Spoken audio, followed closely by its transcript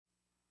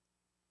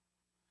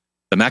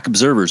The Mac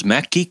Observers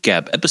Mac Geek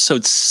Gab,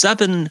 episode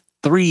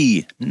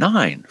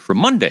 739 for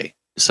Monday,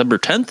 December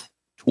 10th,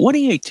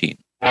 2018.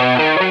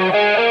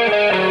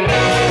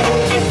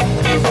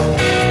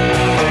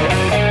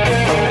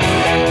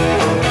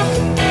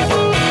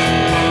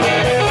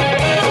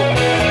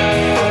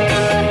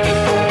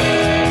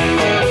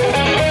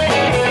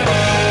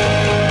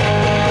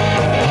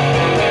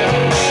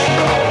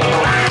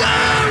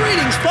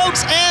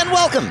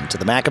 Welcome to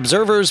the Mac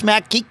Observers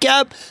Mac Geek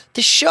Gab,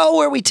 the show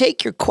where we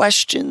take your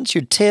questions,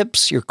 your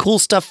tips, your cool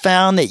stuff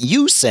found that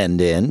you send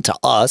in to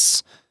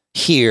us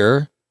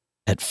here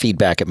at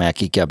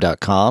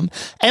feedback@macgeekgab.com,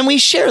 and we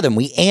share them.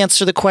 We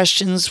answer the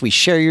questions, we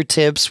share your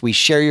tips, we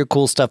share your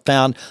cool stuff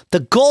found. The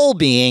goal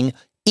being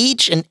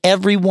each and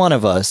every one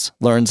of us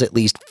learns at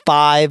least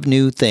 5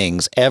 new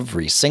things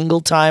every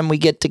single time we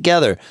get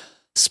together.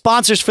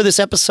 Sponsors for this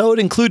episode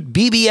include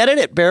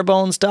BBEdit at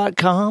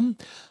barebones.com,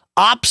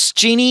 Ops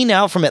Genie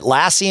now from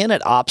Atlassian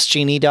at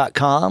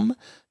opsgenie.com,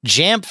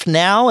 Jamf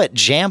now at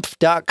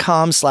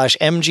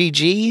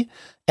jamf.com/MGG,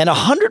 and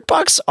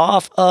 $100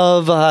 off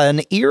of an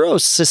Eero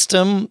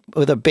system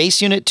with a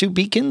base unit, 2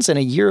 beacons, and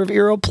a year of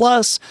Eero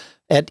Plus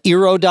at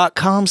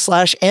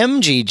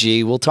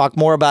eero.com/MGG. We'll talk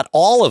more about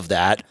all of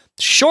that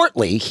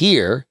shortly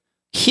here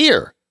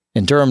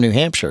in Durham, New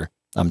Hampshire.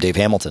 I'm Dave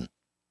Hamilton.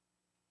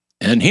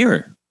 And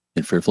here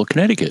in Fairfield,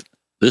 Connecticut,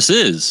 this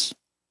is,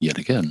 yet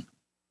again,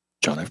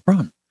 John F.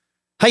 Braun.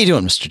 How you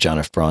doing, Mr. John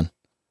F. Braun?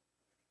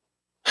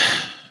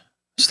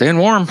 Staying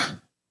warm.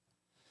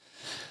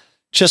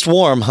 Just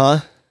warm, huh?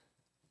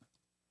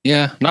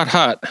 Yeah, not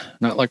hot.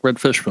 Not like Red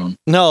Fishbone.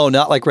 No,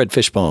 not like Red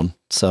Fishbone.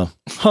 So,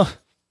 all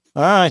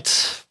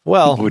right.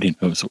 Well, nobody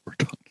knows what we're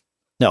talking.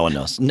 No one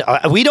knows. No,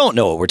 we don't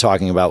know what we're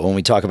talking about when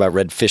we talk about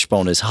Red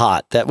Fishbone is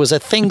hot. That was a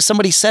thing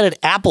somebody said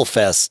at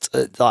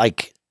Applefest,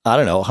 like, I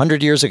don't know,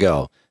 100 years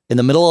ago in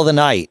the middle of the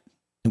night.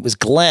 It was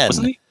Glenn.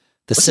 Wasn't he?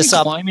 The Wasn't he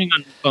climbing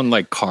on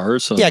like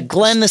cars? Yeah,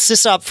 Glenn, the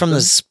sysop from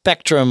the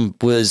Spectrum,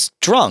 was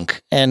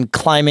drunk and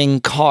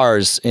climbing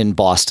cars in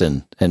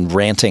Boston and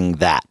ranting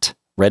that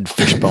Red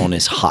Fishbone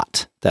is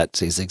hot.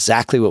 That is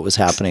exactly what was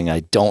happening. I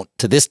don't,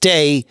 to this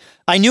day,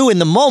 I knew in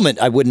the moment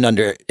I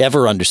wouldn't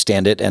ever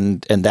understand it,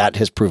 and that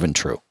has proven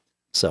true.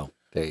 So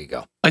there you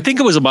go. I think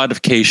it was a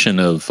modification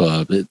of,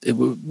 it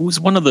was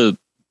one of the,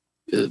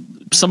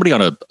 somebody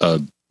on a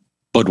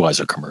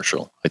Budweiser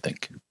commercial, I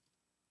think.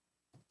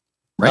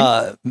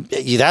 Right?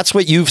 That's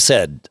what you've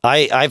said.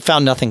 I've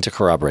found nothing to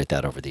corroborate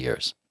that over the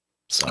years.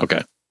 So,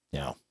 okay.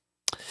 Yeah.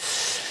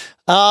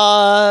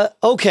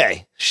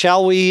 Okay.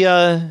 Shall we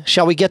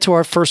get to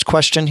our first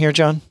question here,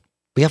 John?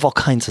 We have all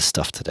kinds of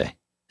stuff today.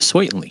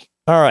 Certainly.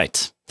 All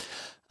right.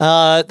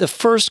 The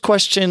first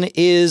question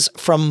is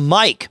from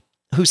Mike,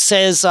 who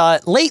says,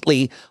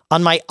 lately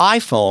on my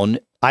iPhone,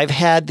 I've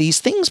had these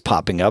things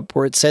popping up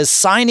where it says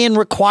sign in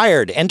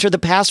required, enter the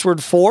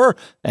password for,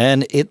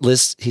 and it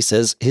lists, he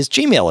says, his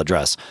Gmail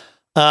address.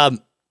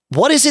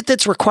 What is it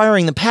that's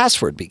requiring the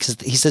password? Because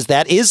he says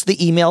that is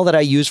the email that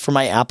I use for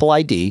my Apple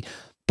ID,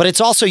 but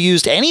it's also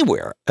used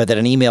anywhere that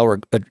an email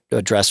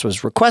address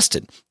was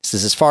requested. He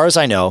says, as far as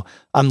I know,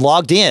 I'm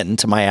logged in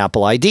to my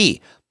Apple ID.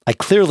 I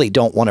clearly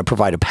don't want to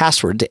provide a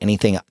password to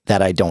anything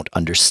that I don't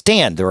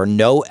understand. There are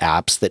no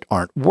apps that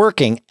aren't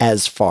working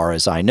as far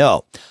as I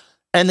know.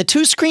 And the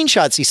 2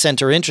 screenshots he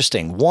sent are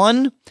interesting.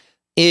 One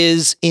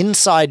is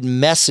inside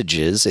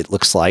messages. It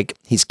looks like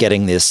he's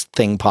getting this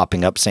thing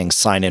popping up saying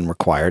sign in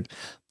required.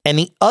 And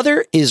the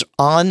other is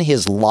on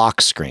his lock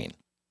screen.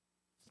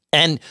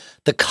 And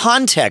the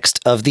context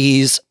of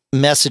these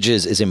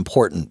messages is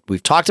important.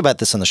 We've talked about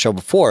this on the show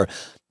before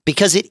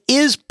because it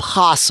is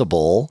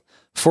possible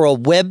for a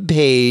web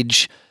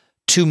page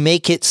to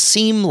make it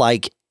seem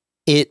like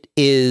it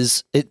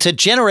is, to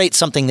generate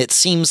something that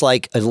seems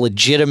like a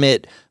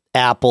legitimate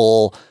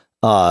Apple,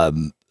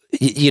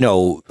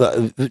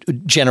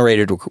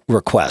 generated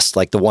request,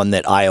 like the one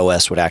that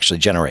iOS would actually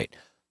generate.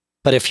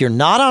 But if you're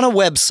not on a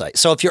website,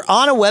 so if you're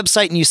on a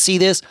website and you see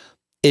this,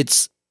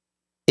 it's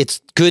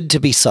good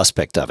to be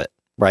suspect of it,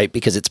 right?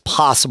 Because it's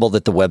possible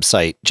that the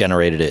website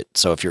generated it.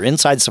 So if you're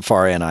inside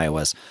Safari and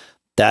iOS,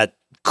 that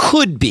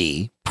could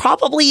be,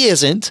 probably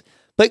isn't,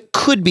 but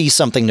could be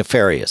something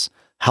nefarious.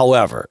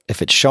 However,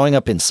 if it's showing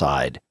up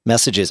inside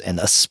messages and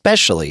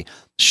especially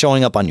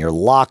showing up on your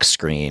lock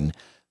screen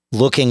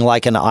looking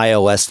like an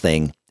iOS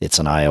thing, it's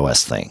an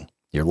iOS thing.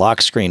 Your lock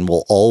screen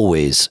will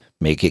always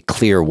make it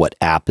clear what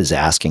app is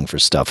asking for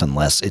stuff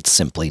unless it's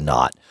simply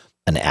not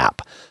an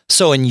app.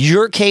 So in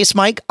your case,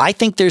 Mike, I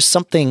think there's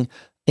something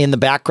in the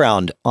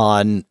background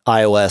on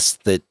iOS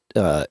that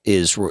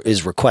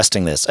is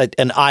requesting this, an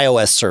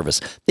iOS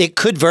service. It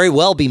could very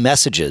well be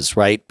messages,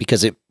 right?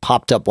 Because it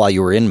popped up while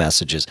you were in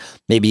messages.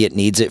 Maybe it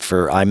needs it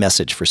for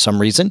iMessage for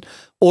some reason,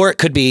 or it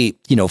could be,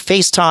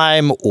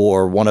 FaceTime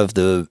or one of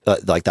the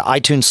like the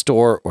iTunes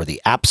store or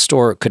the App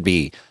Store. It could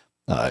be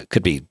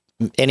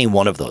any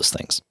one of those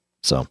things.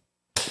 So,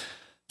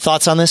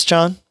 thoughts on this,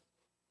 John?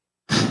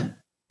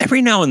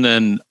 Every now and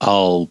then,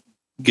 I'll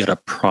get a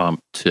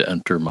prompt to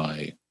enter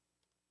my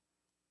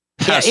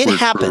password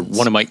for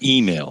one of my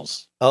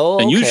emails. Oh,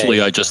 okay. And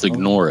usually I just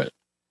ignore it.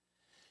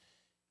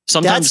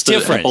 Sometimes That's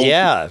different. Apple,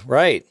 yeah,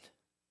 right.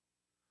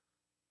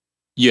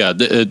 Yeah,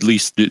 at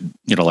least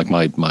like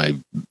my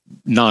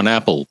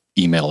non-Apple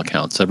email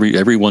accounts.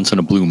 Every once in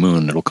a blue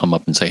moon, it'll come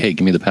up and say, "Hey,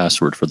 give me the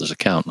password for this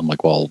account." And I'm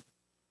like, "Well,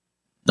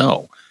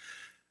 no,"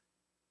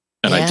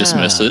 and I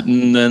dismiss it,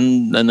 and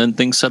then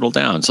things settle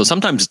down. So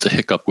sometimes it's a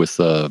hiccup with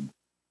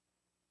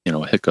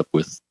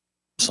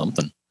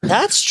something.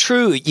 That's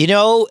true.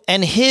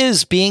 And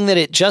his being that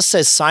it just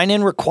says sign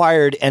in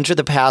required, enter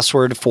the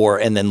password for,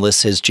 and then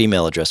lists his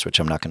Gmail address, which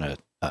I'm not going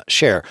to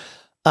share.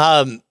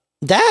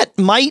 That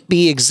might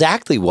be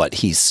exactly what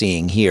he's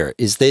seeing here,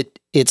 is that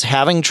it's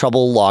having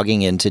trouble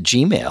logging into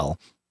Gmail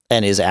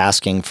and is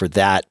asking for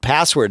that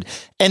password.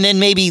 And then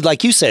maybe,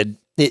 like you said,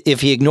 if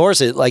he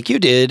ignores it like you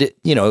did,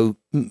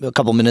 a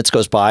couple minutes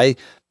goes by,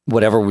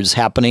 whatever was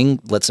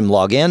happening, lets him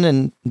log in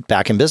and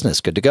back in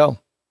business. Good to go.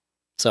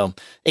 So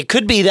it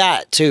could be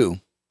that too.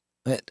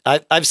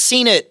 I've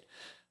seen it.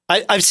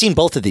 I've seen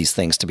both of these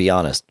things, to be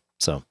honest.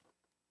 So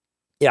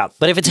yeah,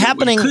 but if it's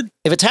happening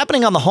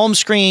on the home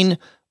screen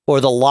or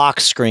the lock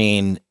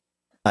screen,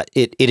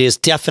 it is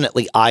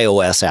definitely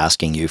iOS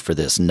asking you for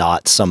this,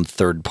 not some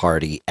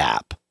third-party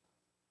app.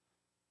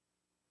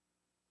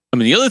 I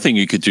mean, the other thing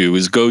you could do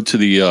is go to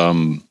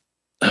the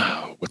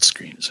what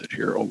screen is it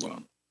here? Hold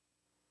on.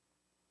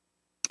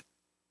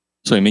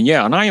 So, I mean,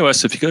 yeah, on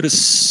iOS, if you go to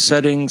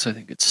settings, I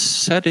think it's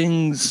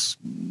settings.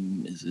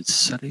 Is it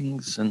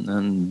settings and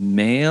then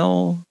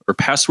mail or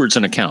passwords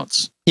and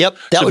accounts? Yep,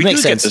 that would make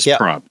sense.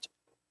 Prompt.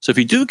 So if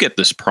you do get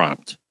this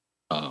prompt,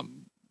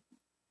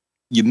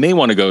 you may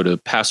want to go to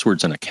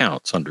passwords and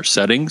accounts under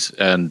settings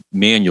and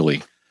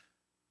manually.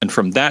 And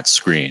from that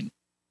screen,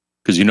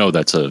 because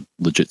that's a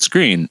legit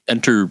screen,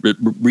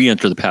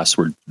 re-enter the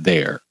password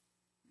there.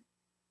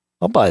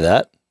 I'll buy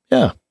that.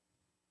 Yeah.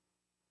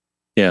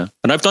 Yeah,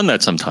 and I've done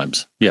that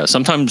sometimes. Yeah,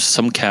 sometimes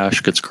some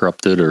cache gets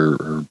corrupted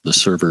or the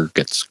server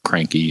gets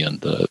cranky,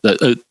 and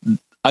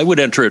I would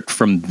enter it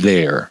from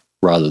there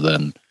rather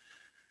than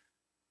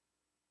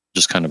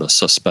just kind of a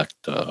suspect.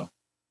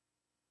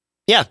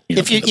 Yeah,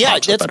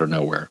 that's out of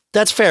nowhere.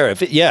 That's fair.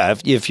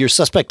 If you're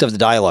suspect of the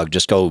dialogue,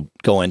 just go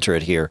enter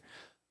it here.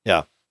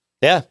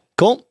 Yeah,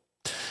 cool.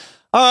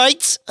 All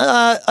right,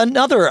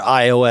 another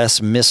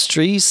iOS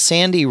mystery.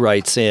 Sandy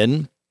writes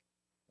in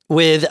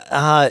with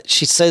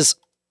she says,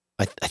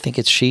 I think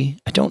it's she.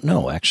 I don't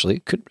know,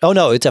 actually. Oh,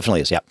 no, it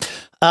definitely is. Yeah.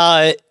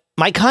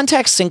 My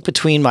contacts sync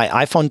between my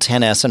iPhone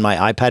XS and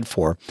my iPad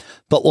 4,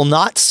 but will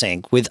not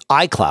sync with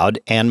iCloud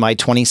and my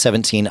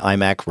 2017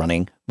 iMac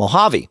running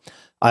Mojave.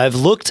 I've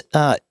looked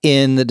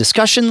in the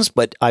discussions,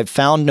 but I've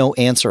found no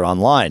answer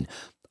online.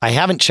 I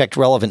haven't checked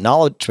relevant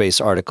knowledge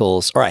base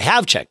articles, or I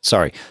have checked,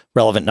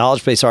 relevant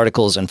knowledge base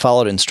articles and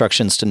followed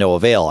instructions to no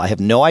avail. I have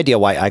no idea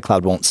why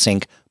iCloud won't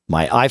sync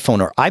my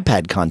iPhone or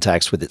iPad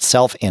contacts with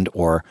itself and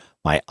or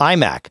my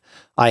iMac.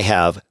 I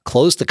have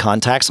closed the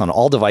contacts on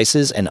all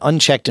devices and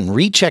unchecked and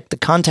rechecked the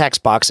contacts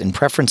box in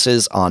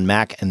preferences on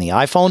Mac and the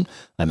iPhone.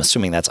 I'm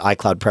assuming that's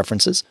iCloud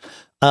preferences.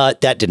 That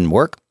didn't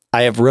work.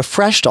 I have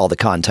refreshed all the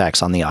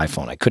contacts on the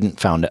iPhone. I couldn't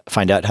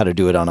find out how to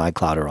do it on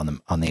iCloud or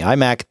on the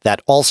iMac.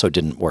 That also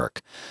didn't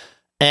work.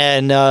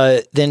 And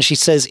then she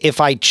says, if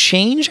I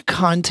change a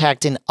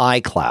contact in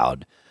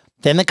iCloud,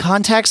 then the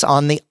contacts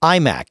on the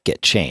iMac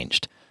get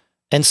changed.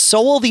 And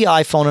so will the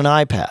iPhone and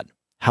iPad.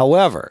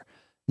 However,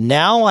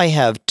 now I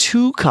have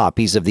 2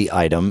 copies of the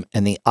item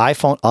and the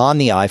iPhone on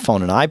the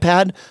iPhone and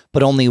iPad,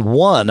 but only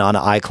one on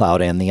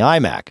iCloud and the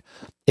iMac.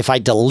 If I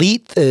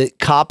delete the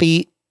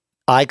copy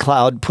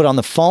iCloud put on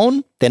the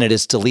phone, then it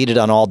is deleted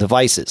on all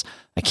devices.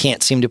 I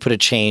can't seem to put a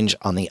change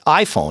on the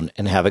iPhone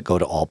and have it go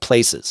to all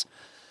places.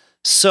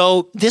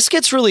 So this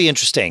gets really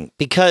interesting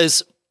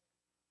because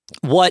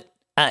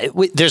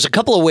there's a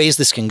couple of ways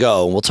this can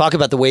go. We'll talk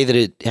about the way that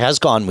it has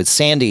gone with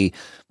Sandy,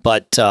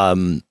 but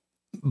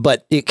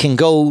it can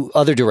go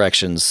other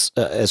directions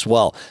as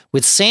well.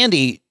 With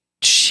Sandy,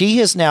 she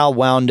has now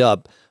wound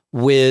up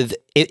with,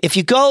 if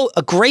you go,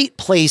 a great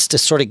place to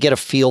sort of get a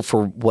feel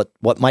for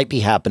what might be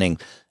happening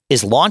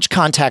is launch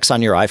contacts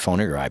on your iPhone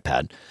or your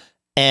iPad.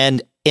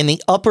 And in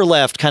the upper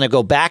left, kind of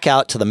go back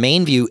out to the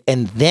main view,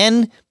 and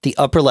then the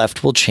upper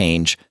left will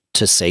change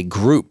to, say,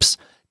 groups.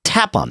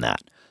 Tap on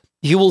that.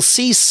 You will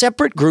see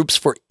separate groups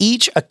for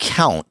each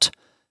account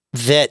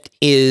that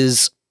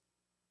is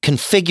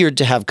configured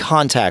to have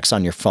contacts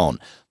on your phone.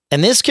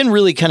 And this can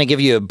really kind of give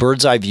you a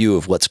bird's eye view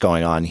of what's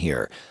going on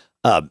here.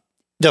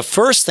 The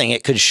first thing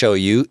it could show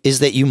you is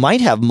that you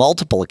might have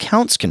multiple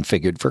accounts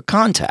configured for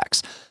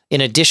contacts. In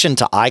addition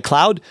to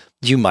iCloud,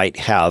 you might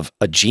have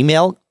a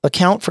Gmail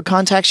account for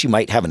contacts. You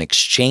might have an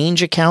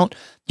Exchange account.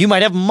 You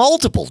might have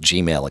multiple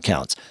Gmail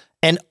accounts.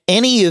 And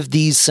any of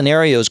these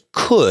scenarios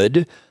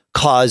could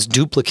cause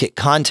duplicate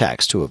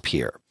contacts to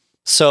appear.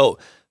 So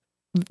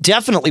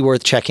definitely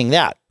worth checking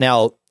that.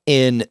 Now,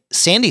 in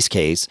Sandy's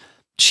case,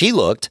 she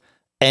looked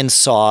and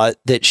saw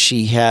that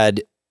she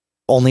had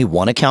only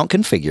one account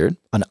configured,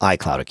 an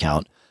iCloud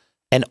account,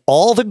 and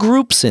all the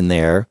groups in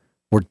there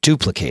were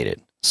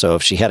duplicated. So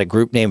if she had a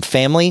group named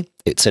Family,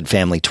 it said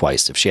family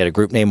twice. If she had a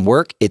group name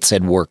work, it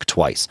said work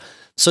twice.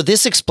 So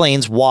this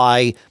explains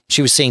why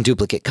she was seeing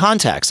duplicate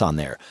contacts on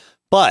there.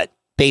 But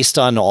based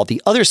on all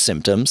the other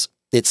symptoms,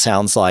 it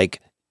sounds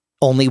like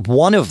only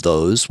one of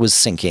those was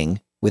syncing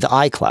with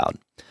iCloud.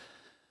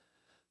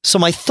 So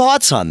my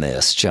thoughts on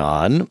this,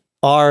 John,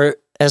 are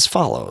as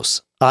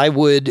follows. I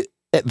would,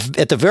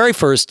 at the very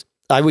first,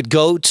 I would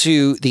go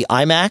to the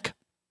iMac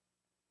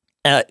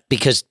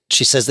because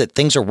she says that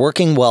things are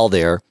working well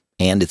there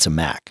and it's a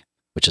Mac,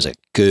 which is a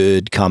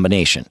good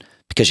combination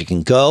because you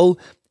can go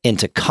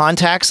into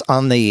contacts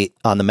on the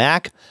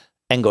Mac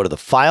and go to the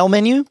file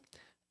menu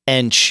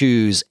and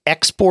choose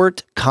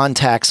export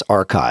contacts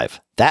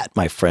archive. That,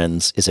 my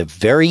friends, is a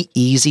very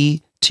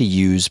easy to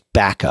use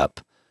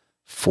backup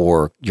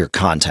for your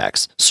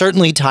contacts.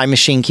 Certainly Time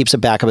Machine keeps a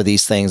backup of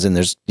these things. And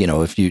there's,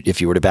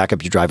 if you were to back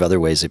up your drive other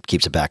ways, it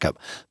keeps a backup.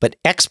 But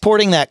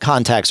exporting that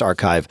contacts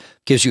archive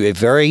gives you a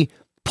very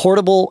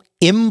portable,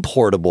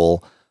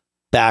 importable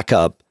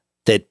backup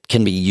that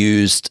can be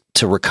used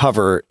to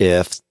recover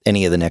if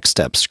any of the next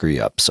steps screw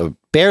you up. So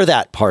bear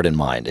that part in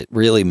mind. It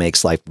really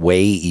makes life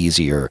way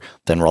easier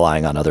than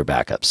relying on other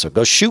backups. So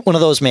go shoot one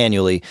of those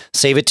manually,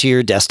 save it to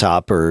your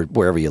desktop or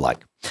wherever you like.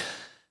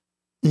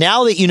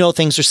 Now that you know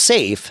things are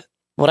safe,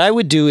 what I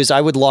would do is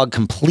I would log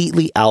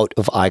completely out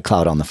of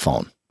iCloud on the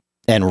phone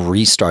and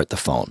restart the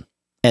phone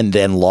and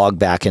then log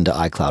back into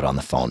iCloud on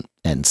the phone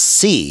and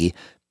see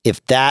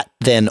if that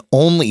then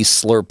only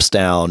slurps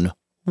down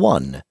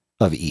one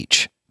of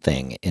each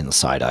thing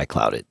inside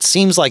iCloud. It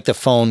seems like the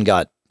phone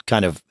got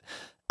kind of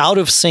out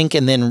of sync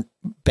and then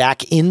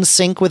back in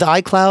sync with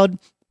iCloud,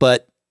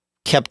 but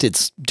kept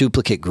its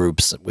duplicate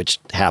groups, which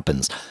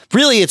happens.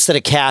 Really, it's that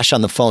a cache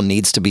on the phone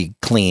needs to be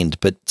cleaned,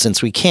 but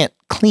since we can't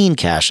clean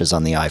caches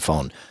on the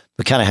iPhone,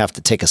 we kind of have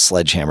to take a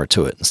sledgehammer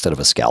to it instead of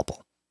a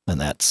scalpel. And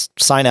that's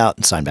sign out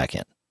and sign back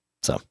in.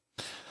 So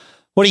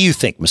what do you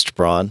think, Mr.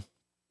 Braun?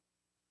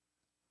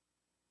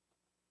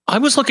 I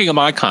was looking at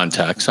my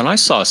contacts and I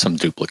saw some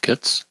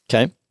duplicates.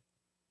 Okay.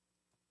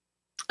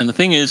 And the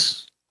thing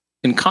is,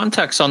 in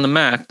contacts on the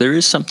Mac, there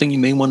is something you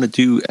may want to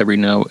do every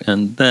now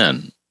and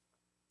then.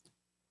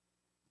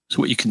 So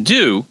what you can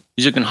do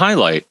is you can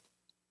highlight.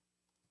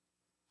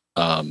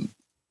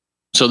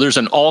 So there's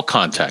an all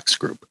contacts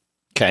group.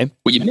 Okay.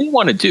 What you may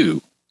want to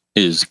do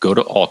is go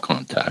to all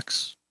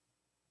contacts,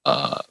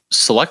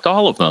 select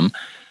all of them.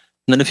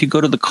 And then if you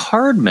go to the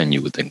card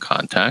menu within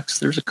contacts,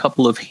 there's a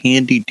couple of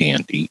handy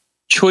dandy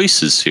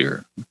choices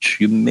here, which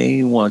you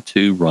may want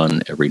to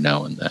run every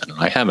now and then. And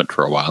I haven't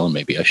for a while, and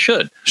maybe I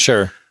should.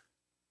 Sure.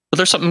 But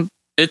there's something,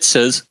 it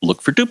says,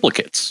 look for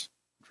duplicates.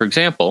 For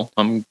example,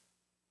 I'm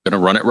going to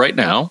run it right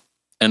now.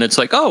 And it's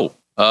like,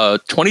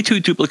 22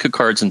 duplicate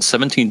cards and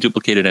 17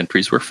 duplicated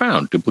entries were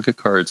found. Duplicate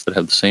cards that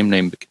have the same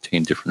name but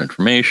contain different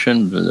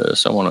information,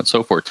 so on and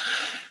so forth.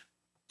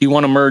 Do you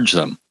want to merge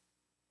them?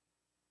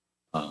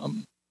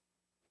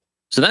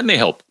 So that may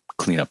help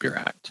clean up your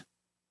act.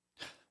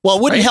 Well,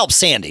 it wouldn't help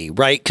Sandy,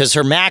 right? Because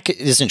her Mac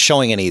isn't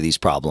showing any of these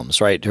problems,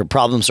 right? Her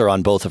problems are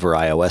on both of her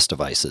iOS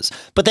devices.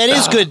 But that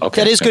is good.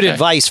 Okay, that is good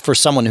advice for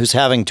someone who's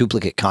having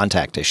duplicate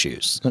contact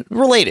issues.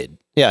 Related.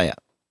 Yeah.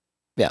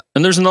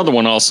 And there's another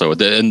one also.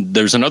 And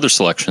there's another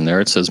selection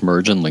there. It says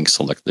merge and link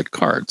selected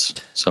cards.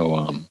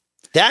 So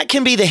that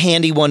can be the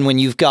handy one when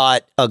you've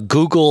got a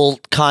Google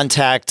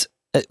contact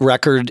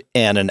record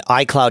and an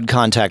iCloud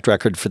contact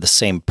record for the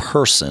same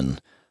person.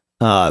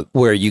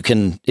 Where you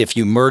can, if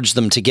you merge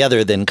them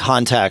together, then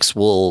contacts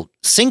will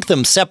sync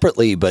them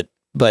separately, but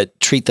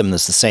treat them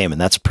as the same. And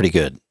that's pretty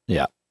good.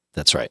 Yeah,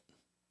 that's right.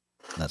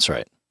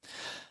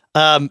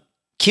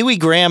 Kiwi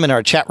Graham in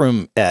our chat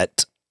room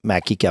at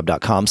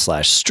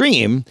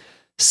macgeekgab.com/stream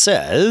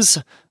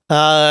says,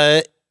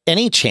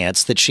 any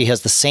chance that she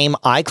has the same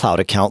iCloud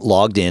account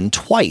logged in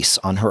twice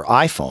on her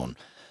iPhone?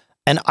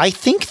 And I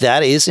think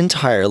that is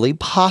entirely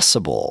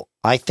possible.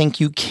 I think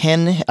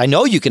I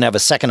know you can have a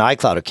second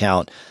iCloud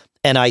account.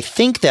 And I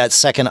think that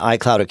second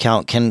iCloud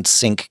account can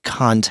sync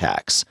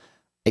contacts.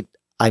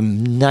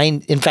 I'm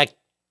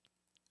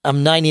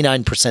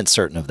 99%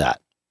 certain of that.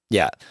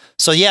 Yeah.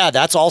 So yeah,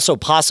 that's also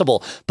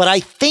possible. But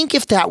I think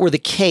if that were the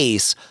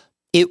case,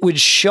 it would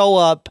show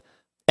up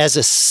as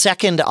a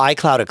second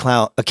iCloud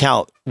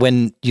account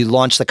when you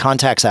launch the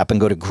contacts app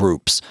and go to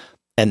groups,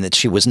 and that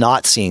she was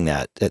not seeing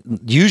that.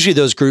 Usually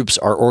those groups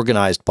are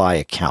organized by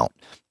account,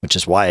 which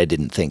is why I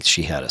didn't think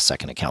she had a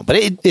second account. But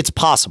it's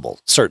possible,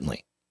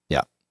 certainly.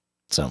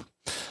 So,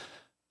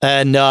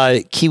 and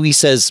Kiwi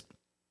says,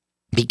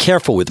 be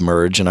careful with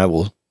merge. And I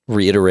will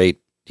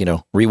reiterate,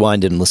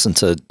 rewind and listen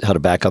to how to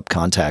back up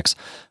contacts.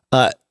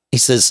 He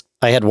says,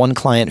 I had one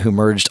client who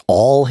merged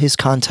all his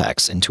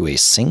contacts into a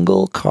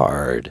single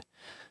card.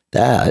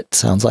 That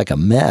sounds like a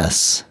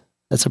mess.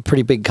 That's a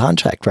pretty big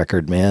contact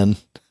record, man.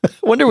 I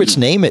wonder which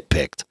name it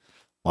picked.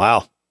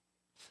 Wow.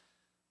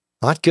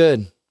 Not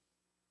good.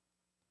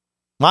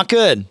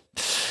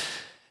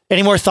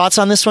 Any more thoughts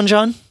on this one,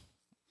 John?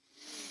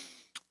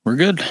 We're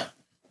good.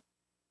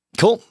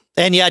 Cool.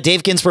 And yeah,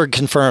 Dave Ginsburg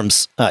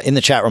confirms in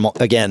the chat room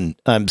again,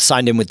 I'm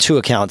signed in with 2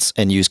 accounts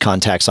and use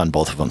contacts on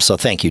both of them. So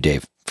thank you,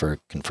 Dave, for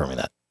confirming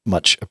that.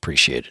 Much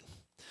appreciated.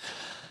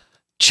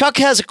 Chuck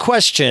has a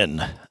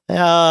question.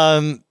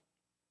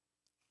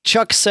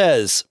 Chuck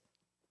says,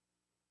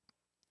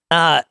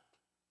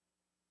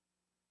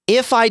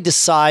 if I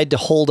decide to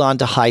hold on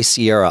to High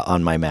Sierra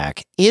on my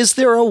Mac, is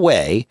there a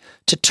way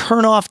to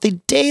turn off the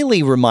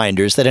daily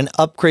reminders that an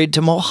upgrade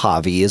to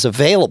Mojave is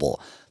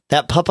available?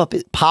 That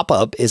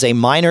pop-up is a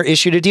minor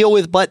issue to deal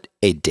with, but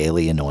a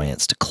daily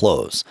annoyance to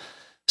close.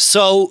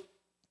 So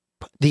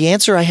the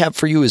answer I have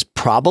for you is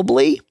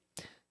probably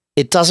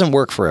it doesn't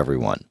work for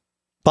everyone.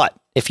 But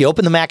if you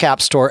open the Mac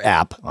App Store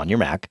app on your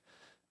Mac,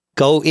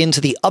 go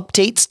into the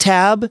Updates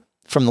tab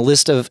from the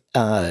list of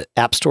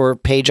App Store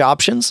page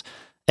options,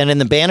 and in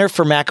the banner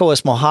for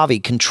macOS Mojave,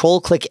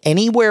 control-click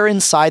anywhere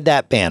inside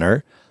that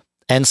banner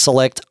and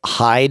select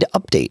Hide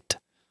Update.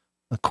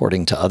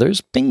 According to others,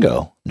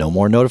 bingo, no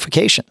more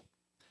notification.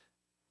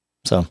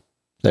 So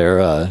there,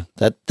 you've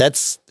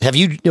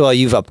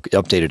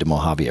updated to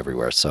Mojave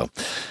everywhere. So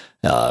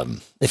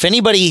if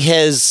anybody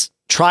has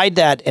tried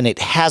that and it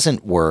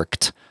hasn't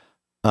worked,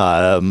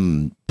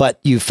 but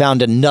you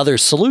found another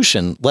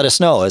solution, let us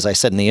know. As I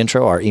said in the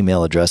intro, our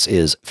email address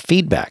is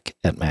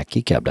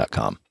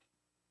feedback@macgeekgab.com.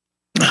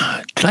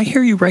 Did I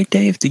hear you right,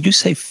 Dave? Did you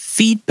say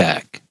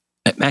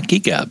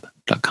feedback@macgeekgab.com?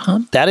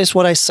 That is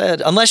what I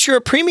said. Unless you're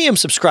a premium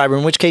subscriber,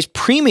 in which case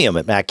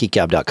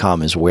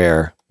premium@macgeekgab.com is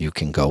where you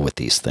can go with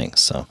these things.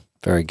 So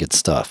very good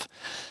stuff.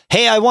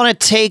 Hey, I want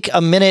to take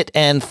a minute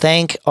and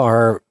thank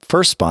our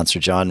first sponsor,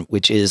 John,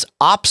 which is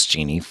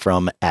Opsgenie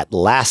from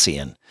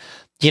Atlassian.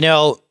 You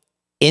know,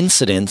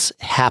 incidents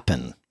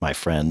happen, my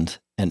friend,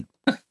 and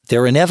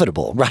they're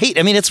inevitable, right?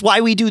 I mean, it's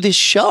why we do this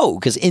show,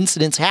 because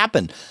incidents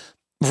happen.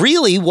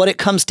 Really, what it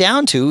comes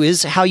down to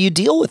is how you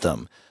deal with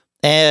them.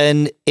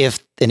 And if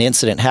an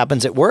incident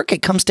happens at work,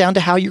 it comes down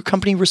to how your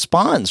company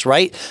responds,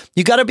 right?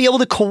 You got to be able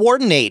to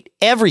coordinate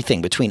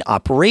everything between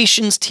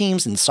operations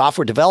teams and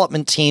software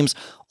development teams.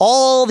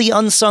 All the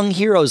unsung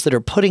heroes that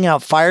are putting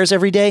out fires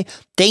every day,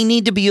 they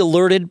need to be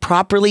alerted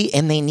properly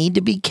and they need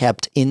to be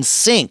kept in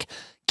sync.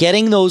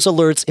 Getting those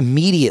alerts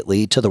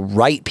immediately to the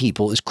right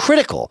people is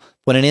critical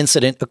when an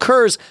incident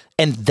occurs.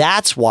 And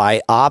that's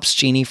why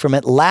Opsgenie from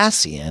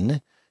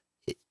Atlassian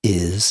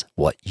is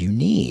what you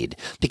need,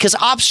 because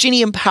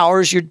Opsgenie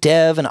empowers your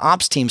dev and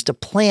ops teams to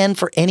plan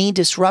for any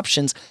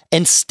disruptions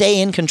and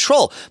stay in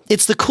control.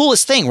 It's the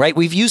coolest thing, right?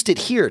 We've used it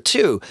here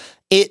too.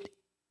 It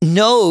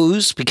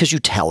knows, because you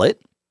tell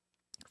it,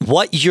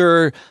 what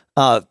your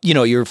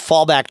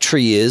fallback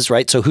tree is,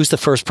 right? So who's the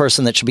first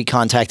person that should be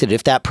contacted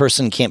if that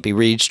person can't be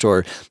reached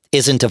or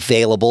isn't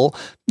available?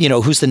 You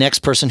know, who's the next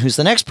person?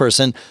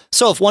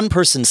 So if one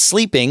person's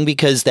sleeping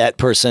because that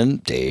person,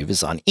 Dave,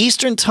 is on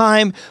Eastern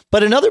time,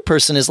 but another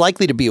person is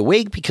likely to be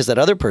awake because that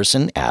other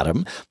person,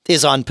 Adam,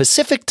 is on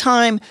Pacific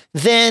time,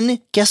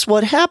 then guess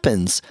what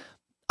happens?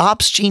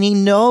 Opsgenie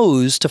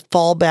knows to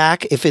fall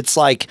back if it's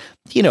 2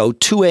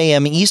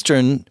 a.m.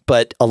 Eastern,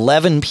 but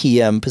 11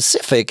 p.m.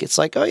 Pacific. It's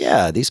like, oh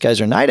yeah, these guys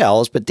are night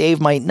owls, but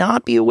Dave might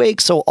not be awake.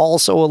 So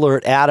also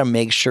alert Adam,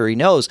 make sure he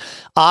knows.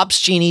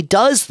 Opsgenie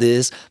does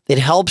this. It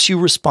helps you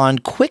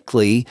respond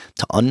quickly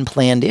to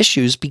unplanned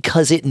issues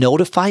because it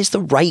notifies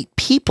the right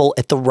people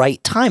at the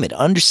right time. It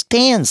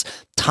understands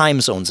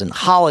time zones and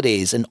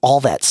holidays and all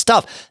that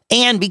stuff.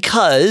 And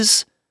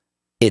because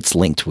it's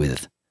linked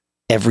with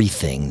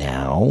everything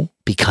now,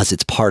 because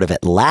it's part of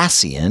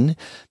Atlassian,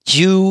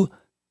 you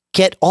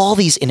get all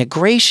these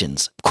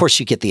integrations. Of course,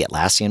 you get the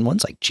Atlassian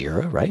ones like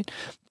Jira, right?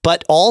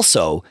 But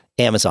also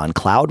Amazon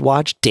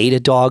CloudWatch,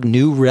 Datadog,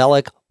 New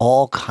Relic,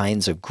 all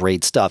kinds of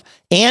great stuff.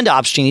 And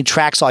Opsgenie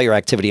tracks all your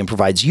activity and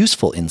provides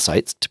useful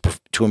insights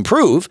to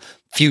improve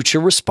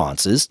future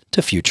responses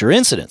to future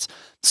incidents.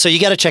 So you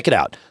got to check it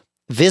out.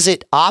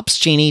 Visit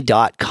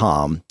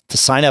opsgenie.com to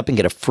sign up and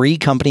get a free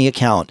company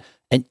account.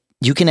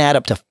 You can add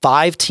up to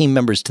 5 team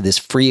members to this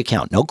free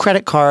account. No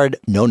credit card,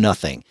 no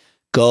nothing.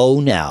 Go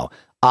now.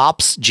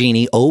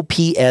 Opsgenie,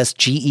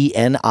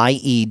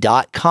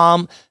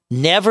 OPSGENIE.com.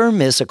 Never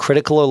miss a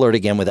critical alert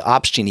again with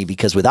Opsgenie,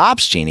 because with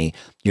Opsgenie,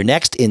 your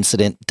next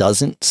incident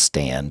doesn't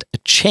stand a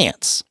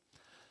chance.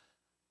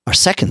 Our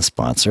second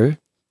sponsor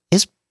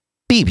is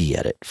BB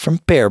Edit from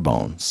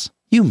Barebones.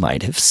 You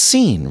might have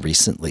seen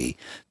recently.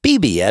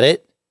 BB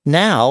Edit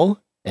now,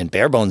 and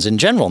Barebones in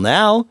general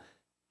now,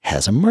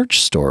 has a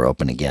merch store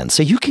open again.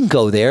 So you can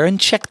go there and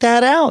check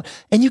that out.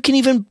 And you can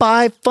even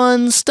buy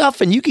fun stuff,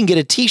 and you can get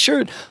a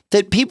t-shirt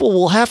that people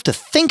will have to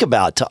think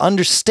about to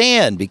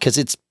understand, because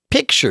it's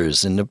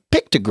pictures and a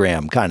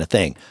pictogram kind of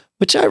thing,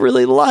 which I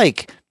really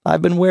like.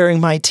 I've been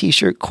wearing my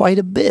t-shirt quite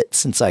a bit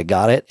since I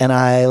got it, and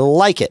I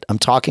like it. I'm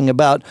talking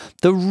about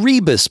the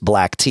Rebus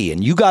black tee,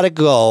 and you got to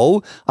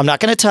go. I'm not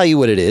going to tell you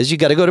what it is. You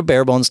got to go to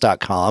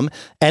barebones.com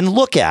and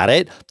look at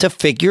it to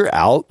figure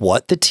out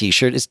what the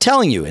t-shirt is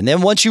telling you. And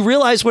then once you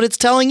realize what it's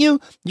telling you,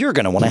 you're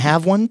going to want to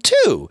have one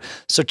too.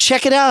 So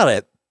check it out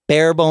at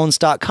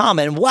barebones.com.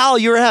 And while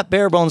you're at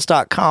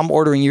barebones.com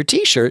ordering your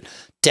t-shirt,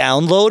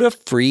 download a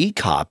free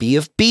copy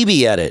of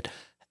BB Edit.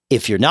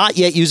 If you're not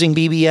yet using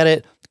BB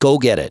Edit, go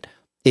get it.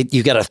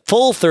 You got a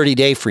full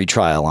 30-day free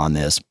trial on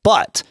this,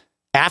 but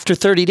after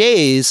 30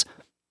 days,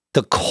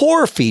 the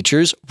core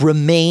features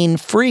remain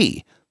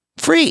free.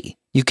 Free.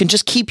 You can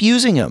just keep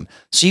using them.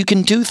 So you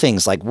can do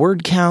things like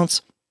word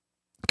counts,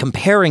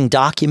 comparing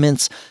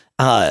documents,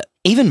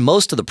 even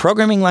most of the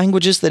programming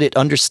languages that it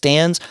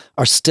understands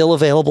are still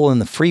available in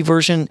the free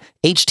version,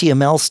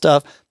 HTML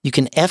stuff. You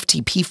can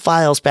FTP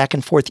files back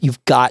and forth.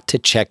 You've got to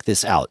check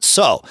this out.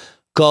 So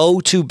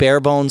go to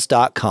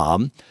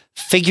barebones.com,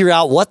 figure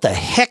out what the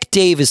heck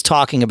Dave is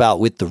talking about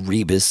with the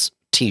Rebus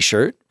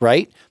t-shirt,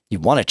 right? You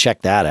want to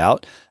check that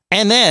out.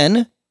 And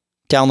then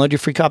download your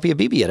free copy of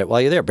BB Edit while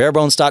you're there.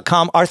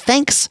 Barebones.com. Our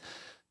thanks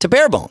to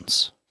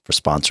Barebones for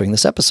sponsoring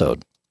this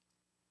episode.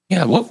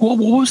 Yeah, what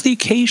was the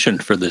occasion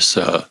for this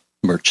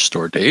merch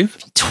store, Dave?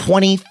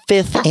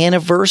 25th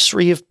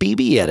anniversary of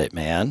BB Edit,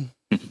 man.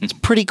 It's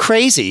pretty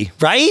crazy,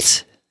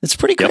 right? It's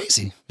pretty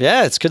crazy. Yep.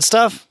 Yeah, it's good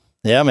stuff.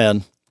 Yeah,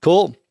 man.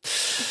 Cool.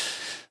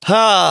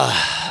 All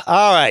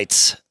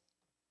right.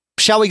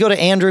 Shall we go to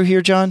Andrew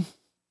here, John?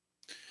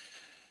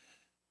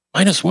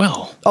 Might as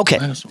well. Okay.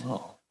 Might as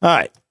well. All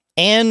right.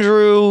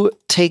 Andrew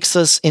takes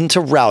us into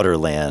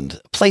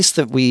Routerland, a place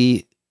that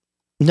we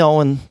know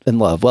and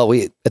love. Well,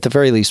 at the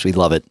very least, we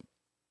love it.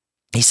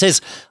 He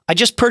says, I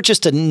just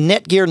purchased a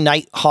Netgear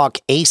Nighthawk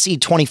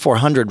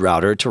AC2400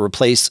 router to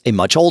replace a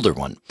much older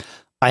one.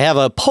 I have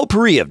a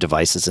potpourri of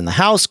devices in the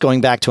house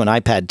going back to an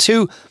iPad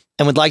 2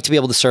 and would like to be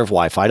able to serve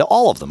Wi-Fi to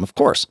all of them, of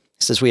course.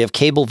 He says we have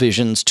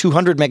Cablevision's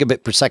 200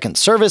 megabit per second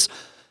service.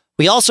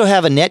 We also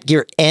have a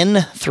Netgear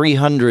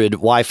N300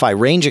 Wi-Fi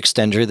range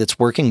extender that's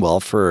working well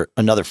for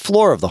another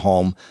floor of the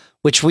home,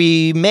 which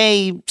we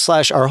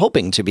are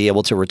hoping to be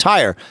able to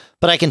retire,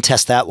 but I can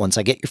test that once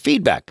I get your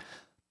feedback.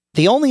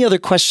 The only other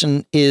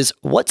question is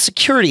what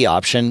security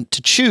option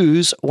to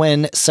choose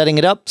when setting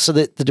it up so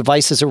that the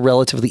devices are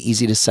relatively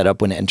easy to set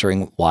up when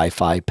entering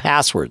Wi-Fi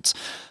passwords.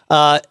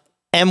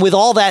 And with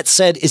all that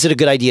said, is it a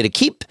good idea to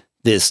keep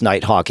this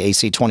Nighthawk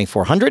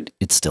AC2400?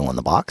 It's still in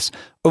the box.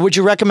 Or would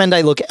you recommend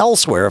I look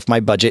elsewhere if my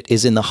budget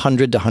is in the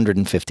 $100 to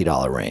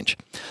 $150 range?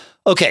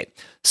 Okay,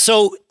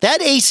 so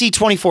that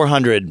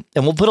AC2400,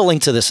 and we'll put a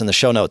link to this in the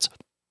show notes,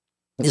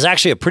 is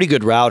actually a pretty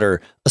good router,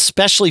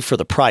 especially for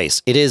the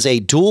price. It is a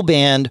dual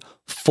band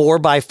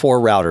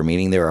 4x4 router,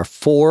 meaning there are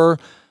 4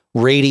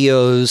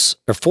 radios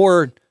or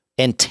 4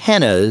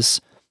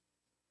 antennas,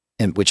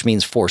 and which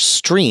means 4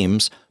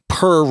 streams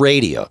per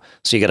radio.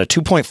 So you got a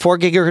 2.4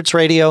 gigahertz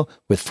radio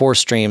with 4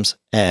 streams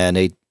and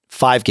a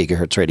 5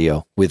 gigahertz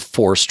radio with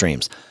 4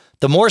 streams.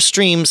 The more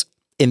streams,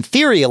 in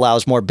theory,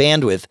 allows more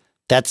bandwidth.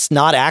 That's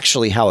not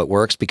actually how it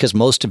works because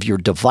most of your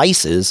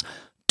devices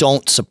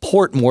don't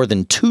support more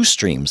than 2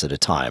 streams at a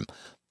time.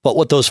 But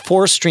what those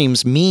 4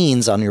 streams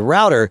means on your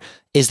router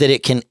is that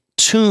it can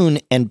tune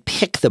and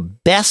pick the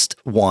best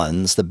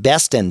ones, the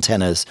best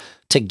antennas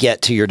to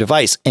get to your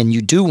device. And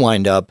you do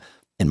wind up,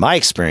 in my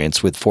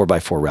experience with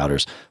 4x4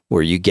 routers,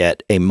 where you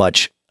get a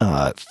much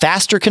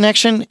faster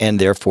connection and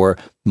therefore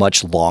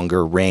much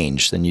longer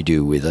range than you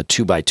do with a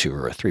 2x2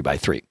 or a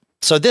 3x3.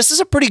 So this is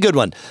a pretty good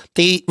one.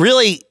 The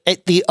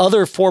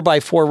other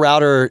 4x4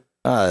 router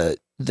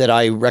that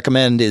I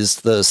recommend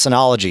is the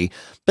Synology,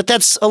 but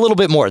that's a little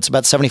bit more. It's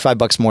about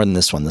 $75 more than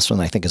this one. This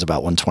one I think is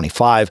about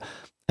 $125,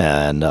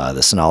 and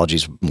the Synology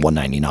is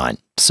 $199.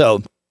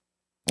 So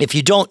if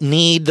you don't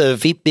need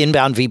the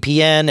inbound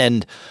VPN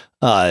and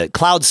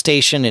cloud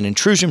station and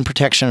intrusion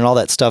protection and all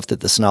that stuff that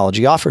the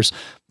Synology offers,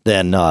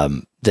 then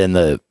the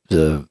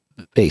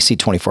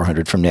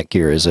AC2400 from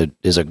Netgear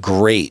is a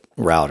great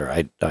router.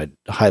 I'd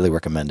highly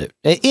recommend it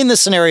in the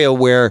scenario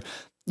where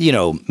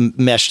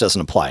mesh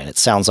doesn't apply. And it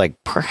sounds like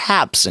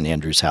perhaps in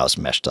Andrew's house,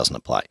 mesh doesn't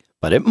apply,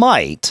 but it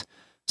might,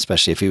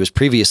 especially if he was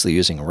previously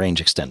using a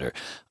range extender.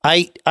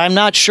 I'm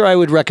not sure I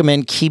would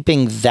recommend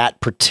keeping that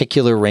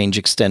particular range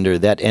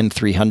extender. That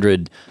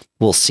N300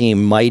 will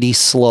seem mighty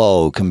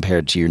slow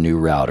compared to your new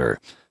router.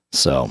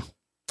 So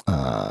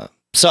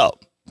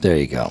there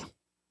you go.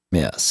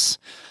 Yes.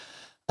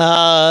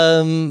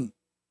 And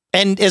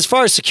as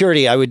far as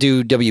security, I would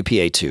do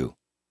WPA2.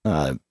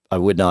 I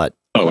would not.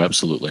 Oh,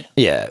 absolutely.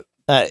 Yeah.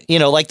 Like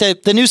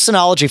the new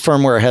Synology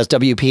firmware has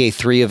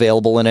WPA3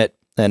 available in it,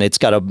 and it's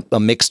got a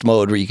mixed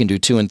mode where you can do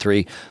 2 and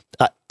 3.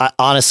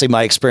 Honestly,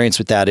 my experience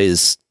with that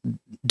is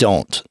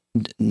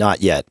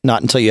not yet.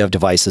 Not until you have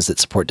devices that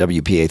support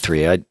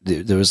WPA3.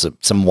 There was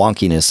some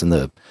wonkiness in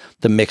the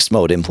mixed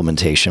mode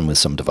implementation with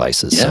some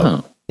devices. Yeah.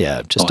 So,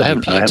 yeah. Just I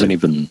haven't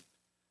even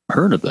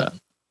heard of that.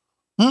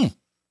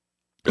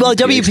 Well,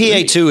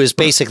 WPA2 has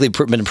basically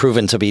been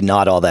proven to be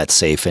not all that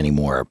safe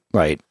anymore,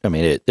 right? I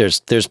mean,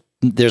 there's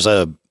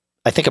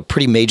I think a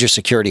pretty major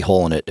security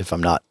hole in it, if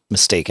I'm not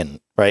mistaken,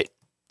 right?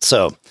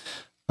 So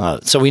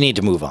we need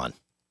to move on.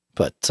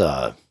 But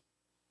there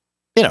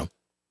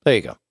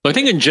you go. I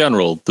think in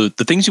general, the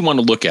things you want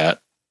to look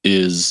at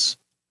is,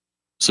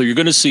 so you're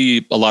going to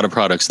see a lot of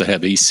products that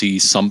have AC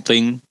some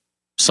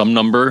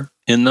number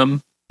in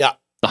them. Yeah.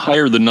 The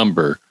higher the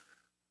number,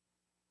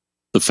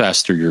 the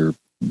faster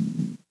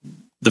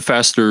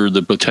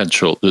the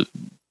potential.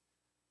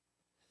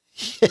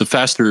 the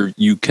faster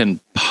you can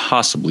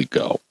possibly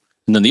go.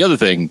 And then the other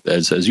thing,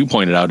 as you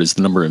pointed out, is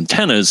the number of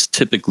antennas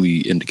typically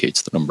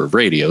indicates the number of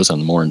radios,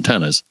 and the more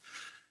antennas,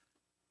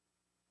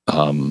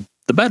 the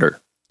better.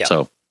 Yeah.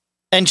 So,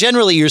 and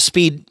generally your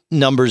speed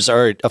numbers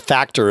are a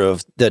factor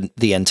of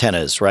the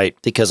antennas, right?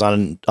 Because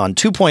on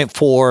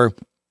 2.4,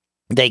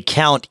 they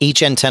count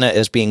each antenna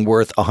as being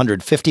worth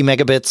 150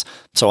 megabits.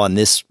 So on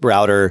this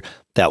router,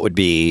 that would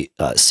be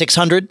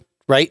 600,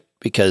 right?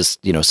 Because,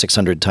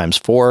 600 times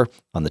 4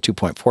 on the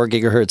 2.4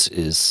 gigahertz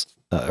is,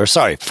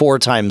 4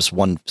 times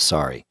 1,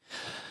 sorry.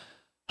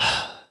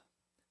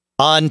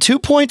 On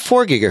 2.4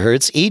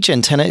 gigahertz, each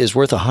antenna is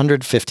worth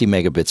 150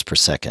 megabits per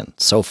second.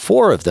 So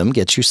 4 of them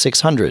gets you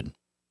 600.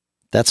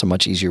 That's a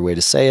much easier way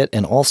to say it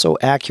and also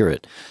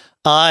accurate.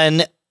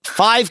 On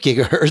 5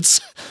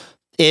 gigahertz,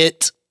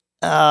 it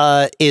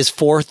is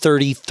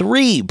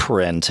 433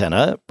 per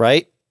antenna,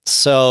 right?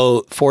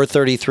 So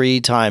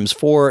 433 times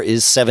 4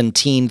 is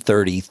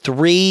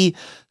 1733.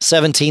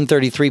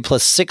 1733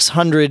 plus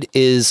 600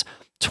 is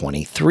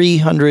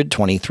 2300.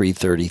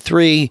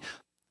 2333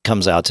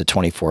 comes out to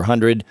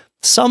 2400.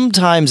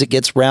 Sometimes it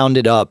gets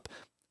rounded up,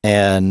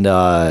 and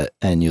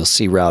you'll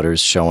see routers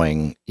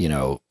showing,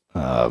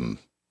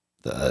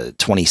 the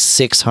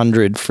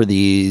 2600 for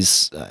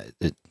these.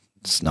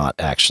 It's not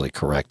actually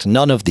correct.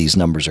 None of these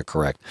numbers are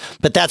correct,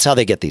 but that's how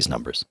they get these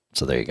numbers.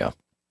 So there you go.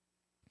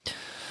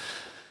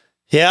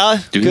 Yeah.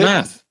 Do the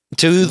math.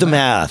 Do the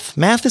math.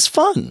 Math is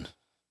fun.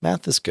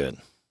 Math is good.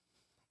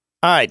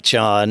 All right,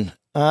 John.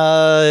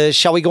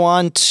 Shall we go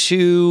on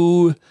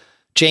to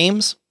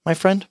James, my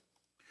friend?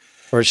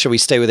 Or should we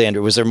stay with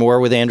Andrew? Was there more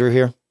with Andrew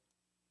here?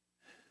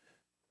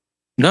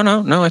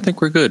 No. I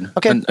think we're good.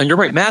 Okay. And you're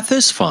right. Math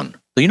is fun.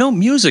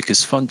 Music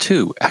is fun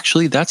too.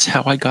 Actually, that's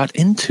how I got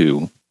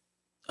into,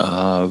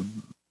 for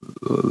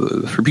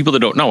people that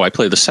don't know, I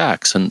play the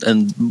sax.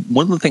 And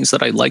one of the things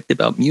that I liked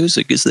about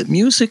music is that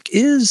music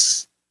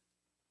is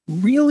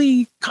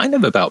really kind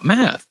of about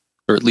math,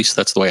 or at least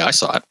that's the way I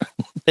saw it.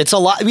 It's a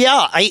lot.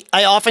 Yeah.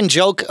 I often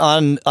joke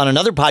on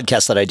another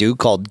podcast that I do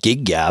called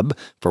Gig Gab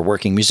for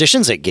working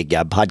musicians at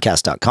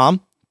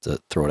giggabpodcast.com. To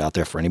throw it out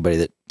there for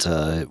anybody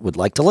that would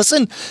like to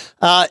listen,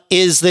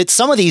 is that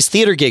some of these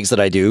theater gigs that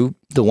I do,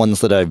 the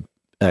ones that I'm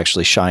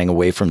actually shying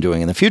away from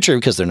doing in the future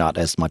because they're not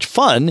as much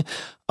fun,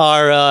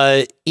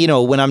 are,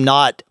 when I'm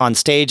not on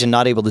stage and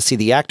not able to see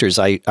the actors,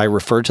 I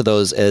refer to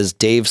those as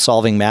Dave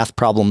solving math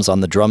problems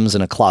on the drums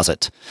in a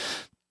closet.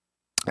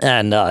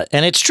 And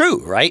it's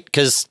true, right?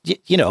 Because,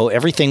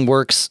 everything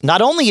works.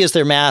 Not only is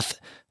there math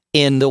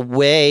in the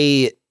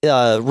way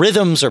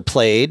rhythms are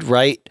played,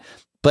 right?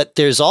 But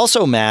there's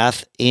also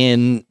math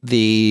in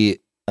the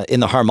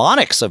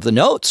harmonics of the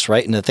notes,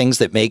 right? And the things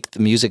that make the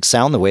music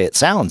sound the way it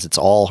sounds. It's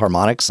all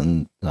harmonics,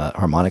 and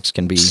harmonics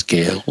can be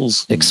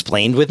scales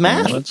explained with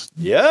math.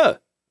 Yeah.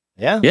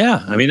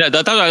 I mean,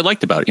 that's what I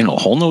liked about it.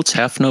 Whole notes,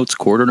 half notes,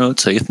 quarter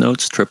notes, eighth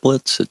notes,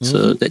 triplets. It's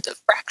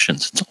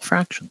fractions. It's all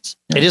fractions.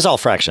 Yeah. It is all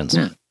fractions.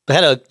 Yeah. I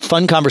had a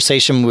fun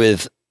conversation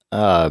with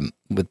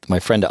my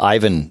friend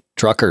Ivan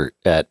Drucker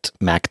at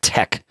Mac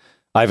Tech.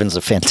 Ivan's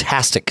a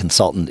fantastic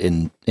consultant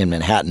in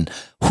Manhattan,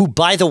 who,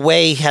 by the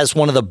way, has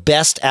one of the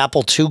best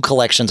Apple II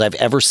collections I've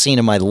ever seen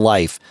in my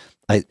life.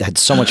 I had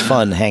so much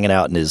fun hanging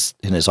out in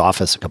his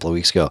office a couple of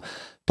weeks ago.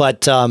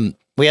 But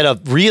we had a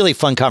really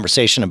fun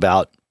conversation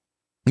about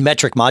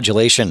metric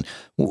modulation,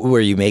 where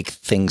you make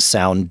things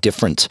sound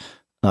different,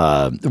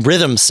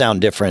 rhythms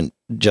sound different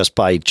just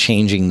by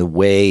changing the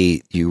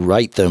way you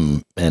write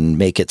them and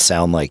make it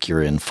sound like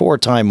you're in 4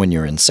 time when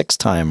you're in 6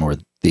 time, or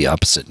the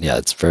opposite. Yeah,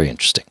 it's very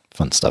interesting.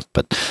 Fun stuff.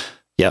 But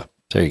yeah,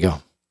 there you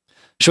go.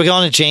 Should we go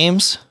on to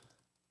James?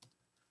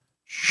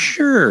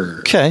 Sure.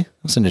 Okay.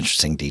 That's an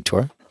interesting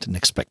detour. Didn't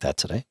expect that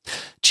today.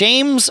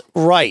 James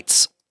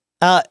writes,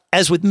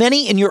 as with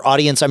many in your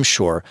audience, I'm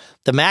sure,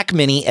 the Mac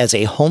Mini as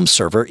a home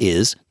server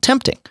is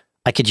tempting.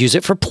 I could use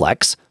it for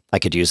Plex. I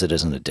could use it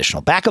as an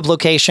additional backup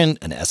location,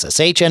 an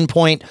SSH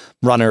endpoint,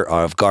 runner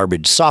of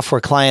garbage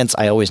software clients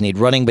I always need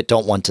running but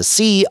don't want to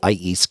see,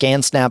 i.e.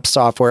 ScanSnap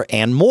software,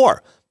 and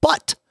more.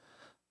 But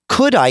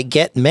could I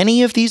get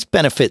many of these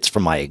benefits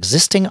from my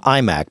existing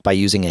iMac by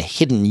using a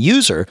hidden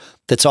user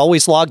that's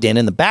always logged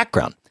in the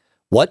background?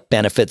 What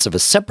benefits of a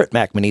separate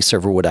Mac Mini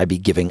server would I be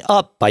giving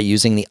up by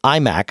using the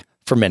iMac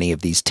for many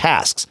of these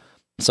tasks?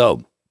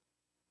 So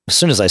as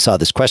soon as I saw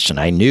this question,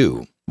 I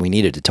knew we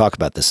needed to talk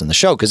about this in the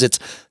show, because it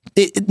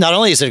not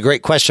only is it a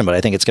great question, but I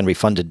think it's going to be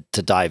fun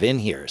to dive in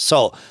here.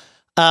 So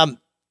I'll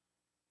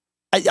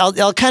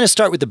kind of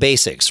start with the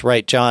basics,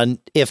 right, John?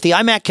 If the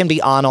iMac can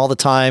be on all the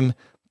time,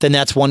 then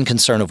that's one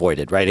concern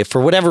avoided, right? If for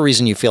whatever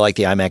reason you feel like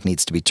the iMac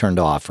needs to be turned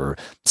off or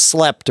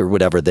slept or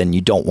whatever, then you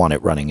don't want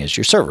it running as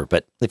your server.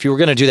 But if you were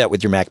going to do that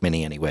with your Mac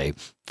Mini anyway,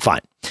 fine.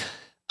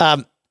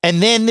 And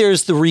then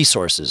there's the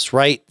resources,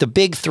 right? The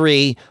big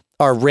 3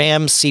 are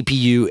RAM,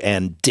 CPU,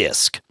 and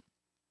disk.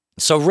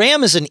 So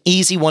RAM is an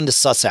easy one to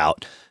suss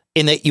out,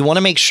 in that you want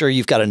to make sure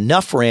you've got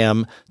enough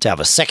RAM to have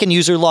a second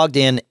user logged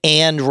in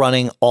and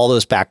running all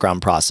those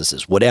background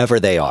processes, whatever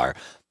they are,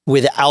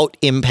 without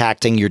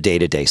impacting your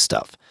day-to-day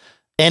stuff.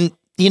 And,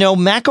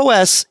 Mac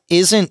OS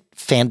isn't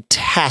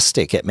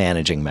fantastic at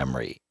managing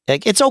memory.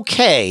 Like, it's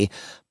okay,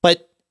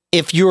 but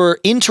if you're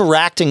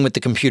interacting with the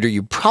computer,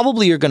 you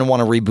probably are going to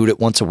want to reboot it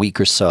once a week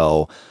or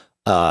so,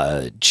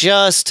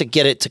 just to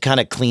get it to kind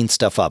of clean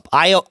stuff up.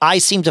 I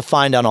seem to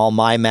find on all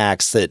my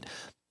Macs that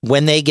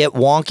when they get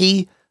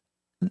wonky,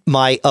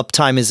 my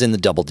uptime is in the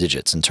double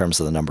digits in terms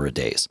of the number of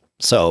days.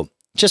 So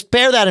just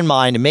bear that in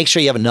mind and make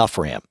sure you have enough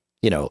RAM.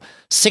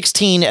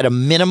 16 at a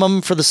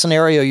minimum for the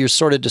scenario you're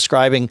sort of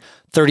describing.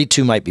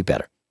 32 might be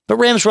better, but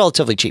RAM's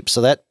relatively cheap,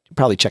 so that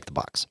probably check the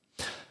box.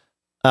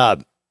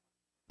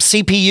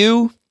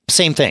 CPU,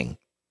 same thing.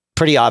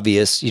 Pretty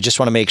obvious. You just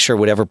want to make sure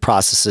whatever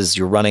processes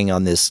you're running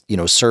on this,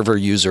 server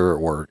user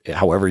or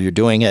however you're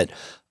doing it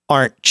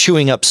aren't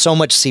chewing up so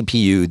much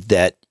CPU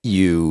that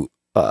you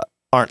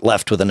aren't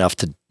left with enough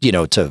to,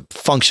 to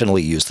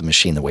functionally use the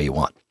machine the way you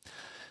want.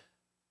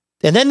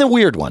 And then the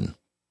weird one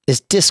is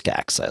disk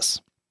access.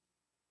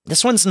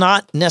 This one's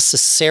not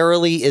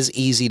necessarily as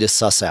easy to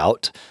suss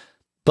out,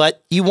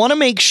 but you want to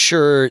make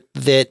sure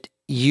that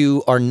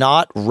you are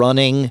not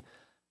running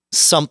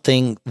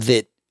something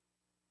that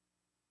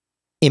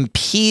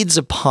impedes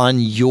upon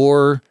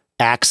your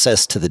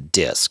access to the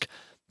disk.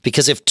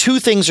 Because if two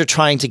things are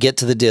trying to get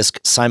to the disk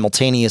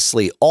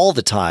simultaneously all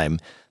the time,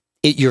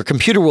 your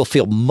computer will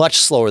feel much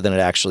slower than it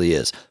actually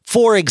is.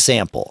 For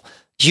example,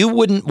 you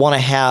wouldn't want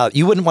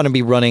to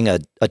be running a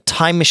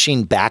Time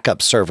Machine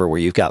backup server where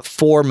you've got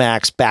 4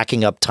 Macs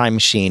backing up Time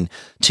Machine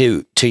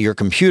to your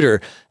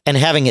computer and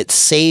having it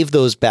save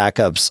those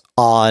backups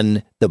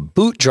on the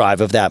boot drive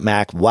of that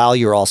Mac while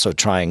you're also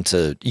trying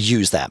to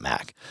use that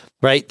Mac,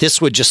 right?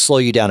 This would just slow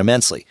you down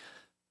immensely.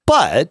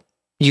 But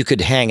you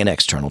could hang an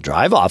external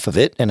drive off of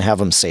it and have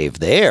them save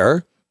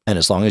there. And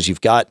as long as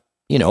you've got,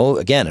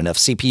 again, enough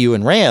CPU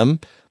and RAM,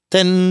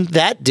 then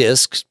that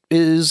disk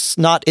is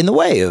not in the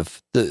way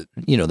of the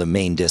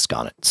main disk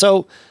on it.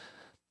 So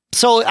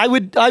I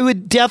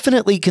would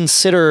definitely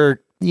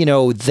consider,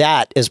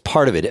 that as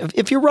part of it.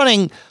 If you're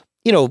running,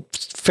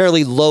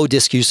 fairly low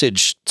disk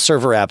usage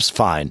server apps,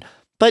 fine.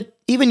 But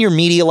even your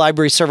media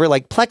library server,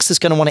 like Plex, is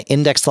going to want to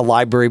index the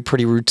library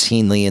pretty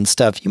routinely and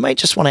stuff. You might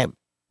just want to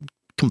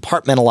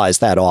compartmentalize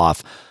that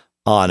off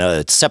on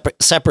a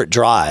separate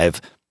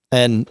drive,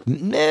 and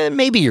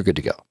maybe you're good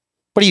to go.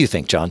 What do you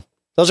think, John?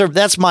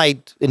 That's my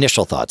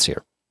initial thoughts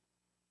here.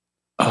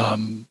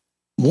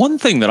 One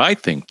thing that I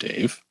think,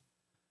 Dave,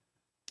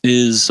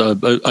 is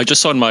I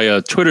just saw on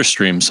my Twitter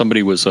stream,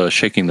 somebody was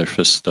shaking their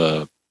fist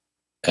at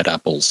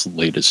Apple's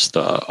latest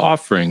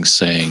offering,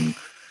 saying,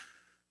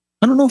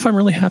 I don't know if I'm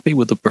really happy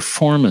with the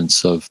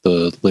performance of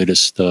the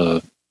latest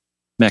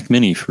Mac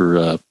Mini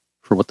for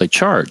what they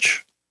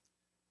charge.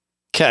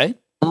 Okay.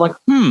 I'm like,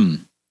 well,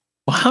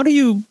 how do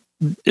you,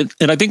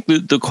 and I think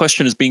the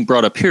question is being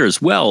brought up here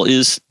as well,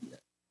 is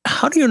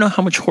how do you know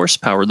how much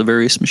horsepower the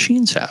various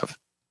machines have?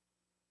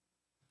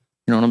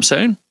 You know what I'm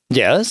saying?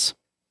 Yes.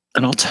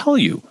 And I'll tell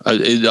you,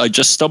 I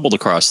just stumbled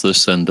across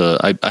this, and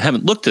I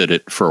haven't looked at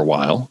it for a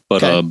while,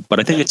 but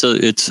I think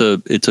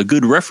it's a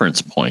good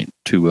reference point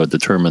to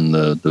determine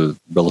the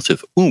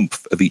relative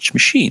oomph of each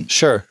machine.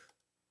 Sure.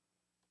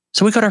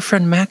 So we got our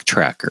friend Mac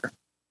Tracker,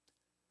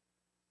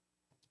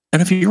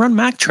 and if you run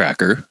Mac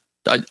Tracker,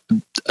 I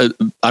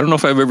don't know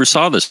if I've ever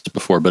saw this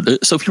before,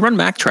 but so if you run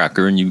Mac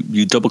Tracker and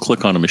you double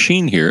click on a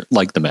machine here,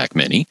 like the Mac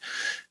Mini,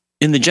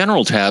 in the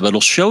General tab, it'll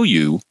show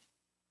you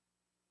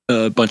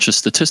a bunch of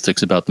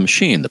statistics about the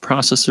machine, the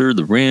processor,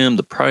 the RAM,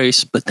 the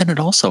price, but then it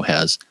also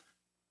has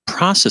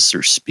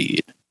processor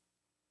speed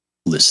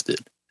listed.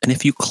 And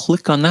if you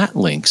click on that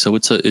link, so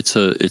it's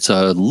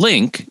a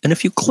link, and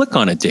if you click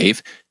on it,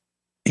 Dave,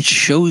 it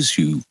shows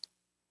you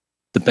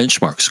the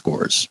benchmark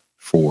scores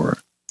for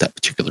that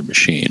particular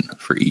machine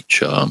for each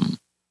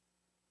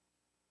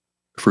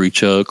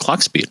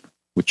clock speed,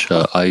 which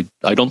I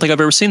don't think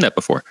I've ever seen that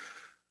before.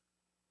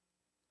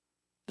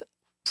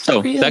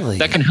 So really?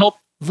 that can help.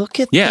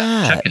 Look at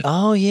that.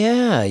 Oh,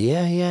 yeah.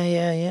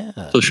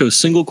 So it shows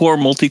single core,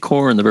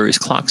 multi-core, and the various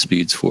clock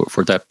speeds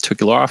for that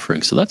particular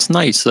offering. So that's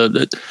nice. So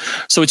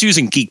it's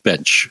using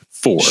Geekbench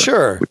 4,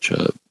 sure, which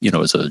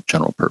is a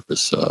general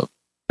purpose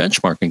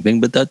benchmarking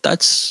thing. But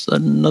that's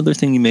another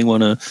thing you may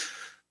want to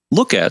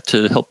look at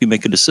to help you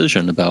make a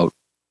decision about,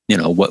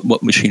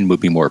 what machine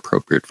would be more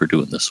appropriate for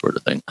doing this sort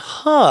of thing.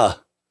 Huh.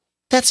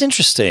 That's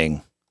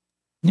interesting.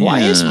 Yeah.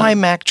 Why is my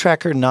Mac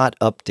Tracker not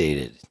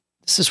updated?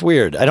 This is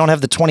weird. I don't have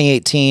the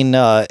 2018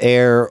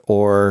 Air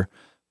or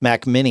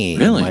Mac Mini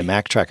in my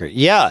Mac Tracker.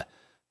 Yeah.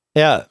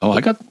 Oh, I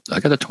got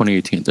the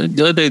 2018.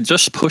 They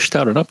just pushed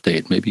out an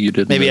update. Maybe you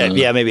didn't. Maybe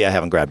I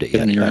haven't grabbed it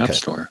yet. In your app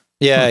store.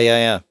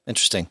 Yeah.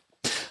 Interesting.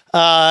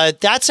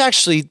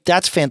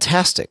 That's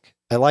fantastic.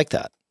 I like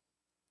that.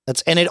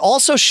 And it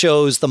also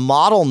shows the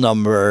model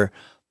number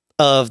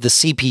of the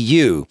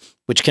CPU,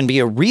 which can be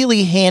a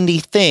really handy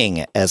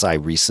thing, as I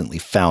recently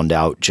found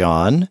out,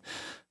 John.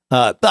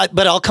 But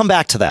I'll come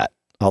back to that.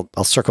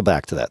 I'll circle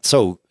back to that.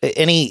 So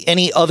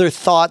any other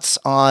thoughts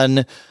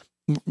on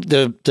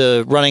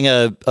the running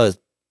a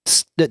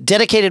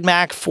dedicated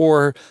Mac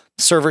for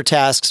server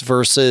tasks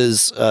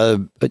versus,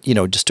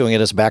 just doing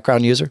it as a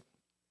background user?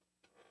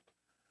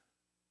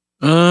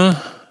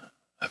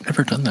 I've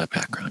never done that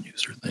background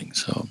user thing.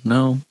 So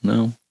no,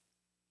 not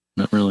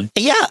really.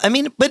 Yeah. I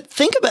mean, but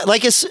think about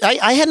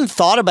I hadn't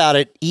thought about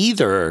it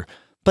either,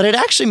 but it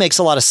actually makes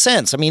a lot of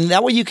sense. I mean,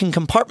 that way you can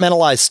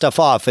compartmentalize stuff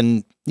off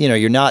and,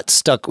 you're not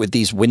stuck with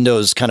these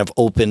windows kind of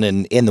open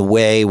and in the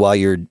way while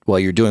you're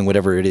doing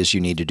whatever it is you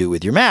need to do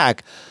with your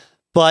Mac.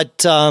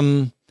 But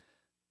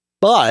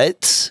why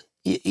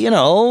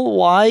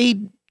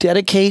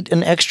dedicate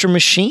an extra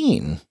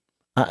machine?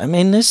 I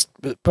mean, this,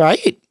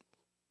 right?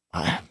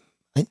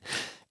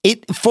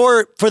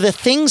 For the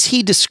things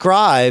he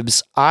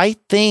describes, I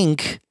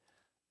think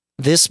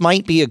this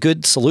might be a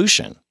good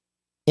solution.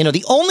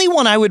 The only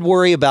one I would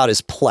worry about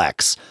is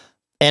Plex,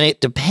 and it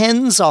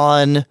depends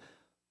on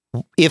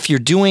if you're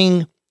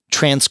doing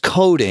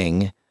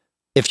transcoding,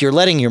 if you're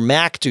letting your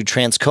Mac do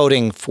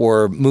transcoding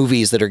for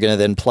movies that are going to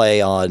then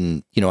play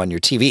on your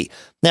TV.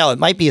 Now, it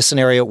might be a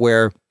scenario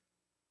where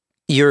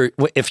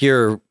if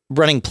you're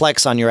running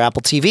Plex on your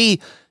Apple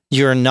TV,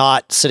 you're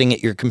not sitting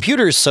at your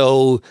computer.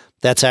 So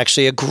that's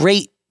actually a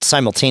great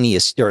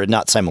simultaneous, or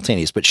not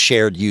simultaneous, but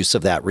shared use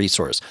of that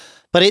resource.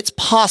 But it's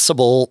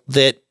possible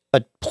that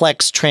a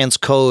Plex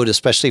transcode,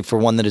 especially for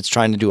one that it's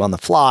trying to do on the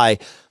fly,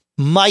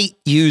 might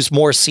use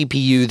more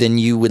CPU than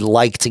you would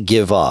like to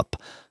give up,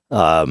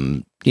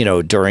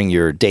 during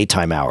your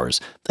daytime hours.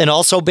 And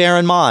also bear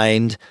in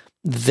mind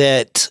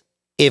that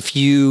if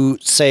you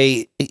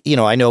say,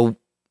 I know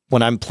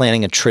when I'm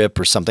planning a trip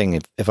or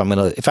something, if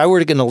I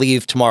were going to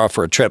leave tomorrow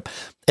for a trip,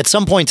 at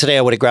some point today,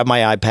 I would have grabbed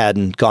my iPad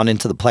and gone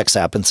into the Plex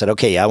app and said,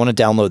 okay, I want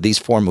to download these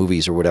 4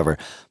 movies or whatever.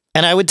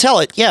 And I would tell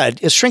it,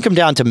 shrink them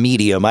down to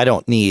medium. I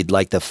don't need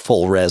like the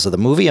full res of the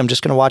movie. I'm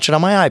just going to watch it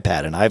on my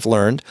iPad. And I've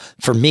learned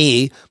for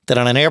me that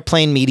on an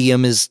airplane,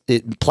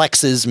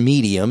 Plex's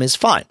medium is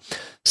fine.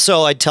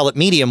 So I'd tell it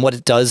medium. What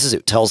it does is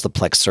it tells the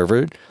Plex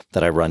server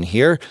that I run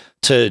here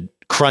to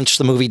crunch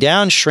the movie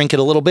down, shrink it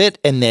a little bit,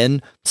 and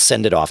then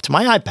send it off to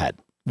my iPad.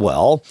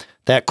 Well,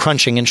 that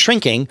crunching and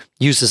shrinking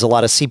uses a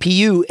lot of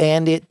CPU,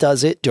 and it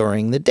does it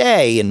during the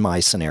day in my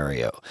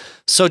scenario.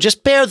 So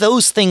just bear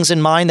those things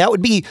in mind. That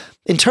would be,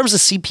 in terms of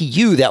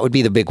CPU, that would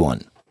be the big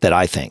one that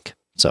I think.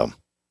 So,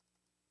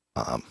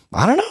 I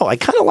don't know. I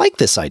kind of like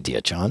this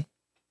idea, John.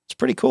 It's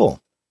pretty cool.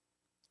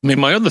 I mean,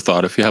 my other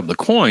thought, if you have the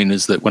coin,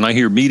 is that when I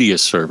hear media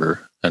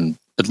server, and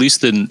at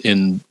least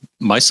in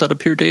my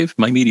setup here, Dave,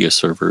 my media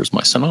server is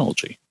my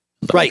Synology.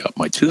 Right. I got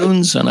my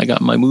tunes and I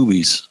got my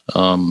movies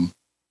on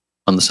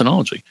the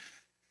Synology.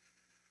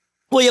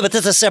 Well, yeah, but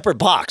that's a separate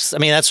box. I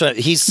mean, that's what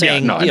he's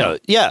saying.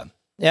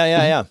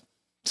 Yeah.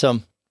 So,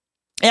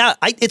 yeah,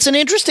 it's an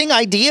interesting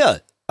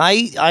idea.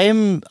 I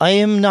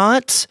am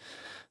not.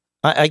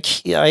 I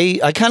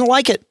kind of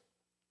like it.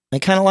 I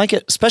kind of like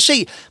it,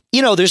 especially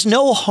there's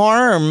no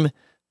harm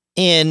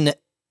in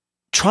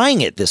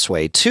trying it this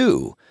way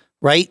too,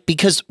 right?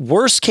 Because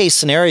worst case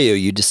scenario,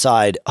 you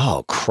decide,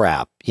 oh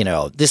crap,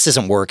 this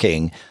isn't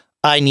working.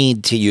 I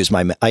need to use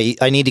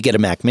I need to get a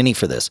Mac Mini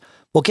for this.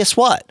 Well, guess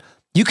what?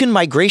 You can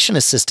migration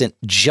assistant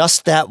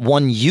just that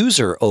one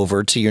user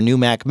over to your new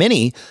Mac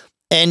Mini,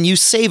 and you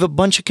save a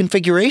bunch of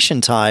configuration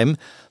time.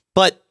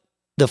 But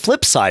the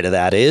flip side of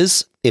that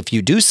is, if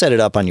you do set it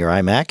up on your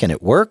iMac and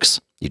it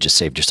works, you just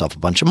saved yourself a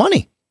bunch of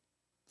money.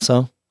 So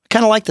I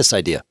kind of like this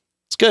idea.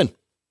 It's good.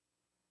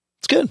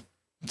 It's good.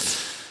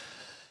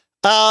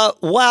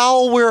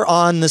 While we're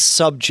on the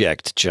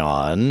subject,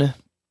 John,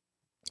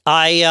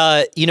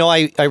 I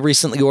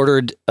recently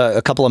ordered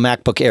a couple of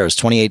MacBook Airs,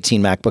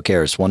 2018 MacBook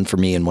Airs, one for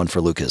me and one for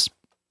Lucas.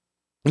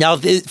 Now,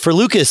 for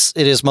Lucas,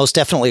 it is most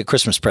definitely a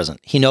Christmas present.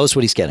 He knows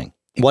what he's getting.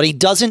 What he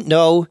doesn't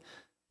know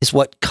is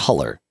what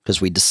color, because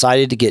we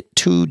decided to get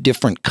 2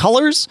 different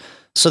colors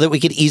so that we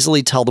could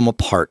easily tell them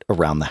apart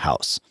around the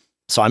house.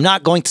 So I'm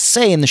not going to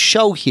say in the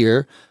show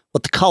here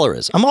what the color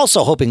is. I'm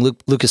also hoping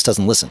Lucas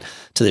doesn't listen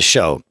to this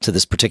show, to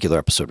this particular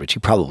episode, which he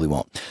probably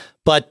won't.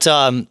 But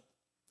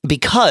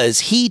because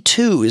he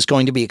too is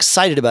going to be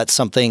excited about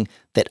something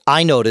that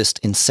I noticed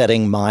in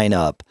setting mine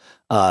up.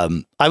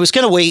 I was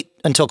going to wait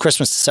until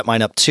Christmas to set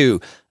mine up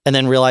too, and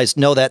then realized,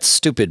 no, that's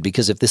stupid,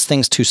 because if this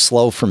thing's too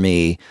slow for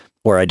me,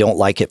 or I don't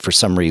like it for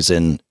some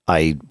reason,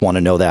 I want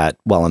to know that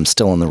while I'm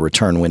still in the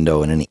return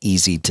window in an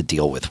easy to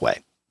deal with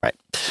way. Right.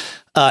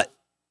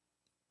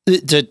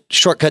 The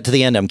shortcut to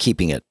the end, I'm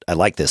keeping it. I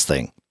like this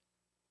thing.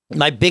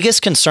 My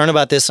biggest concern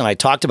about this, and I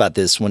talked about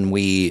this when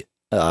we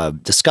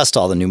discussed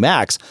all the new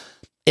Macs,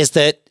 is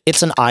that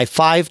it's an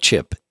i5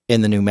 chip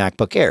in the new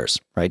MacBook Airs,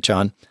 right,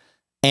 John?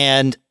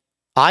 And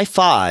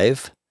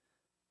i5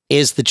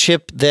 is the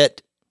chip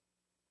that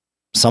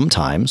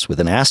sometimes,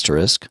 with an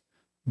asterisk,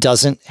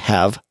 doesn't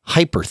have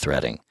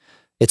hyperthreading.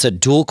 It's a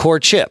dual core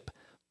chip.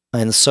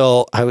 And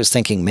so I was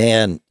thinking,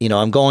 man,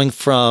 I'm going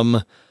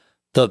from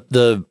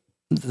the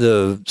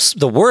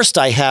worst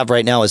I have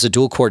right now is a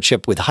dual core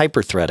chip with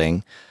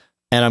hyperthreading,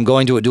 and I'm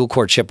going to a dual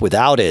core chip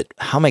without it.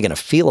 How am I going to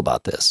feel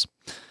about this?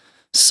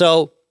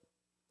 So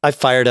I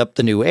fired up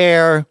the new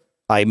Air.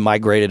 I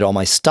migrated all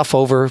my stuff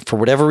over. For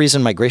whatever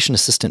reason, Migration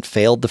Assistant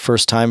failed the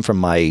first time from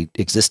my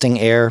existing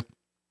Air.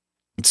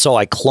 So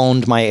I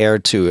cloned my Air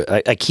to,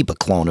 I keep a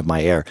clone of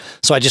my Air.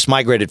 So I just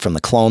migrated from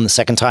the clone the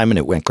second time and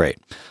it went great.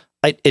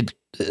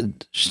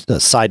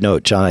 Side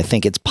note, John, I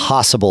think it's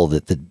possible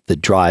that the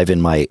drive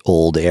in my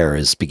old Air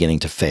is beginning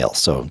to fail.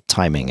 So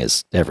timing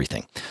is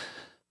everything.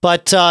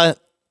 But,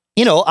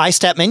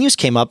 iStat menus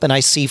came up and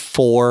I see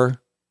 4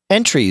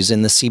 entries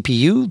in the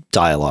CPU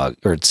dialog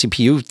or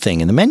CPU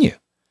thing in the menu.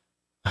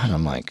 And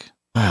I'm like,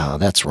 wow,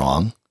 that's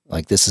wrong.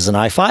 Like, this is an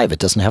i5. It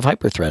doesn't have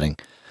hyperthreading.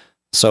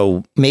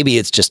 So maybe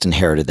it's just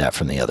inherited that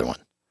from the other one.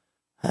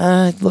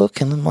 I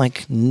look and I'm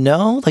like,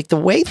 no, like the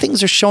way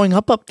things are showing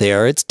up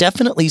there, it's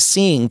definitely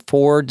seeing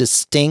 4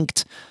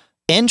 distinct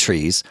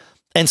entries.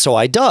 And so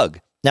I dug.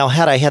 Now,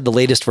 had I had the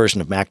latest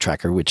version of Mac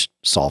Tracker, which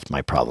solved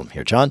my problem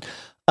here, John,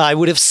 I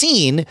would have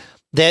seen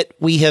that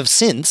we have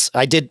since,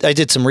 I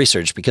did some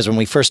research because when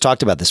we first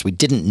talked about this, we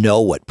didn't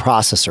know what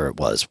processor it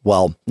was.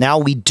 Well, now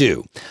we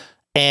do.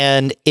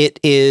 And it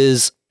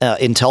is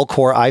Intel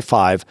Core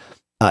i5.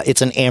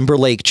 It's an Amber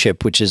Lake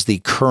chip, which is the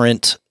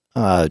current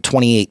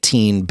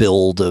 2018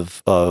 build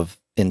of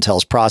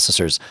Intel's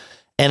processors.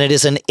 And it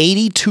is an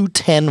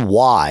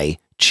 8210Y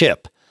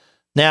chip.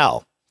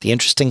 Now, the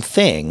interesting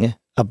thing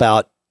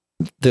about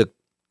the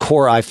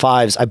Core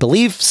i5s, I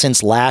believe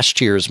since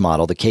last year's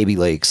model, the Kaby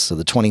Lakes, so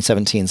the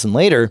 2017s and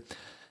later,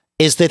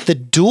 is that the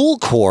dual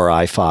Core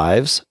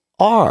i5s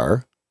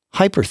are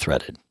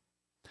hyper-threaded.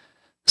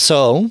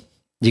 So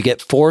you get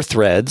 4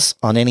 threads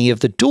on any of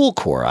the dual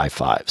Core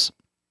i5s.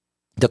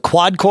 The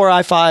quad Core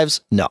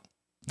i5s, no.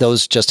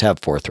 Those just have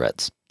 4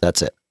 threads.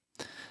 That's it.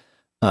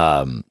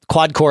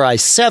 Quad Core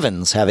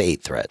i7s have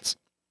 8 threads.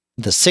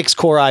 The 6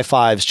 Core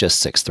i5s, just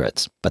 6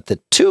 threads. But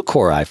the 2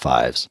 Core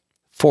i5s,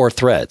 4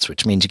 threads,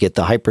 which means you get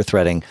the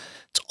hyper-threading.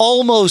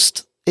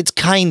 It's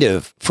kind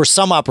of, for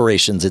some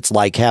operations, it's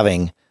like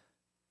having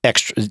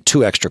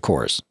 2 extra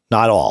cores.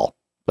 Not all,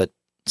 but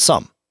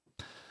some.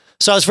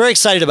 So I was very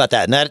excited about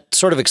that. And that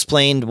sort of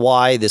explained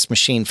why this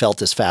machine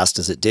felt as fast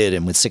as it did.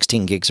 And with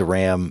 16 gigs of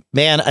RAM,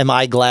 man, am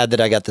I glad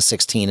that I got the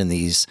 16 in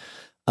these.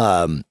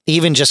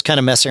 Even just kind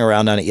of messing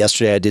around on it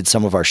yesterday, I did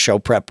some of our show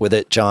prep with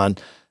it, John.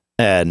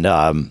 And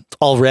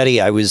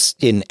already I was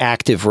in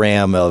active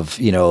RAM of,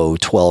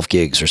 12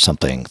 gigs or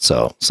something.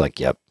 So it's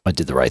like, yep, I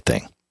did the right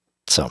thing.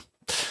 So,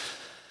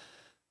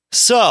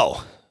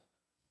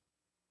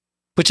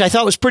 which I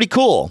thought was pretty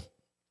cool.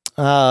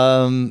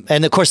 And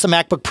of course the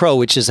MacBook Pro,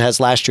 which has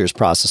last year's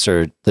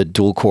processor, the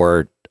dual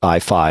core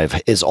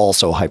i5 is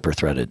also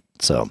hyper-threaded.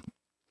 So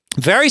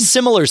very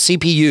similar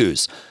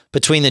CPUs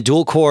between the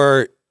dual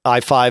core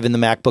i5 in the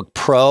MacBook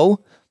Pro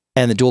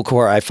and the dual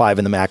core i5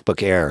 in the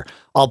MacBook Air.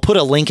 I'll put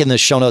a link in the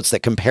show notes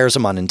that compares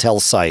them on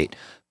Intel's site,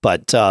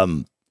 but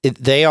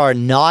they are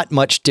not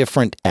much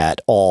different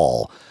at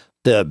all.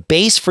 The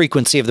base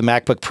frequency of the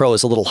MacBook Pro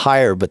is a little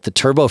higher, but the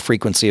turbo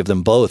frequency of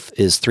them both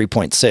is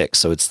 3.6,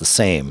 so it's the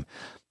same.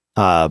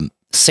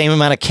 Same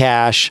amount of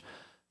cache.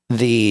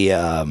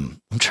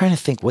 I'm trying to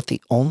think what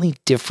the only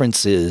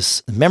difference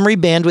is. The memory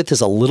bandwidth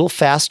is a little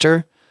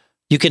faster.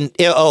 And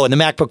the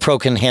MacBook Pro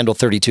can handle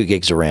 32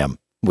 gigs of RAM,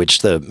 which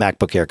the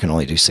MacBook Air can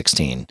only do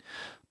 16.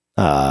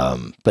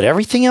 But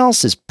everything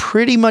else is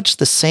pretty much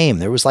the same.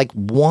 There was like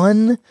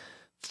one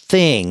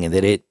thing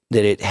that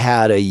it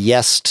had a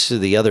yes to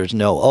the others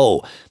no.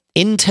 Oh,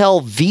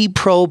 Intel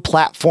vPro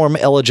platform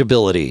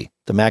eligibility.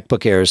 The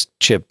MacBook Air's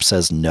chip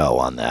says no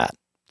on that.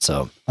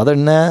 So other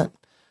than that,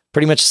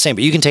 pretty much the same,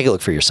 but you can take a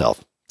look for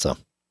yourself. So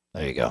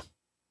there you go.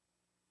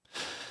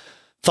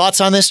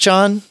 Thoughts on this,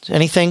 John?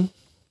 Anything?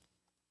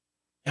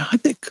 Yeah,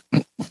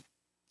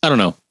 I don't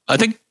know. I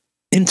think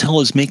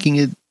Intel is making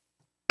it,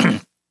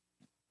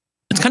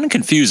 it's kind of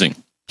confusing,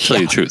 to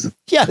tell you the truth.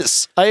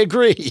 Yes, I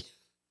agree.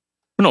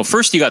 No,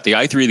 first you got the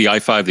i3, the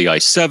i5, the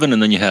i7,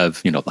 and then you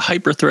have, the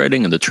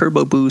hyper-threading and the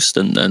turbo boost,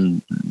 and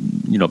then,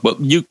 but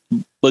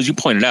as you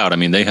pointed out, I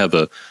mean, they have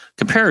a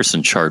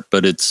comparison chart,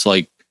 but it's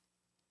like,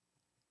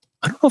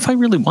 I don't know if I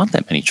really want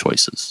that many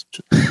choices,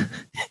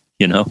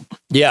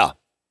 Yeah.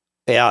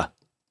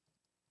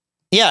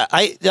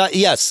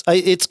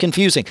 It's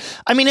confusing.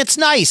 I mean, it's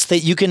nice that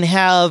you can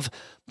have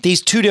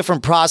these 2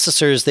 different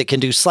processors that can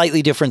do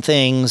slightly different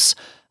things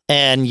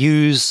and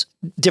use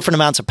different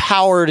amounts of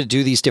power to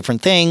do these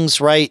different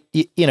things, right?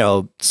 But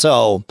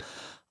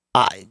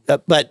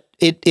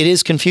it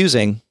is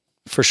confusing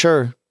for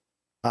sure.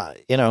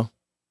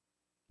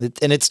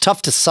 And it's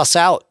tough to suss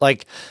out,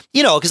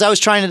 because I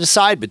was trying to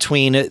decide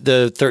between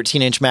the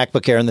 13-inch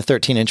MacBook Air and the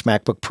 13-inch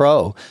MacBook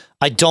Pro.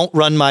 I don't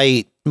run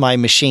my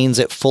machines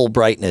at full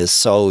brightness,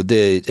 so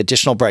the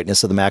additional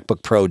brightness of the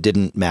MacBook Pro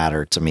didn't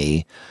matter to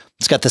me.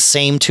 It's got the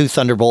same 2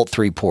 Thunderbolt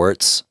 3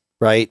 ports,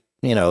 right?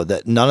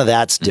 That none of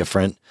that's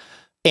different.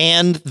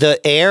 And the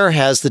Air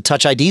has the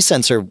Touch ID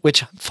sensor,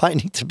 which I'm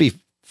finding to be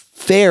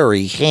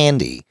very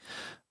handy.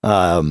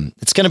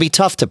 It's going to be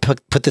tough to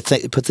put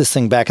this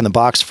thing back in the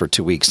box for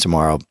 2 weeks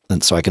tomorrow,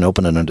 and so I can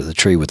open it under the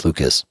tree with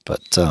Lucas.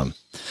 But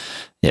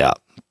yeah.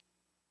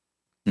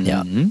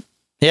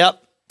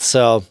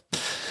 So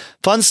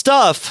fun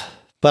stuff.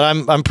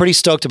 but I'm pretty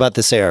stoked about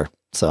this Air.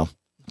 So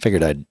I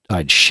figured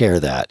I'd share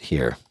that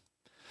here.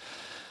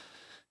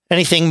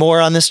 Anything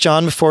more on this,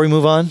 John, before we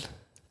move on?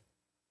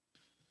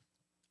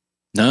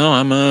 No,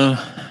 I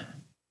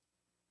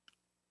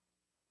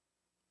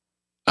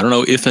don't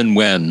know if and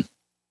when,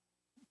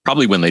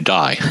 probably when they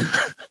die,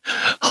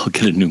 I'll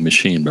get a new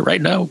machine. But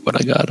right now, what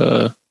I got,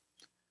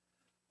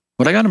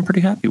 I'm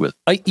pretty happy with.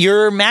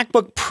 Your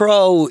MacBook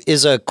Pro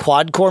is a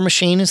quad-core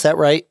machine, is that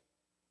right?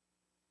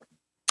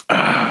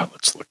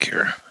 Let's look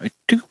here. I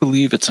do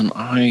believe it's an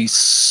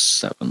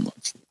i7.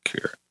 Let's look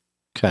here.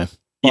 Okay.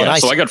 Well, yeah,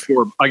 so I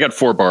got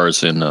four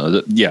bars in.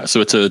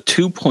 So it's a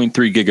 2.3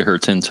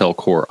 gigahertz Intel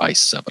Core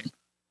i7.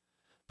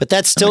 But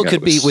that still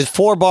could be with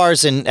 4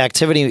 bars in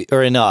activity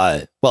or in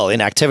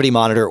Activity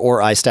Monitor or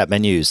iStat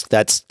menus.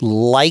 That's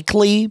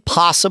likely,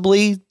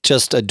 possibly,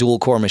 just a dual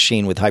core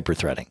machine with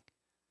hyperthreading.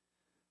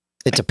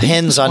 It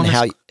depends on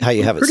how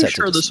you have it set. Pretty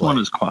sure this one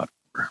is quad.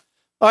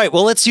 All right,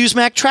 well, let's use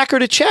Mac Tracker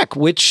to check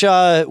which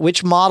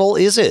model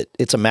is it.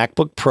 It's a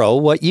MacBook Pro.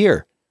 What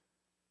year?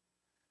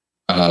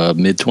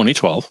 Mid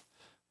 2012.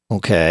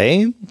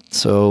 Okay,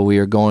 so we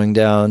are going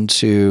down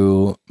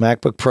to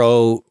MacBook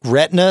Pro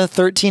Retina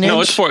 13 inch.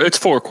 No, it's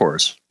 4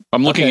 cores.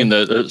 I'm looking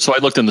so I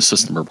looked in the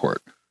system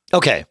report.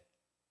 Okay.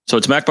 So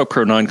it's MacBook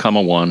Pro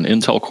 9,1,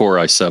 Intel Core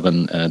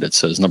i7, and it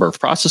says number of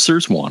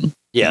processors 1,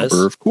 yes.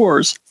 Number of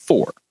cores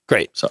 4.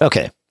 Great. So,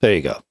 okay, there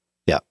you go.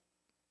 Yeah.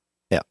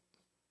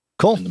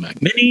 Cool. And the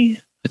Mac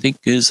Mini, I think,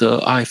 is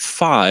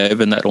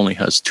i5, and that only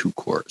has 2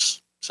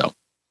 cores. So.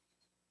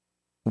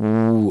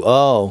 Ooh,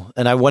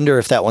 and I wonder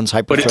if that one's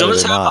hyperthreaded. But it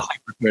does have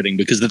hyperthreading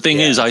because the thing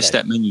is,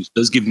 iStat menus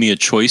does give me a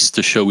choice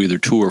to show either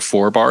 2 or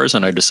 4 bars,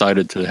 and I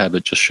decided to have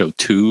it just show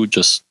 2,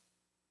 just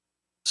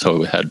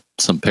so it had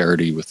some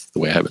parity with the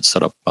way I have it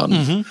set up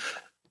on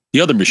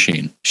the other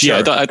machine. Sure.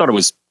 Yeah, I thought it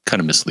was kind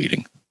of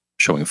misleading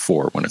showing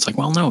 4 when it's like,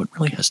 well, no, it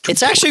really has 2.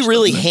 It's actually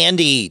really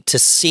handy to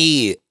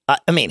see.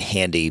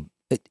 Handy.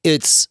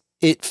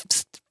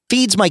 It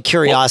feeds my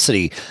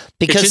curiosity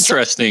because it's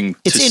interesting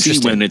to see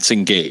when it's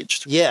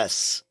engaged.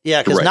 Yes.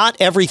 Yeah. Because not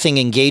everything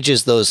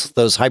engages those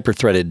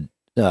hyperthreaded,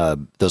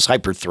 those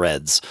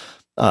hyperthreads.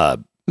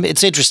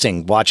 It's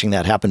interesting watching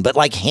that happen, but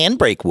like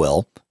Handbrake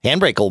will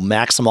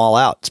max them all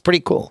out. It's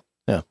pretty cool.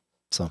 Yeah.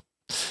 So.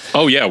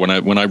 Oh yeah.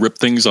 When I rip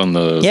things on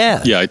the,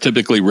 I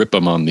typically rip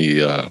them on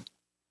the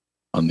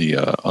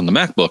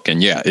MacBook,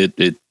 and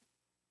it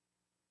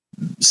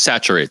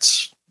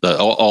saturates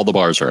all the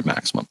bars are at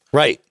maximum.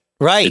 Right.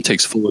 It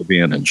takes full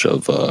advantage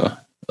of all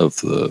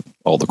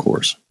the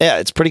cores. Yeah,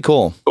 it's pretty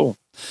cool. Cool.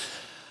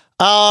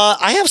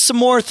 I have some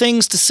more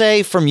things to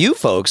say from you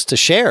folks to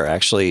share,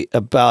 actually,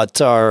 about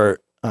our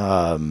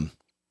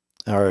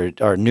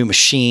new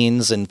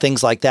machines and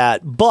things like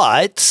that.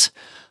 But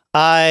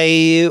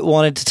I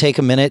wanted to take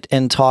a minute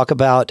and talk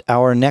about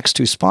our next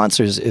 2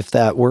 sponsors, if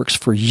that works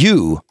for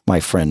you,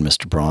 my friend,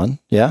 Mr. Braun.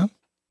 Yeah?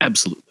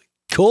 Absolutely.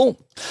 Cool.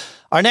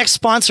 Our next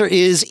sponsor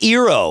is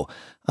Eero.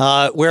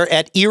 We're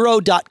at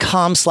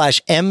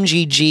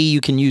Eero.com/MGG.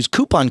 You can use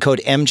coupon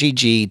code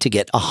MGG to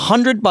get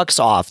 $100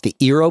 off the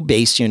Eero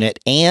base unit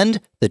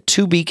and the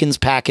 2 beacons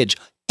package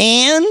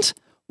and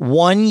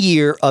 1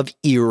 year of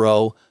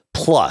Eero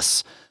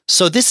Plus.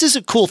 So this is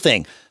a cool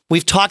thing.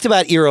 We've talked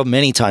about Eero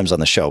many times on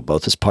the show,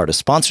 both as part of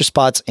sponsor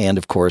spots and,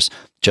 of course,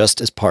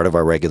 just as part of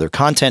our regular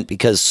content,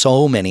 because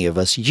so many of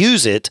us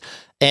use it.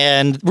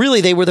 And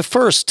really, they were the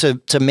first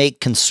to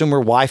make consumer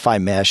Wi-Fi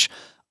mesh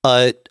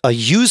a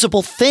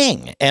usable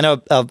thing and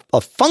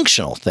a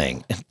functional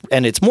thing.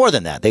 And it's more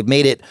than that. They've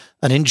made it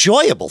an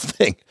enjoyable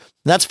thing.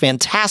 That's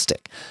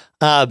fantastic.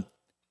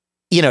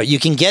 You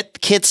can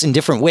get kits in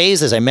different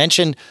ways. As I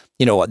mentioned,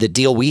 the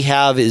deal we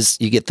have is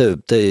you get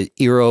the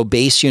Eero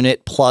base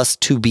unit plus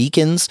 2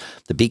 beacons.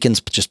 The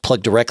beacons just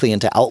plug directly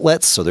into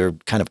outlets, so they're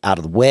kind of out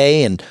of the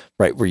way and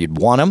right where you'd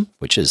want them,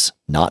 which is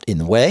not in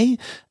the way.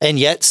 And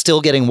yet still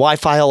getting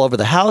Wi-Fi all over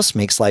the house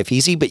makes life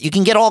easy, but you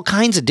can get all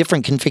kinds of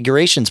different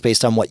configurations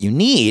based on what you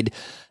need.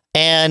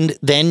 And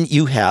then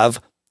you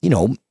have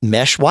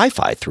mesh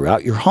Wi-Fi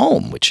throughout your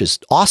home, which is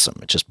awesome.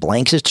 It just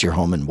blankets your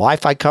home in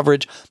Wi-Fi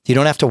coverage. You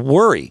don't have to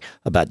worry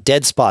about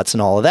dead spots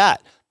and all of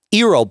that.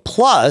 Eero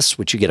Plus,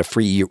 which you get a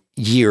free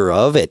year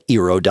of at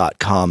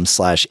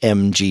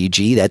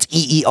Eero.com/MGG. That's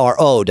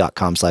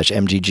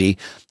EERO.com/MGG.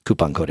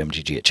 Coupon code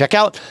MGG at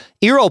checkout.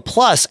 Eero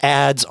Plus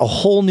adds a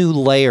whole new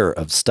layer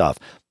of stuff.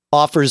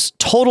 Offers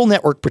total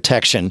network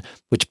protection,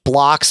 which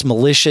blocks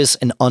malicious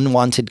and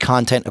unwanted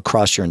content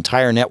across your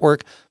entire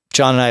network.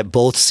 John and I have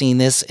both seen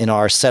this in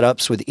our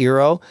setups with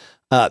Eero.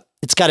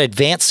 It's got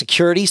advanced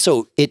security,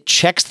 so it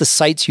checks the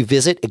sites you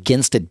visit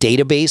against a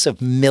database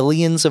of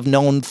millions of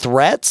known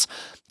threats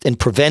and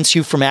prevents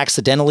you from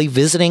accidentally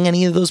visiting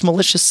any of those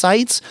malicious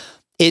sites.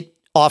 It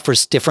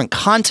offers different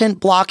content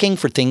blocking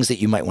for things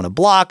that you might want to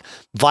block,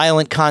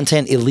 violent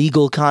content,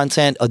 illegal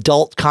content,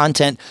 adult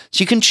content.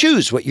 So you can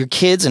choose what your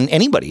kids and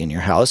anybody in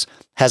your house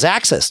has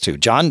access to.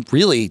 John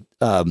really,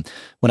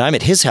 when I'm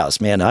at his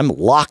house, man, I'm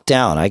locked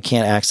down. I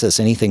can't access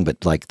anything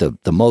but like the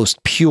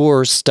most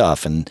pure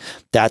stuff. And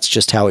that's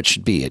just how it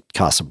should be at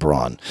Casa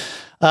Braun.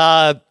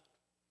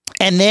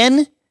 And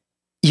then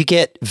you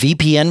get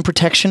VPN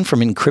protection from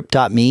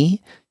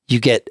Encrypt.me. You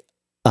get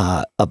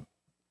a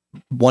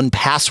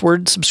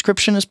 1Password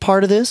subscription as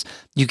part of this.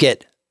 You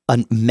get a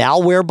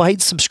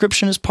Malwarebytes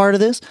subscription as part of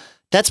this.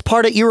 That's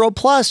part of Eero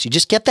Plus. You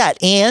just get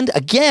that. And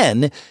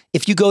again,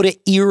 if you go to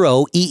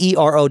Eero,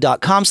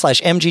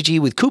 EERO.com/MGG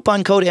with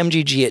coupon code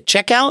MGG at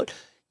checkout,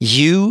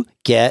 you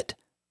get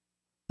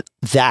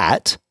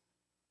that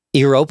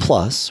Eero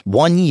Plus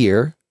 1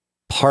 year,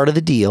 part of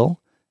the deal,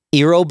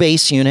 Eero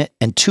base unit,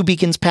 and 2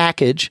 beacons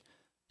package,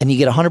 and you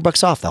get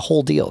 $100 off the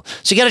whole deal.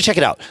 So you got to check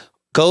it out.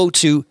 Go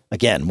to,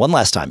 again, one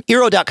last time,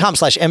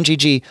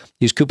 Eero.com/MGG.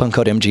 Use coupon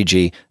code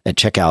MGG at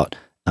checkout.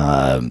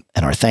 And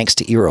our thanks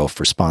to Eero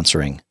for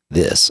sponsoring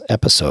this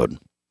episode.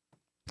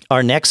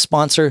 Our next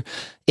sponsor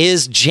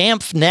is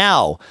Jamf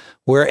Now.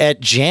 We're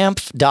at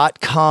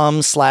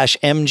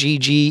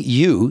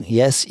jamf.com/MGGU.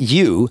 Yes,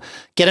 you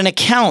get an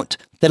account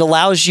that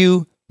allows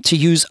you to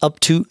use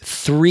up to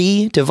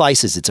 3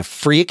 devices. It's a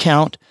free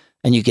account,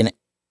 and you can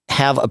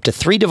have up to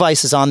 3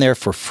 devices on there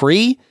for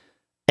free,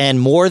 and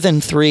more than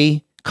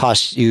 3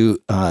 costs you,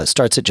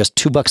 starts at just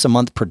 $2 a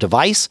month per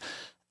device.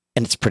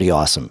 And it's pretty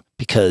awesome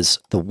because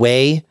the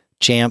way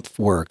Jamf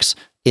works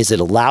is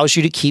it allows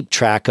you to keep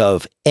track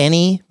of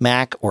any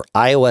Mac or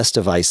iOS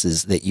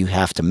devices that you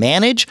have to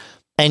manage,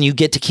 and you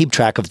get to keep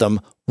track of them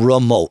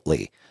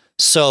remotely.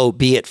 So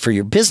be it for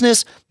your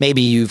business,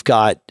 maybe you've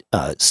got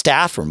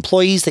staff or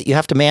employees that you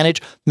have to manage.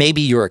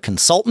 Maybe you're a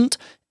consultant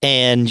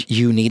and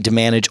you need to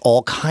manage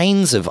all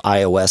kinds of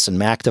iOS and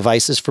Mac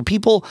devices for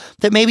people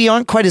that maybe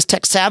aren't quite as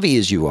tech savvy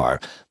as you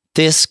are.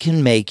 This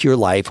can make your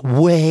life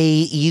way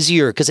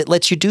easier because it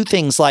lets you do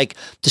things like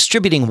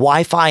distributing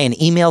Wi-Fi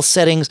and email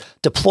settings,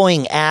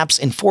 deploying apps,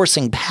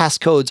 enforcing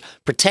passcodes,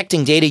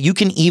 protecting data. You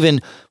can even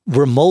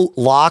remote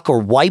lock or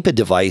wipe a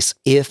device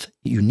if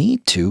you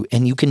need to,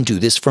 and you can do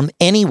this from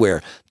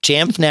anywhere.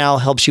 Jamf Now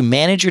helps you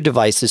manage your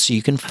devices so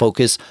you can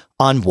focus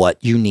on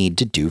what you need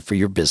to do for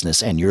your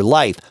business and your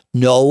life.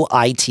 No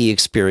IT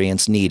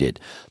experience needed.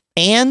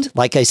 And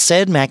like I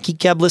said, Mac Geek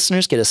Gab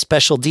listeners get a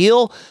special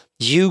deal.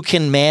 You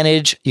can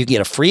manage, you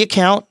get a free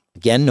account,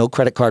 again, no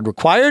credit card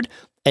required,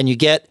 and you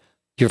get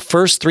your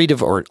first 3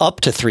 or up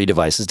to 3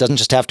 devices. It doesn't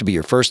just have to be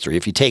your first 3.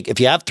 If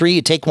you have 3,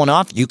 you take one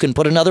off, you can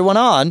put another one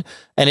on,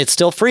 and it's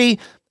still free.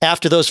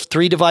 After those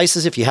 3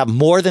 devices, if you have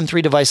more than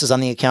 3 devices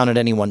on the account at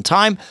any one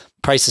time,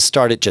 prices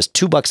start at just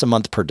 $2 a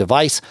month per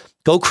device.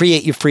 Go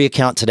create your free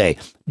account today.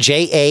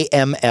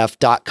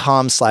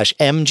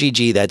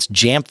 jamf.com/MGG. That's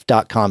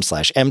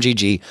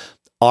jamf.com/MGG.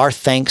 Our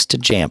thanks to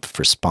Jamf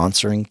for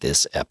sponsoring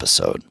this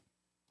episode.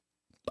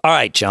 All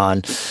right,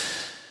 John.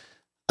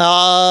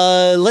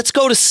 Let's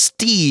go to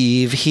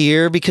Steve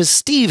here because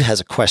Steve has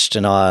a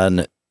question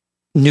on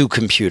new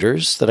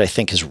computers that I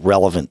think is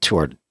relevant to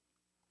our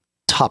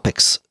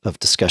topics of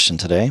discussion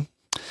today.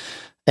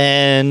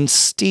 And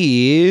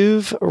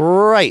Steve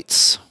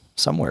writes,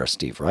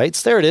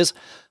 there it is.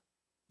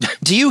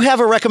 Do you have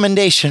a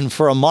recommendation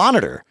for a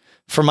monitor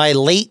for my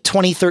late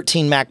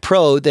 2013 Mac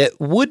Pro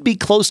that would be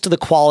close to the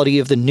quality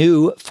of the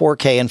new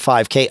 4K and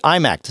 5K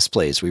iMac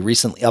displays? We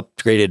recently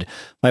upgraded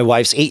my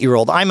wife's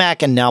 8-year-old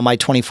iMac, and now my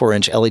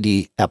 24-inch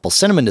LED Apple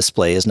Cinnamon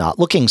display is not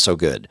looking so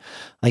good.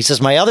 He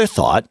says, my other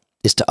thought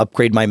is to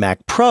upgrade my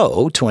Mac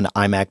Pro to an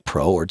iMac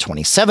Pro or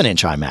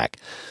 27-inch iMac.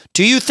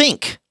 Do you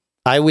think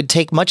I would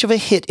take much of a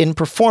hit in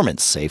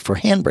performance, say for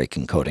handbrake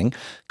encoding,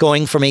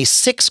 going from a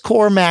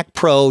 6-core Mac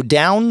Pro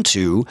down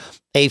to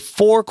a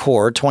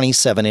 4-core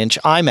 27-inch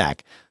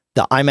iMac?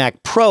 The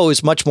iMac Pro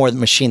is much more the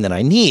machine than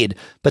I need,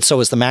 but so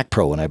is the Mac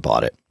Pro when I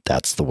bought it.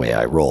 That's the way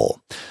I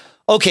roll.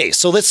 Okay,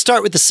 so let's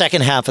start with the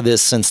second half of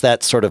this, since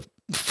that sort of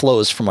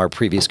flows from our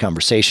previous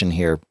conversation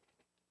here.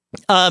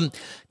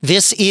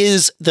 This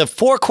is the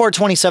 4-core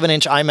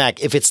 27-inch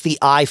iMac. If it's the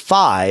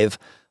i5,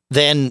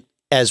 then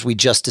as we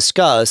just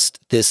discussed,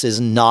 this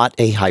is not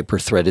a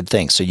hyper-threaded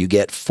thing. So you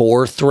get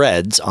 4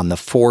 threads on the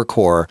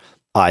 4-core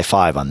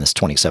i5 on this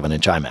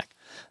 27-inch iMac.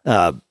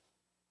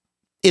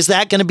 Is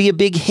that going to be a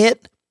big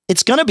hit?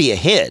 It's going to be a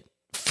hit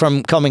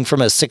from coming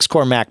from a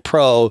 6-core Mac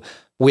Pro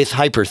with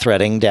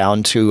hyper-threading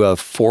down to a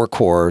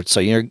 4-core. So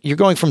you're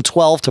going from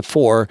 12 to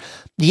 4.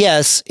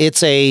 Yes,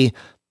 it's a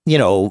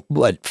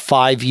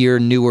 5-year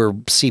newer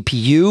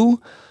CPU.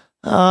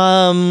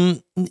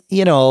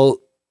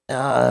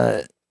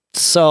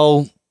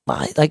 So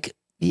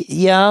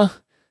yeah,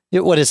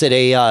 what is it?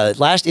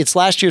 It's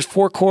last year's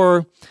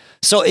 4-core.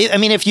 So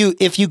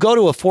if you go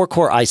to a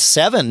 4-core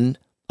i7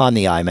 on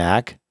the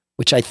iMac,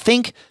 which I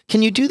think,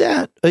 can you do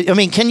that?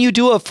 Can you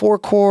do a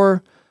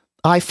 4-core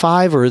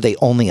i5, or are they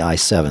only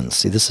i7s?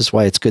 See, this is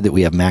why it's good that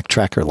we have Mac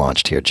Tracker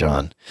launched here,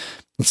 John.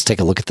 Let's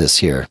take a look at this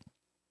here.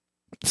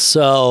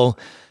 So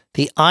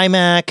the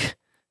iMac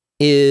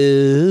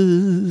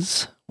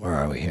is, where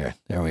are we here?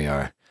 There we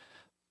are.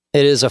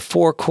 It is a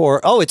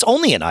 4-core. Oh, it's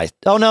only an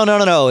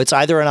no. It's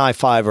either an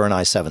i5 or an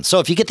i7. So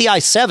if you get the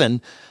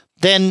i7,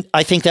 then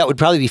I think that would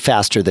probably be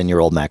faster than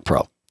your old Mac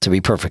Pro, to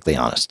be perfectly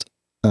honest,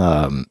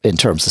 in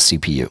terms of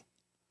CPU,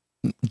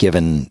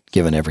 given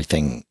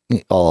everything,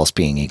 all else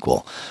being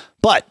equal.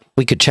 But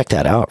we could check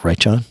that out, right,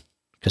 John?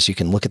 because you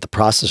can look at the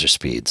processor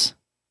speeds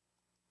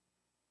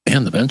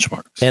and the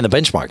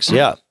benchmarks.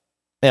 Yeah.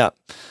 Yeah.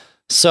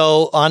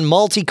 So on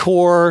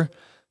multi-core,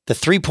 the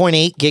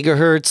 3.8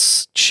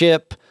 gigahertz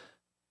chip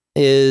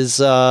is,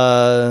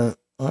 where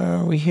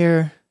are we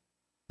here?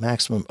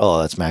 Maximum.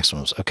 Oh, that's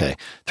maximums. Okay.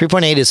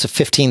 3.8 is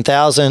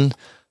 15,000.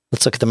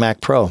 Let's look at the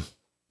Mac Pro.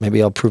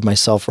 Maybe I'll prove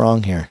myself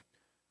wrong here.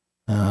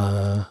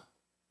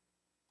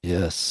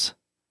 Yes.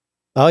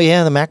 Oh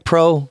yeah. The Mac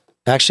Pro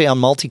actually on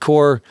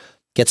multi-core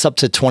gets up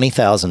to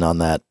 20,000 on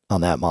that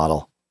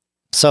model.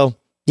 So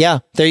yeah,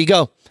 there you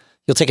go.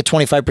 You'll take a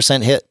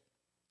 25% hit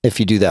if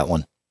you do that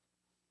one.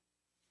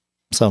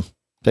 So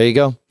there you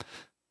go.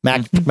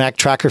 Mac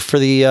Tracker for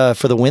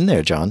the win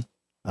there, John.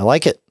 I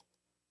like it.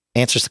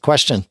 Answers the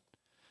question.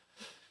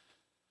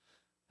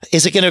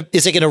 Is it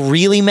gonna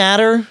really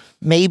matter?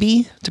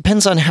 Maybe.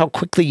 Depends on how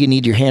quickly you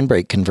need your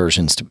handbrake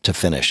conversions to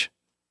finish.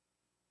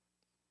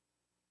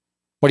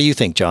 What do you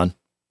think, John?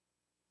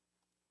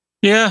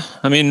 Yeah,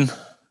 I mean,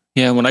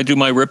 when I do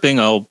my ripping,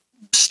 I'll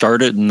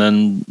start it and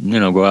then,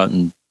 go out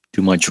and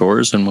do my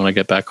chores. And when I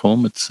get back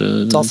home, it's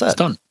all set. It's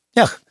done.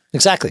 Yeah,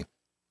 exactly.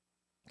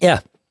 Yeah,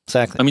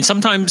 exactly. I mean,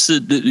 sometimes,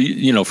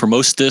 for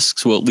most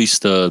discs, well, at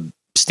least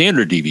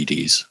standard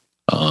DVDs,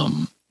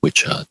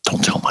 which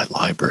don't tell my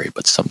library,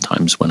 but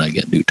sometimes when I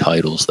get new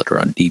titles that are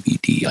on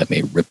DVD, I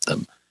may rip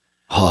them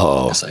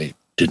because I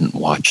didn't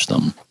watch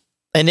them.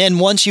 And then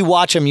once you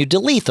watch them, you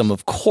delete them,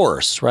 of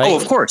course, right? Oh,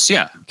 of course,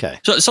 yeah. Okay.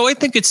 So I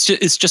think it's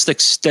just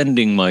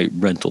extending my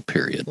rental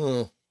period.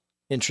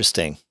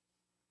 Interesting.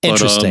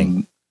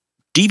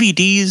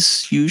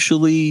 DVDs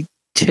usually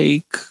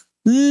take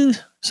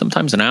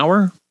sometimes an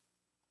hour.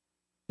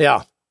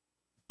 Yeah.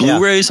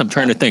 Blu-rays, I'm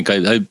trying to think.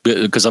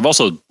 Because I've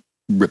also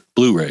ripped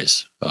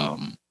Blu-rays. I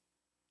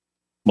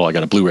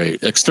got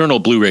a external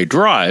Blu-ray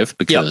drive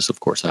because,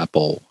 of course,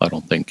 Apple, I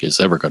don't think is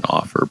ever going to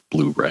offer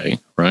Blu-ray,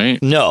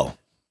 right? No.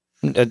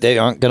 They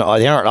aren't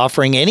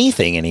offering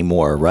anything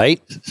anymore, right?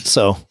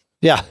 So,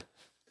 yeah.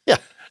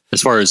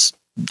 As far as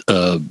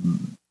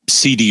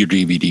CD or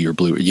DVD or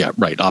Blu-ray, yeah,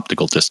 right.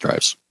 Optical disc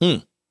drives.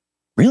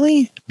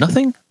 Really?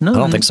 Nothing? No, I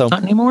don't think so.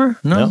 Not anymore.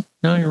 No,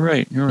 you're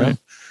right. You're right.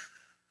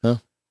 No.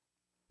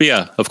 But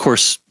yeah, of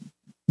course,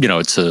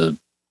 it's a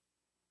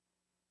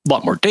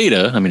lot more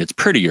data. I mean, it's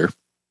prettier.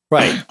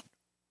 Right.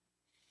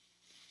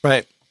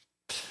 Right.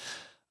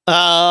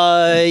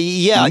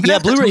 Yeah.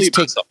 Blu-rays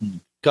take.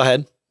 Go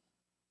ahead.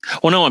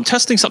 Well, no, I'm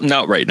testing something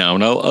out right now.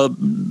 No,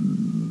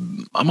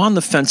 I'm on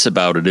the fence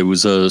about it. It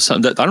was I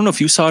don't know if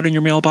you saw it in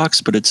your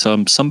mailbox, but it's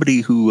somebody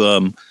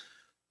who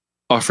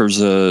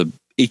offers a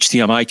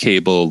HDMI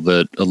cable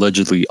that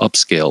allegedly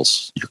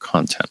upscales your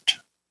content,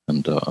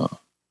 and really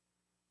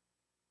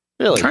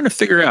I'm trying to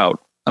figure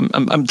out.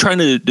 I'm trying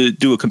to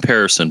do a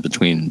comparison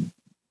between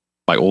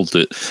my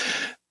regular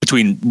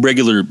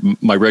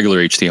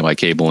HDMI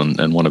cable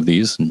and one of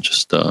these, and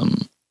just so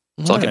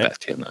I'll get back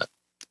to you on that.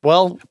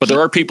 Well, but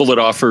there are people that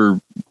offer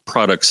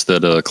products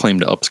that claim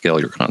to upscale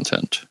your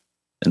content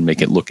and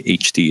make it look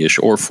HD-ish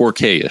or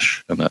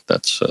 4K-ish, and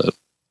that's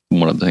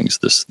one of the things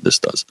this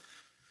does.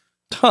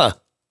 Huh.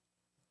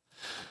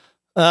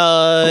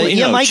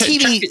 My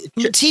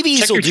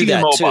TVs will do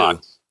that too.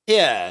 Box.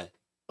 Yeah.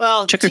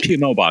 Well, check your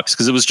TMO box,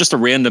 because it was just a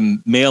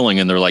random mailing,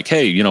 and they're like,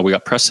 "Hey, we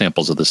got press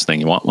samples of this thing.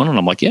 You want one?" And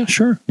I'm like, "Yeah,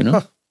 sure."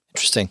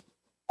 Interesting.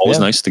 Always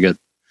nice to get,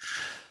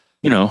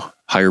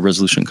 higher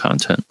resolution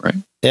content, right?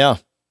 Yeah.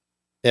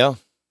 Yeah.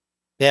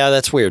 Yeah,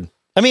 that's weird.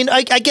 I mean,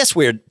 I guess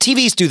weird.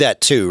 TVs do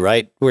that too,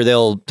 right? Where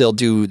they'll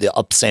do the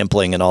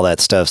upsampling and all that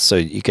stuff, so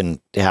you can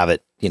have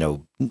it,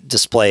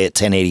 display at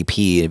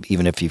 1080p,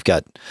 even if you've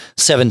got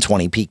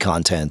 720p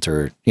content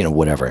or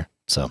whatever.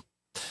 So,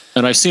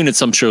 and I've seen at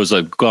some shows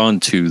I've gone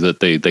to that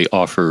they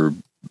offer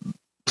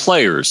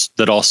players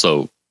that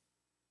also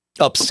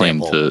claim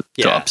to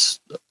ups.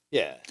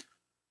 Yeah.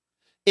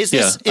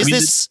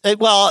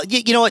 Well,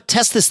 you know what?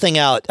 Test this thing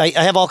out. I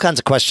have all kinds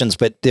of questions,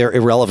 but they're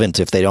irrelevant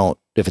if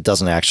it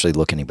doesn't actually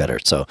look any better.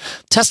 So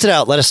test it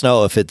out. Let us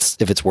know if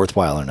it's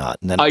worthwhile or not.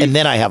 And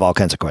then I have all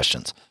kinds of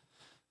questions.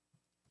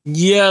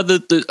 Yeah.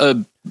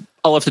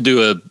 I'll have to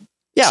do a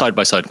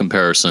side-by-side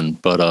comparison,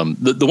 but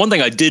the one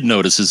thing I did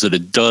notice is that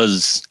it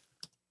does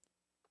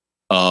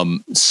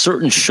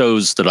certain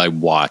shows that I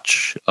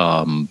watch,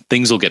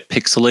 things will get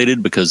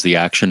pixelated because the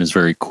action is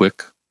very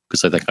quick.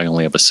 Because I think I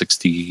only have a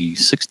 60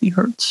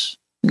 hertz,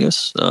 I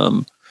guess,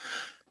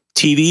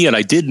 TV, and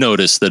I did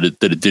notice that it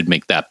did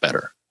make that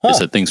better. Is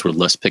that things were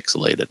less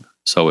pixelated,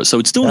 so it's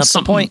doing That's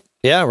something. The point.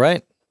 Yeah,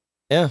 right.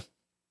 Yeah.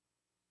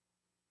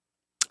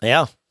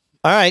 All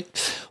right.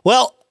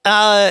 Well,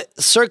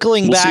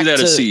 circling we'll back. See that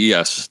at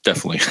CES,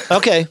 definitely.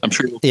 Okay. I'm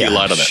sure you'll see a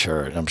lot of that.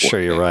 Sure, I'm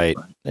sure you're right.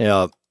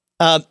 Yeah.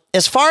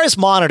 As far as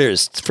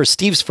monitors, for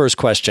Steve's first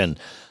question,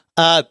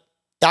 I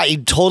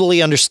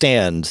totally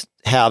understand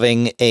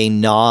having a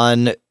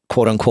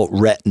non-quote unquote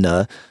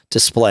retina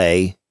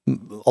display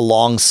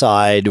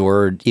alongside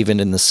or even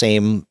in the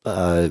same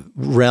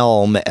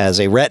realm as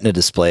a retina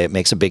display. It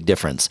makes a big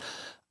difference.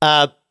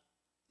 The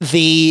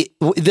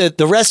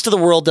rest of the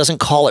world doesn't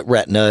call it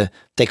retina.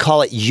 They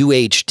call it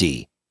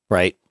UHD,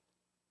 right?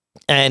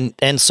 And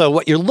so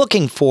what you're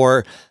looking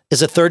for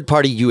is a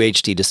third-party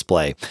UHD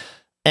display.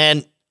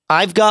 And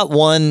I've got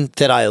one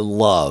that I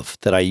love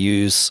that I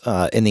use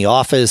in the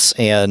office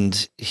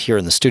and here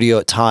in the studio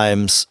at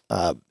times.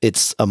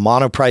 It's a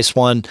monoprice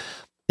one.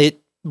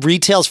 It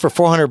retails for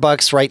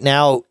 $400 right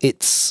now.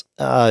 It's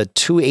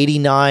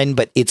 $289,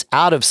 but it's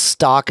out of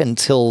stock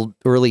until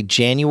early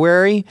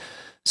January.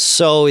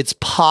 So it's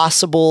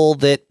possible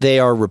that they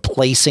are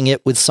replacing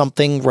it with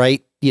something,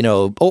 right? You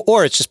know,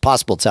 or it's just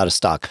possible it's out of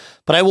stock.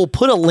 But I will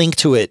put a link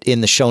to it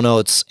in the show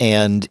notes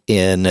and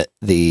in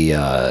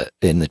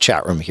the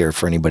chat room here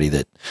for anybody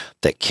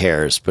that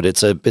cares. But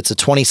it's a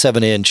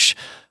 27-inch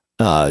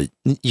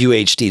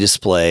UHD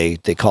display.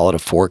 They call it a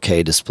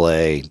 4K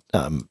display.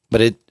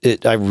 But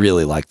I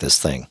really like this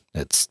thing.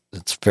 It's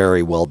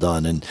very well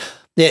done. And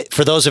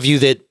for those of you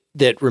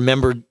that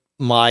remember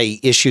my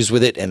issues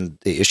with it and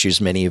the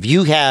issues many of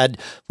you had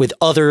with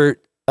other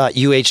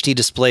UHD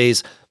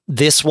displays,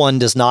 this one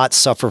does not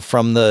suffer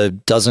from the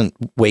doesn't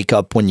wake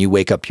up when you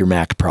wake up your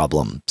Mac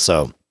problem.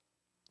 So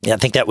yeah, I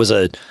think that was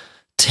a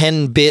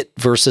 10-bit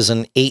versus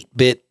an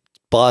 8-bit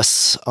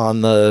bus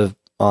on the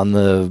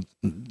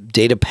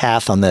data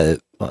path on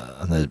the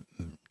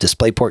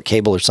DisplayPort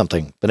cable or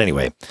something. But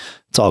anyway,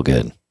 it's all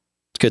good.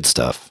 It's good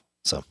stuff.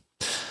 So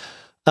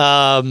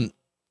there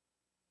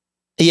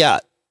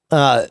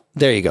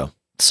you go.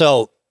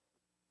 So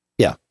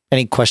yeah,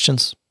 any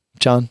questions,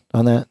 John,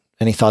 on that?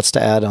 Any thoughts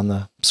to add on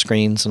the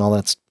screens and all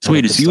that? So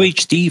wait, is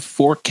UHD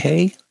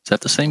 4K? Is that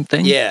the same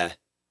thing? Yeah.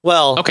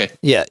 Well, okay.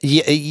 Yeah.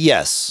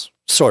 Yes.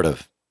 Sort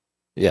of.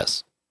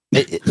 Yes.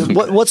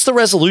 What's the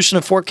resolution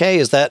of 4K?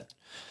 Is that?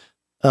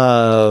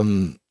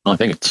 I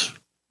think it's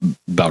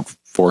about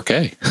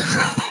 4K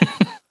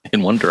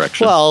in one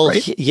direction. Well,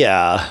 right?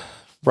 Yeah.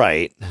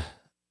 Right.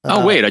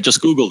 Oh, wait, I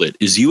just Googled it.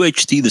 Is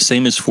UHD the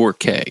same as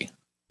 4K?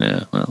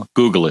 Yeah, well,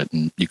 Google it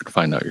and you can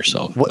find out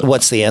yourself.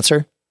 What's the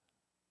answer?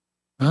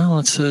 Well,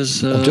 it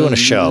says I'm doing a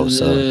show,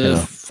 so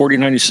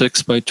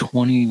 4096 by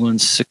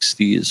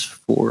 2160 is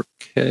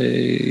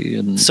 4K,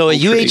 and so a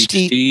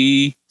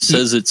UHD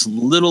says it's a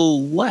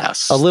little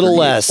less.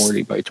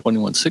 40 by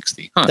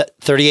 2160. Huh.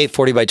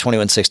 3840 by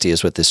 2160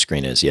 is what this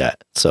screen is. Yeah.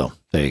 So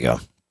there you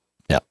go.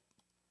 Yeah.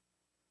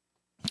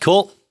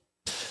 Cool.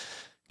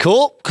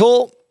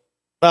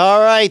 All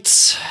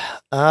right.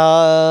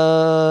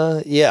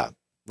 Yeah.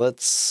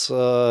 Let's.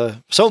 So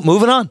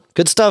moving on.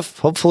 Good stuff.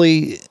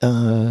 Hopefully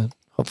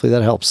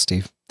that helps,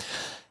 Steve.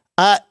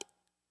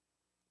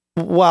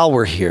 While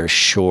we're here,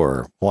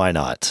 sure, why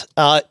not?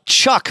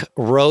 Chuck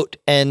wrote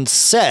and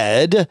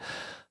said,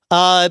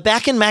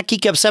 back in Mac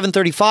Geek Up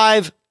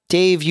 735,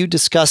 Dave, you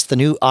discussed the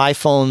new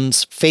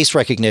iPhone's face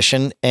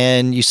recognition,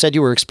 and you said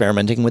you were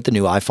experimenting with the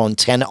new iPhone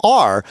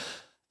XR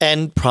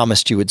and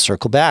promised you would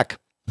circle back.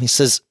 He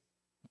says,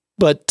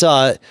 but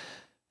I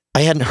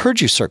hadn't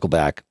heard you circle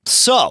back.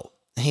 So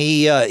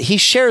he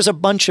shares a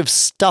bunch of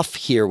stuff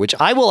here, which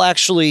I will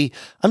actually,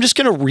 I'm just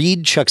going to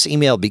read Chuck's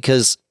email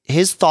because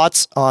his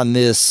thoughts on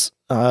this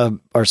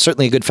are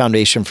certainly a good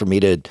foundation for me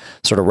to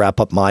sort of wrap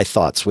up my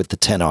thoughts with the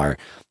XR.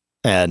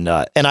 And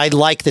I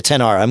like the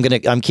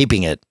XR. I'm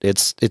keeping it.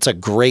 It's a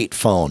great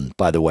phone,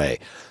 by the way.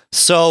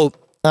 So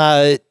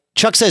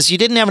Chuck says, you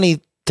didn't have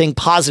anything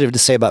positive to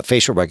say about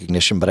facial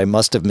recognition, but I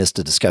must have missed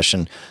a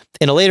discussion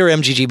in a later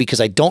MGG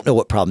because I don't know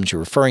what problems you're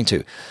referring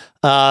to.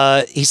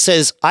 He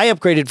says, I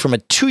upgraded from a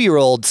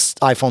 2-year-old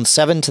iPhone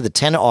 7 to the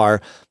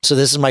XR, so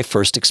this is my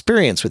first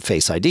experience with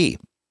Face ID.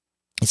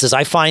 He says,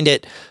 I find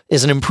it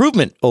is an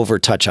improvement over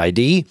Touch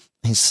ID.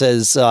 He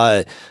says,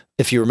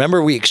 if you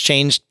remember, we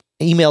exchanged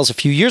emails a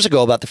few years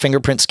ago about the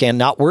fingerprint scan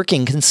not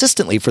working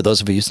consistently for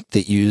those of you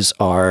that use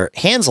our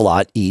hands a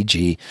lot,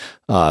 e.g.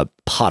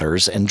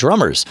 potters and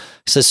drummers.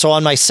 He says, so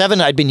on my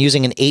 7, I'd been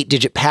using an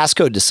 8-digit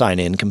passcode to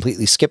sign in,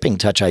 completely skipping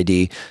Touch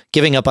ID,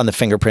 giving up on the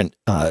fingerprint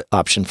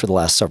option for the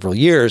last several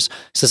years.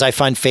 He says, I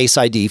find Face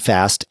ID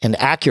fast and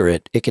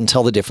accurate. It can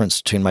tell the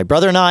difference between my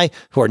brother and I,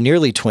 who are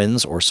nearly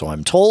twins, or so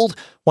I'm told.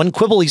 One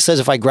quibble, he says,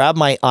 if I grab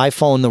my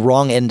iPhone the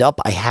wrong end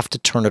up, I have to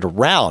turn it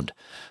around.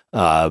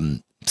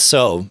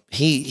 So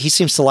he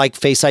seems to like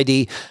Face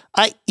ID.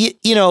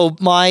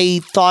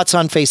 My thoughts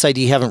on Face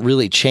ID haven't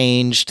really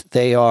changed.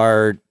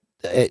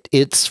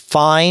 It's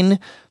fine,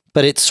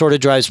 but it sort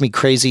of drives me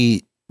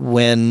crazy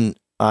when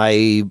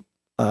I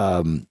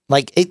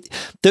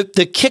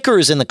the kicker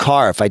is in the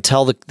car. If I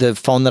tell the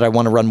phone that I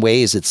want to run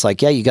Waze, it's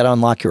like, yeah, you got to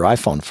unlock your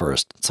iPhone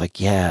first. It's like,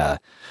 yeah.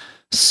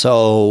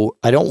 So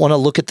I don't want to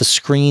look at the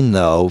screen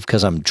though,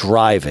 because I'm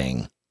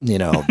driving.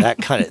 That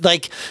kind of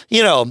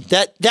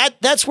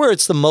that's where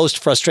it's the most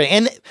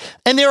frustrating.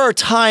 And there are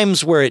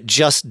times where it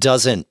just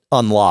doesn't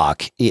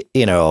unlock,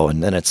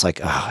 and then it's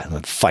like,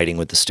 I'm fighting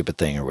with the stupid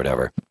thing or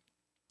whatever.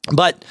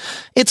 But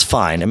it's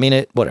fine. I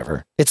mean,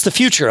 whatever. It's the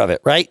future of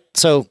it, right?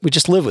 So we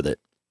just live with it.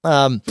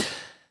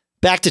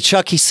 Back to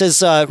Chuck. He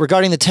says,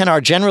 regarding the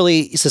XR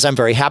generally, he says, I'm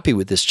very happy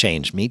with this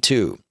change. Me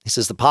too. He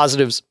says the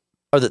positives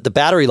or that the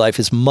battery life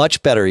is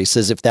much better. He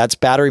says if that's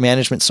battery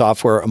management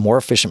software, a more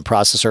efficient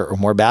processor, or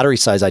more battery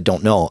size, I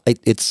don't know.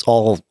 It's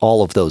all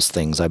of those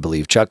things, I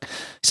believe. Chuck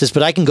says,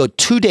 but I can go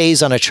 2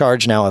 days on a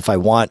charge now if I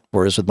want,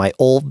 whereas with my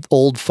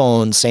old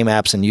phone, same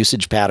apps and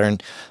usage pattern,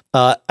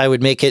 I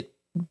would make it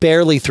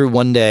barely through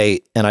 1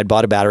 day, and I'd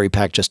bought a battery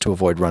pack just to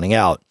avoid running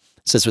out.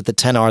 Says with the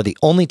 10R, the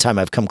only time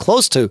I've come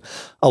close to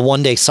a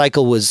 1 day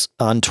cycle was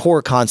on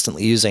tour,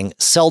 constantly using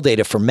cell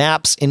data for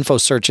maps, info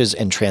searches,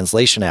 and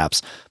translation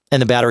apps. And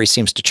the battery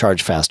seems to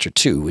charge faster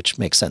too, which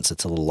makes sense.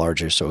 It's a little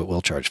larger, so it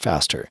will charge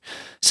faster.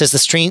 Says the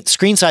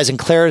screen size and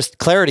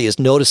clarity is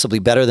noticeably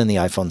better than the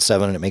iPhone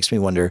 7, and it makes me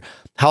wonder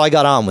how I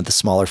got on with the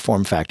smaller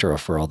form factor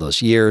for all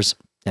those years.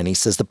 And he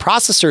says the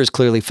processor is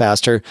clearly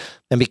faster,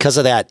 and because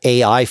of that,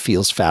 AI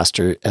feels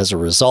faster as a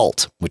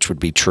result, which would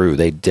be true.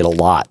 They did a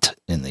lot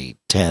in the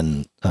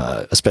 10,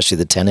 especially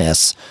the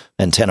 10S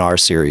and 10R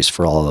series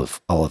for all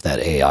of that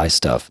AI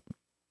stuff.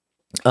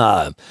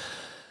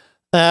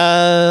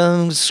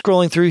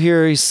 Scrolling through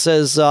here, he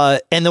says,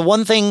 and the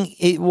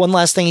one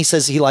last thing he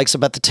says he likes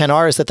about the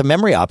 10R is that the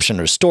memory option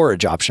or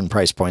storage option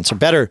price points are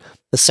better.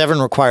 The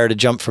 7 required a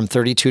jump from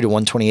 32 to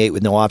 128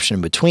 with no option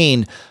in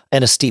between,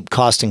 and a steep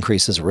cost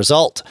increase as a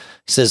result.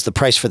 He says the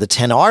price for the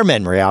 10R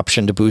memory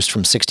option to boost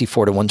from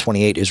 64 to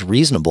 128 is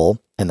reasonable,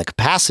 and the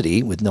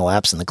capacity with no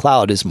apps in the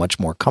cloud is much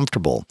more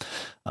comfortable.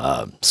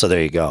 So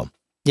there you go.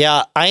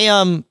 Yeah,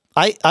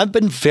 I've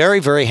been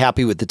very, very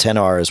happy with the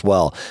 10R as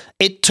well.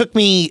 It took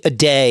me a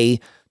day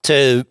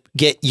to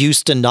get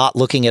used to not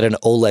looking at an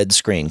OLED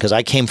screen because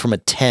I came from a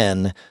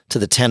 10 to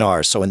the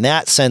 10R. So in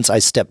that sense, I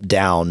stepped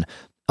down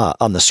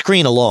on the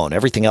screen alone.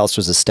 Everything else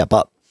was a step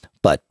up,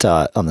 but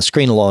on the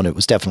screen alone, it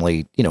was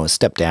definitely, a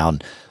step down.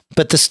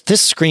 But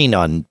this screen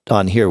on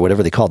here,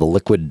 whatever they call the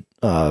liquid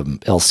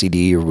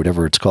LCD or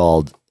whatever it's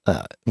called,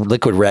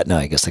 liquid retina,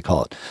 I guess they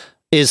call it,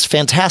 is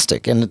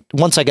fantastic. And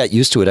once I got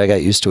used to it,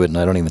 and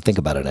I don't even think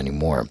about it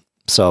anymore.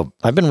 So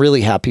I've been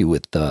really happy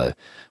with the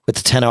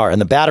 10R,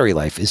 and the battery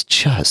life is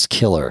just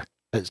killer.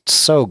 It's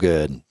so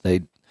good.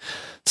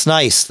 It's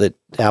nice that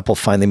Apple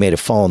finally made a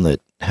phone that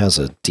has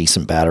a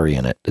decent battery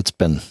in it. It's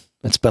been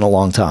a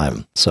long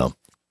time. So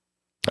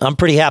I'm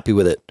pretty happy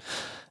with it.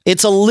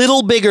 It's a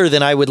little bigger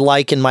than I would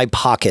like in my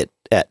pocket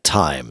at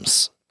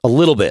times. A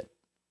little bit.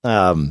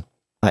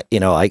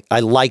 I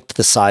liked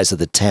the size of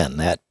the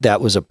 10.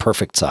 That was a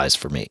perfect size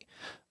for me.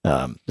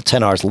 The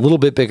 10R is a little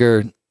bit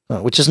bigger,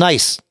 which is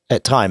nice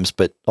at times,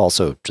 but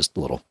also just a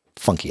little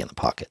funky in the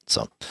pocket.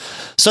 So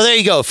there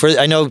you go.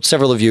 I know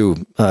several of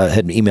you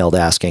had emailed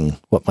asking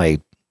what my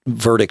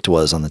verdict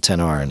was on the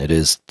 10R, and it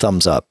is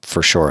thumbs up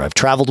for sure. I've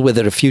traveled with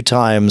it a few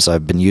times.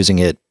 I've been using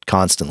it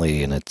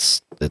constantly, and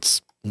it's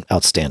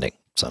outstanding.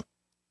 So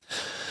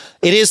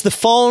it is the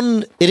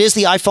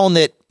iPhone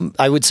that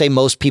I would say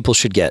most people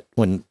should get.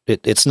 When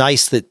it's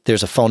nice that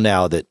there's a phone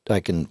now that I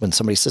can, when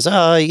somebody says,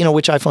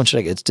 which iPhone should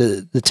I get? It's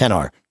the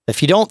 10R.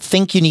 If you don't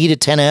think you need a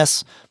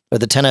 10S or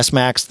the 10S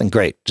Max, then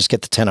great. Just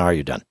get the 10R.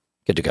 You're done.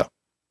 Good to go.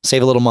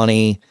 Save a little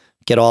money,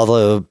 get all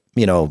the,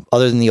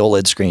 other than the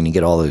OLED screen, you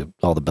get all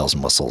the bells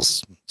and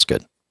whistles. It's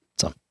good.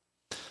 So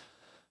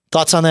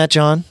thoughts on that,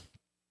 John?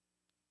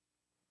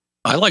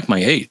 I like my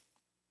 8.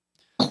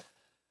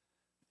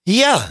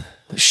 Yeah,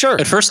 sure.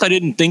 At first, I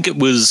didn't think it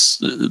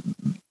was.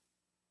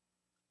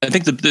 I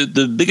think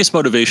the biggest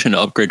motivation to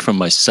upgrade from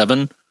my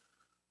 7,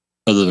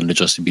 other than to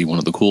just be one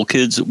of the cool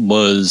kids,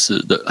 was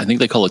I think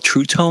they call it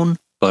True Tone,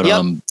 but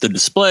the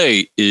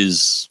display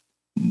is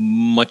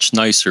much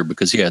nicer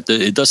because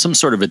it does some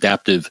sort of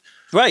adaptive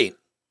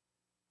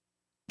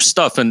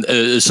stuff, and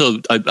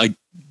so I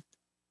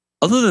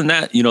other than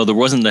that, there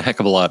wasn't a heck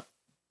of a lot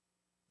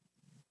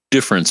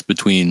difference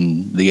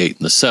between the 8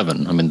 and the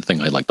 7. I mean, the thing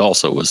I liked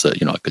also was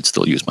that, I could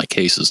still use my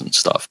cases and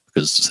stuff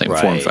because it's the same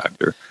form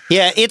factor.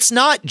 Yeah, it's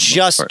not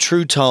just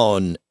True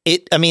Tone.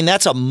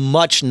 That's a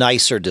much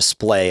nicer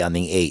display on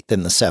the 8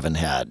 than the 7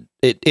 had.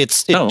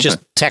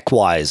 Just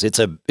tech-wise, it's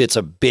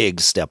a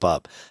big step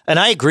up. And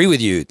I agree with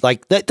you.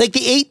 Like the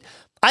 8,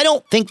 I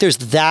don't think there's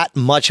that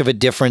much of a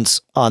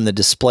difference on the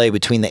display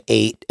between the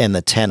 8 and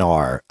the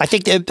 10R. I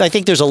think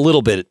there's a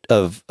little bit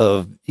of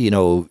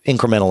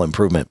incremental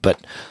improvement, but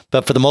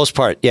for the most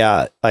part,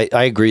 yeah, I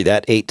agree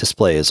that 8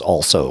 display is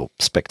also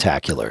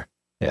spectacular.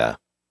 Yeah.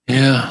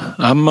 Yeah,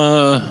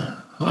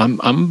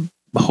 I'm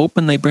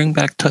hoping they bring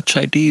back Touch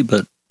ID,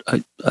 but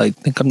I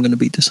think I'm going to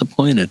be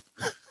disappointed.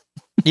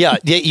 Yeah,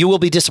 you will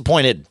be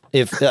disappointed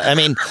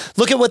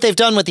look at what they've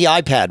done with the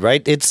iPad,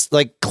 right? It's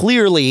like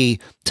clearly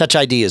Touch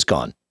ID is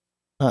gone.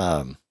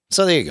 So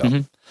there you go.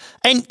 Mm-hmm.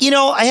 And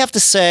I have to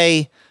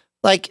say,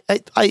 like,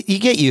 you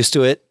get used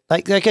to it.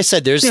 Like I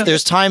said,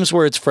 there's times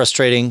where it's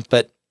frustrating,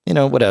 but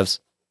whatevs.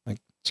 Like,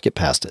 just get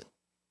past it.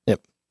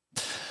 Yep.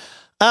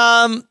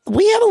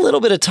 We have a little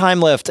bit of time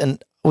left,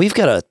 and we've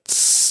got a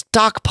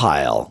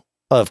stockpile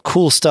of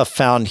cool stuff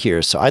found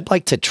here. So I'd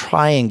like to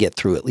try and get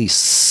through at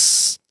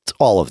least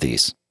all of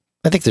these.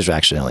 I think there's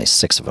actually only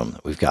 6 of them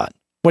that we've got.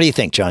 What do you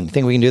think, John? You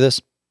think we can do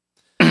this?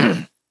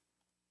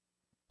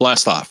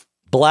 Blast off.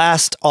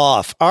 Blast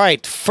off. All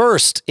right.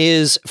 First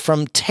is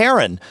from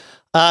Taryn.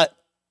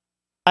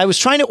 I was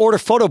trying to order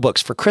photo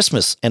books for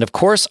Christmas, and of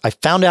course, I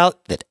found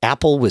out that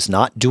Apple was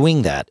not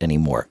doing that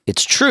anymore.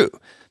 It's true.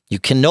 You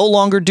can no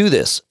longer do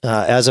this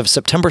as of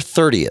September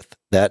 30th.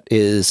 That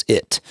is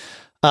it.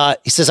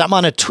 He says, I'm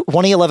on a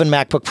 2011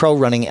 MacBook Pro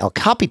running El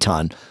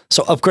Capitan,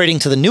 so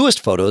upgrading to the newest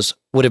photos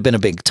would have been a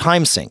big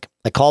time sink.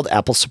 I called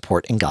Apple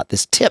support and got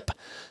this tip.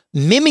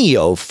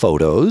 Mimeo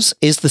Photos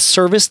is the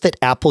service that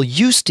Apple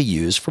used to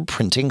use for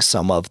printing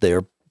some of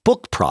their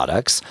book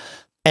products,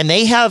 and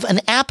they have an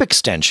app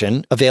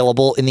extension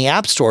available in the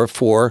App Store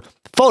for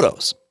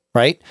photos,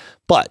 right?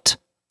 But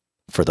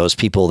for those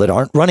people that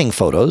aren't running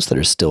photos, that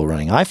are still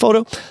running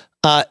iPhoto,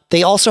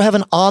 they also have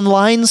an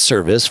online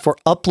service for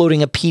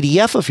uploading a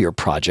PDF of your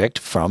project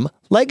from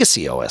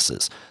legacy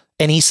OSs.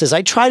 And he says,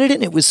 I tried it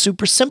and it was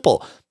super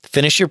simple.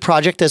 Finish your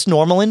project as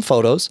normal in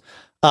Photos,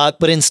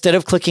 but instead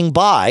of clicking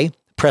buy,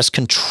 press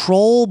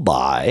Control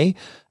Buy,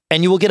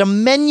 and you will get a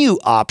menu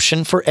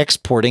option for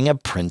exporting a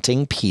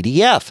printing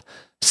PDF.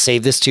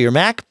 Save this to your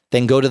Mac,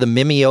 then go to the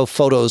Mimeo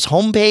Photos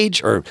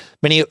homepage or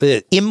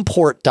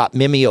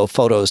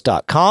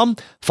import.mimeophotos.com.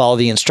 Follow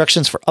the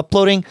instructions for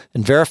uploading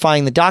and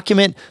verifying the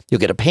document.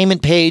 You'll get a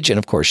payment page and,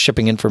 of course,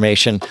 shipping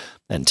information.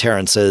 And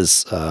Terrence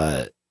says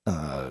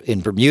in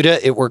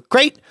Bermuda, it worked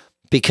great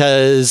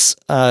because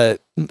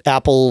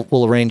Apple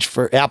will arrange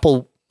for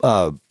Mimeo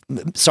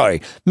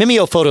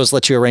Photos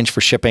lets you arrange for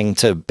shipping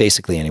to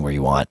basically anywhere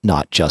you want,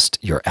 not just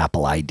your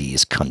Apple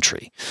ID's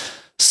country.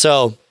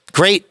 So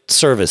great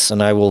service,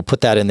 and I will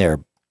put that in there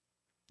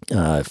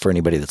for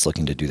anybody that's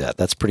looking to do that.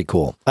 That's pretty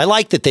cool. I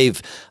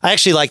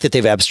actually like that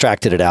they've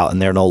abstracted it out,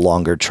 and they're no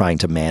longer trying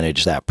to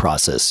manage that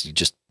process. You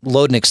just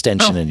load an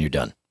extension and you're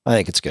done. I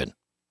think it's good.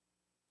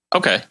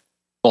 Okay.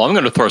 Well, I'm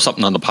going to throw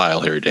something on the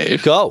pile here,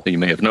 Dave. Go. You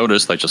may have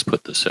noticed I just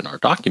put this in our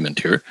document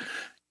here.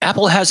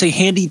 Apple has a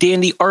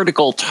handy-dandy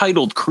article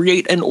titled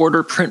Create and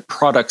Order Print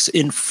Products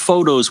in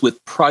Photos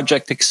with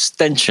Project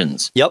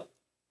Extensions. Yep.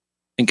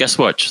 And guess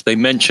what? They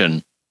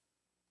mention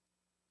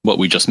what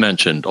we just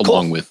mentioned, cool,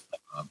 along with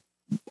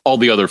all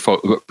the other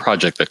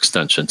project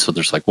extensions. So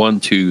there's like 1,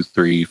 2,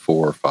 3,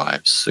 4,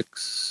 5,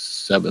 6,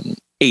 7,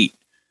 8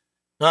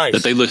 nice,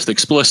 that they list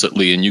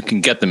explicitly, and you can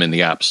get them in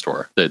the App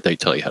Store. That they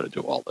tell you how to do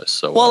all this.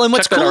 So well, and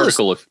what's check that cool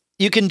article is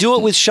you can do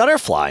it with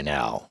Shutterfly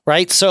now,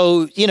 right?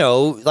 So,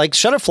 like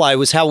Shutterfly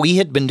was how we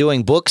had been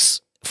doing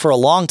books for a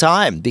long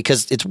time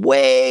because it's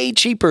way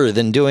cheaper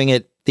than doing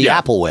it the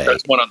Apple way.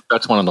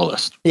 That's one on the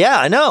list. Yeah,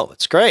 I know.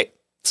 It's great.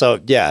 So,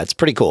 yeah, it's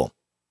pretty cool.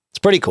 It's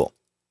pretty cool.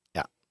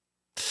 Yeah.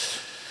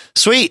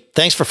 Sweet.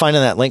 Thanks for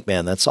finding that link,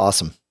 man. That's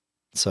awesome.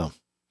 So,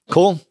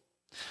 cool.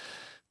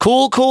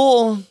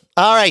 All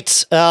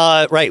right.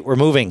 Right. We're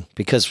moving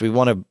because we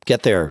want to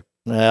get there.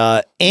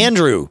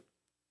 Andrew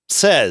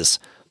says,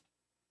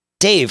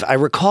 Dave, I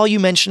recall you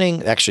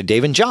mentioning, actually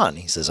Dave and John,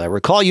 he says, I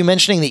recall you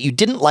mentioning that you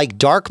didn't like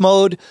dark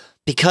mode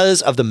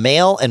because of the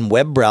mail and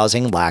web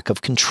browsing lack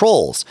of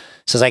controls.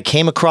 He says, I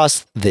came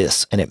across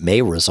this and it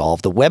may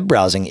resolve the web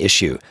browsing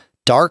issue.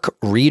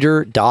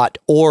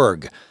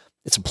 Darkreader.org.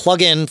 It's a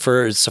plugin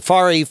for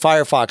Safari,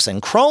 Firefox,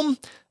 and Chrome,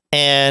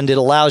 and it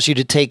allows you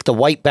to take the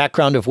white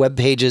background of web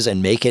pages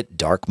and make it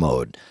dark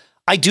mode.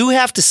 I do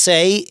have to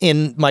say,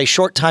 in my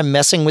short time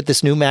messing with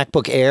this new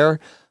MacBook Air,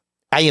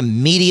 I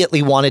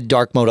immediately wanted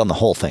dark mode on the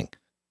whole thing.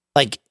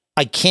 Like,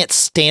 I can't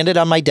stand it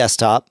on my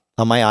desktop,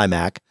 on my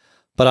iMac,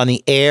 but on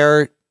the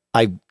Air,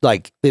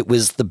 it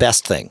was the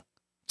best thing.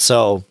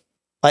 So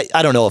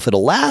I don't know if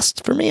it'll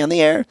last for me on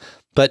the Air,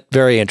 but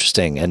very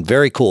interesting and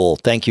very cool.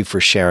 Thank you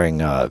for sharing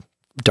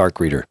Dark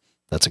Reader.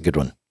 That's a good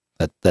one.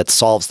 That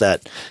solves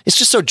that. It's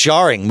just so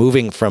jarring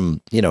moving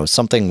from,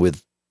 something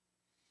with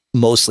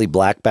mostly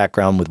black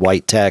background with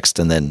white text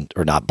and then,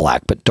 or not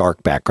black, but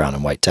dark background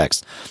and white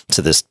text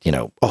to this,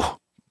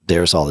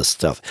 there's all this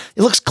stuff.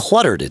 It looks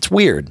cluttered. It's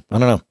weird. I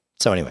don't know.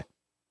 So anyway,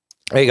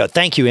 there you go.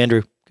 Thank you,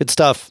 Andrew. Good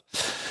stuff.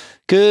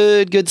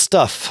 Good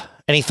stuff.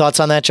 Any thoughts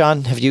on that,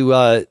 John?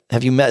 You've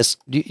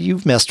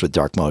messed with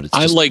dark mode.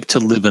 I like to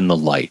live in the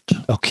light.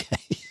 Okay.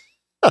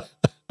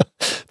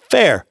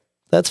 Fair.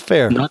 That's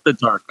fair. Not the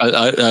dark.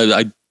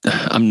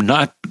 I'm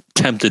not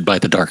tempted by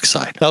the dark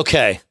side.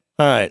 Okay.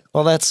 All right.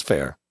 Well, that's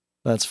fair.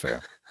 That's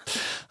fair.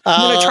 When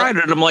I tried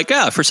it, I'm like,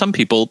 for some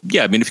people,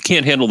 if you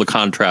can't handle the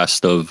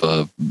contrast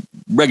of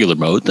regular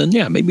mode, then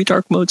maybe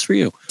dark mode's for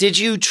you. Did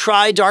you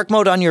try dark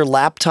mode on your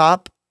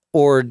laptop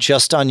or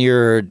just on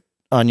your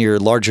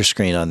larger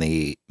screen on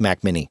the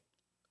Mac Mini?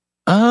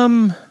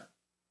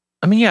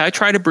 I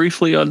tried it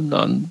briefly on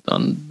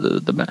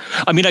the Mac.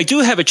 I do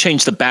have it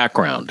change the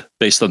background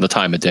based on the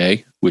time of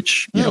day,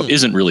 which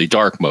isn't really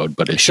dark mode,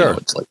 but it's sure.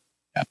 It's like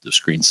adaptive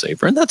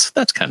screensaver, and that's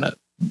kind of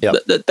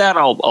that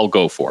I'll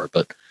go for.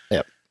 But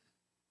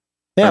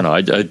I don't know.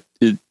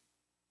 It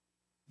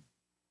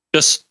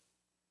just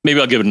maybe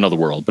I'll give it another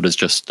whirl, but it's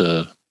just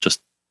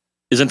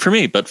isn't for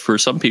me. But for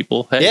some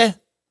people, hey.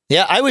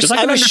 Yeah, I was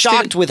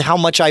shocked with how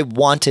much I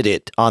wanted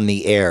it on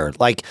the Air.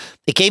 Like,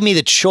 it gave me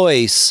the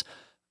choice,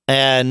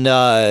 and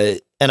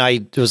I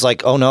was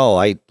like, oh no,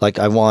 I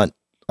want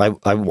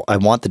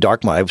the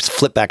dark mode. I was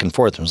flip back and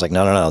forth and was like,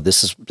 no,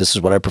 this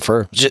is what I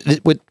prefer,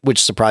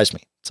 which surprised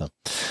me. So,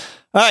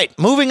 all right,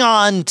 moving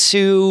on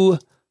to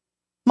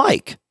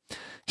Mike.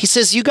 He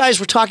says, you guys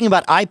were talking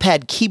about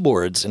iPad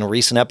keyboards in a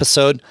recent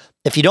episode.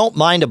 If you don't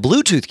mind a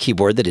Bluetooth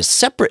keyboard that is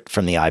separate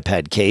from the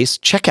iPad case,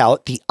 check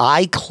out the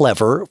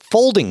iClever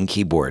folding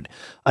keyboard.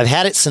 I've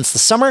had it since the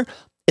summer.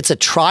 It's a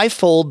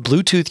tri-fold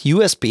Bluetooth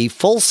USB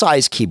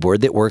full-size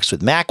keyboard that works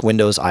with Mac,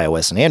 Windows,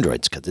 iOS, and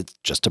Androids because it's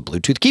just a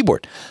Bluetooth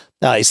keyboard.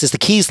 He says the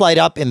keys light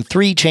up in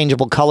 3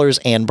 changeable colors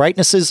and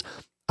brightnesses.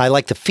 I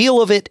like the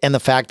feel of it and the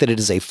fact that it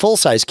is a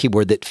full-size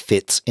keyboard that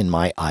fits in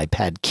my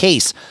iPad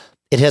case.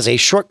 It has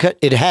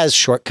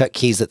shortcut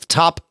keys at the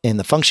top in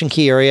the function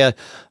key area,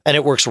 and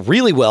it works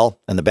really well,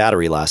 and the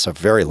battery lasts a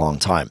very long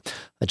time.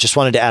 I just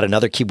wanted to add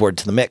another keyboard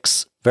to the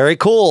mix. Very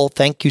cool.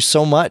 Thank you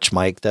so much,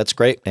 Mike. That's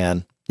great,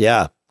 man.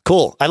 Yeah,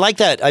 cool. I like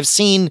that. I've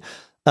seen,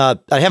 I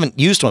haven't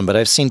used one, but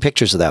I've seen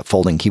pictures of that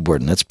folding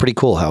keyboard, and it's pretty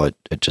cool how it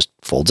just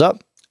folds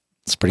up.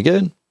 It's pretty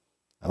good.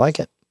 I like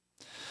it.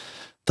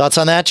 Thoughts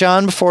on that,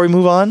 John, before we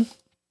move on?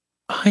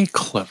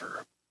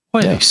 iClever.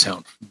 Why they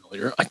sound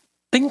familiar. I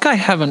think I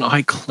have an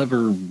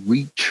iClever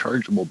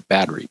rechargeable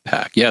battery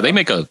pack. Yeah, they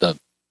make a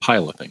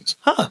pile of things.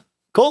 Huh.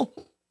 Cool.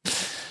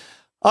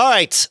 All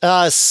right.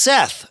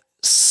 Seth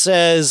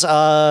says,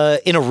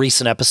 in a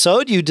recent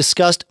episode, you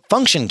discussed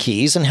function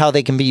keys and how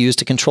they can be used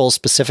to control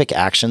specific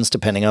actions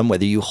depending on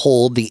whether you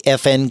hold the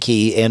FN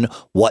key and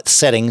what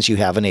settings you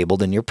have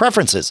enabled in your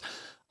preferences.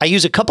 I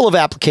use a couple of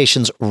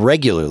applications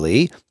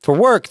regularly for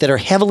work that are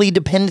heavily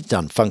dependent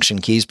on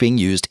function keys being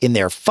used in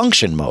their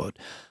function mode.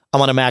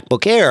 I'm on a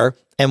MacBook Air,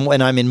 and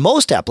when I'm in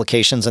most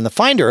applications in the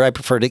Finder, I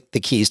prefer the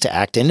keys to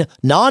act in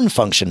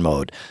non-function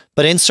mode.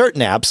 But in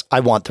certain apps,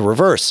 I want the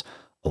reverse.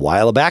 A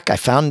while back, I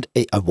found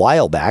a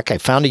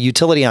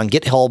utility on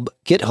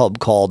GitHub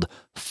called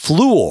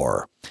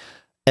Fluor,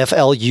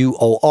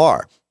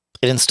 F-L-U-O-R.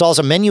 It installs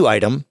a menu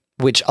item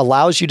which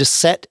allows you to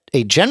set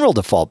a general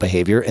default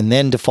behavior and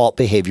then default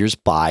behaviors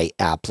by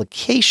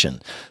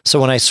application.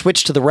 So when I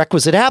switch to the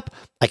requisite app,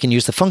 I can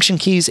use the function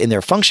keys in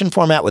their function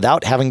format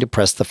without having to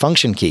press the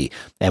function key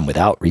and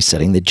without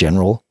resetting the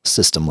general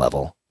system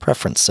level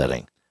preference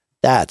setting.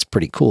 That's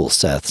pretty cool,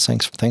 Seth.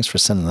 Thanks for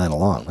sending that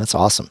along. That's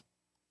awesome.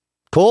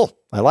 Cool.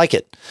 I like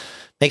it.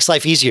 Makes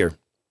life easier.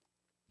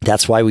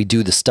 That's why we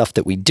do the stuff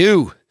that we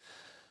do.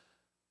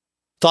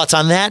 Thoughts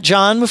on that,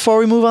 John, before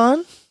we move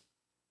on?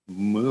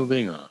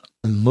 Moving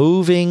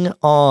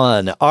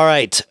on. All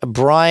right.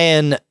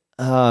 Brian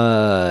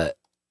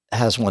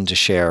has one to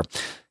share.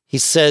 He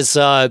says,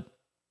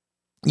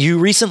 you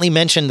recently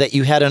mentioned that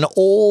you had an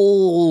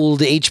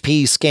old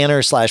HP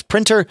scanner /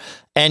 printer,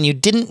 and you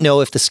didn't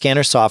know if the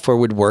scanner software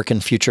would work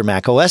in future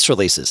Mac OS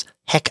releases.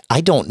 Heck,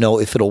 I don't know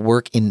if it'll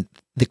work in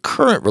the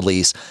current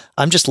release.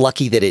 I'm just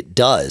lucky that it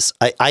does.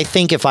 I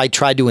think if I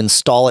tried to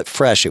install it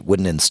fresh, it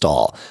wouldn't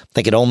install. I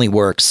think it only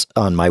works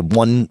on my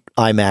one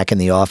iMac in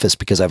the office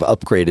because I've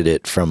upgraded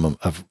it from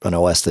an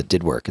OS that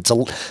did work. It's a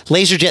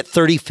LaserJet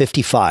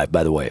 3055,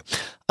 by the way.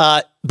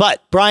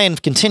 But Brian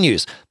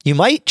continues, you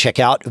might check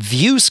out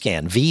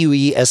VueScan,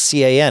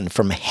 VueScan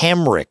from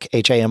Hamrick,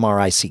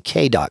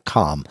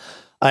 HAMRICK.com.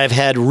 I've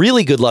had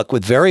really good luck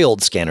with very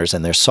old scanners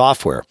and their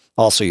software.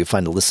 Also, you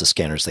find a list of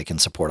scanners they can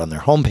support on their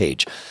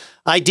homepage.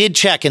 I did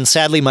check, and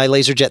sadly, my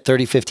LaserJet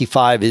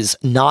 3055 is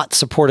not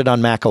supported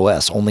on Mac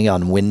OS, only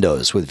on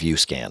Windows with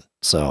VueScan.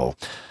 So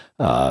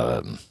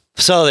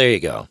there you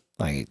go.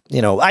 I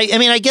mean,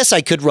 I guess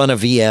I could run a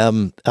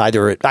VM. I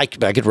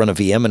could run a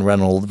VM and run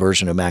an old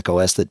version of Mac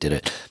OS that did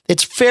it.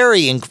 It's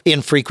very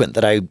infrequent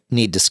that I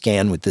need to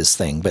scan with this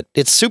thing, but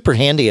it's super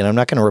handy, and I'm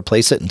not going to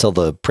replace it until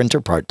the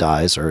printer part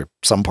dies or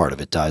some part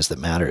of it dies that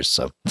matters.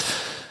 So,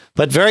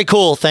 but very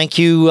cool. Thank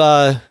you.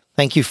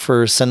 Thank you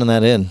for sending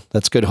that in.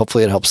 That's good.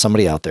 Hopefully it helps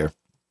somebody out there.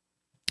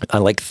 I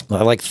like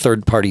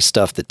third-party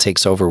stuff that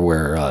takes over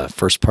where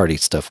first-party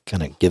stuff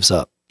kind of gives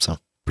up. So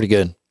pretty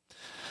good.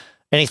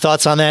 Any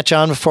thoughts on that,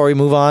 John, before we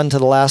move on to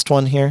the last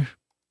one here?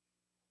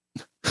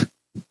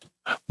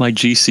 My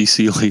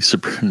GCC laser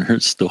printer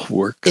still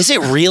works. Is it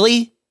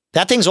really?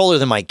 That thing's older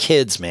than my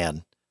kids,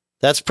 man.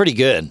 That's pretty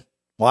good.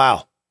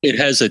 Wow. It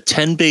has a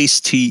 10 base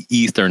T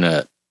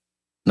Ethernet.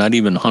 Not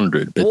even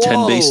 100, but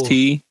 10 base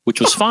T,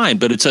 which was fine,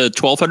 but it's a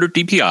 1200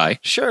 DPI.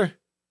 Sure.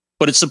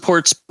 But it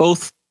supports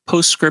both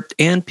PostScript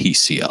and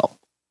PCL.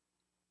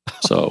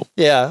 So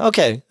yeah,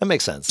 okay, that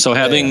makes sense. So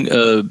having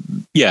a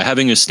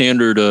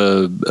standard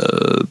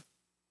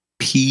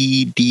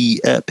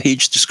PD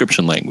page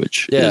description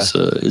language is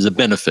a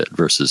benefit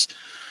versus.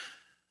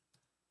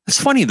 It's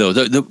funny though.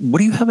 What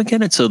do you have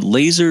again? It's a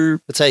laser.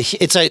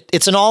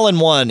 It's an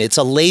all-in-one. It's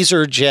a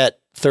LaserJet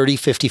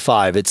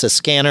 3055. It's a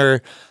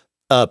scanner,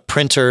 a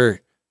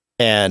printer,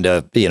 and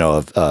a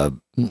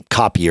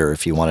copier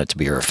if you want it to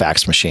be, or a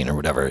fax machine or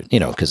whatever,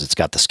 because it's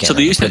got the scanner.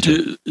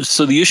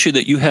 So the issue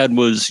that you had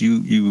was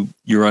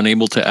you're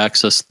unable to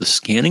access the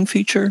scanning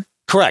feature?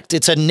 Correct.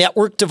 It's a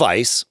network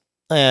device,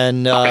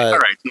 and all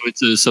right.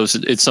 So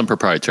it's some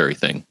proprietary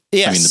thing.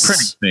 Yes. I mean the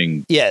printing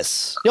thing.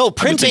 Yes. No,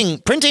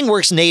 printing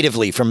works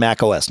natively from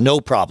Mac OS, no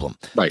problem.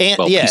 Right. And,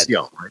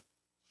 PCL, right?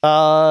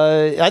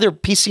 Either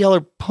PCL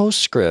or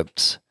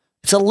PostScript.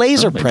 It's a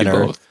laser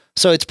printer. Both.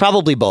 So it's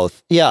probably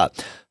both. Yeah.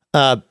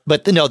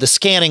 But no, the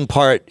scanning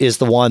part is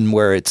the one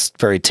where it's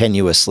very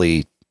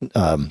tenuously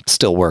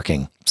still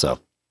working. So,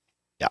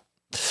 yeah.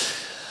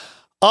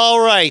 All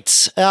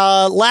right.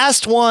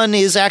 Last one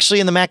is actually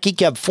in the Mac Geek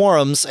Gab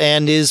forums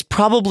and is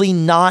probably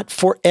not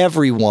for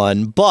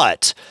everyone,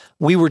 but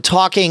we were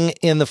talking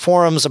in the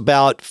forums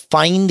about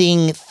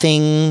finding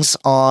things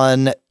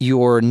on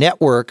your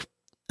network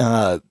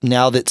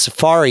now that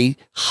Safari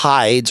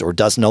hides or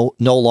does no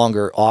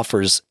longer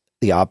offers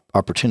the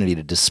opportunity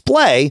to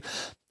display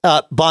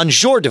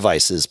Bonjour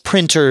devices,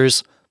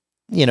 printers,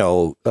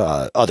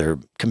 other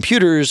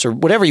computers or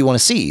whatever you want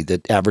to see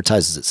that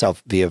advertises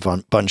itself via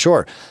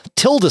Bonjour.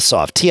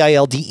 Tildesoft,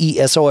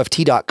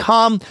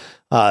 TILDESOFT.com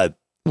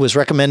was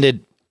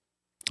recommended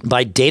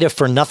by Data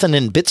for Nothing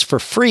and Bits for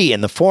Free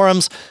in the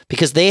forums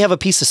because they have a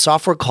piece of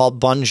software called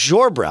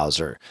Bonjour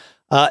Browser.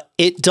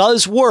 It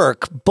does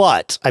work,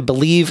 but I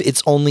believe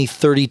it's only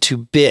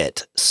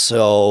 32-bit,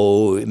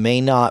 so it may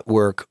not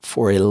work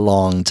for a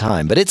long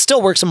time. But it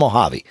still works in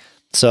Mojave.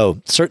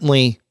 So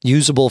certainly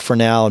usable for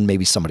now, and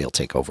maybe somebody will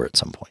take over at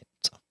some point.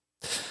 So.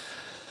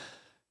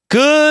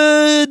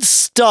 Good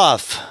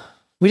stuff.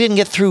 We didn't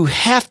get through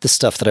half the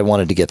stuff that I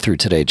wanted to get through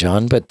today,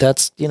 John, but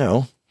that's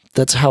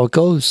how it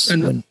goes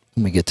when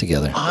we get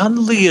together.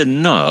 Oddly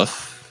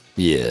enough,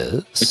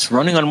 yes, it's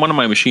running on one of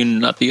my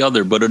machines, not the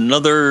other, but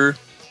another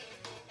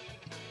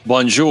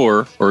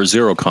Bonjour or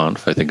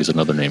ZeroConf, I think is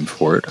another name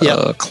for it.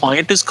 Yep.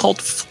 Client is called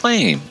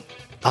Flame.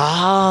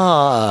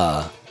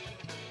 Ah.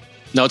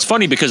 Now, it's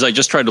funny because I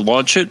just tried to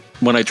launch it.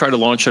 When I try to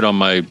launch it on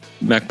my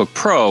MacBook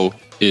Pro,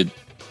 it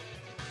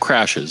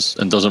crashes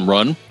and doesn't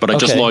run, but I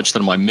just launched it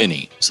on my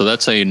Mini. So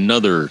that's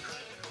another...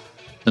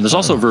 And there's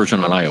also a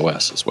version on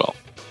iOS as well.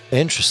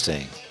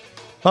 Interesting.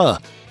 Huh.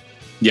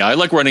 Yeah, I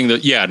like running the...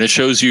 Yeah, and it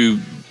shows you...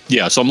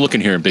 Yeah, so I'm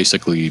looking here and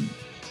basically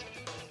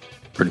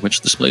pretty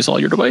much displays all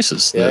your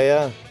devices.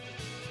 Yeah.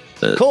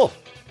 Cool.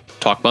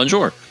 Talk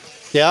Bonjour.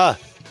 Yeah.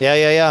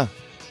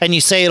 And you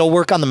say it'll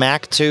work on the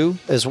Mac too,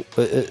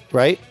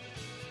 right?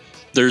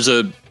 There's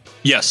a...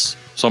 Yes.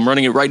 So I'm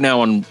running it right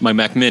now on my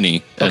Mac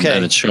Mini,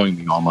 and it's showing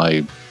me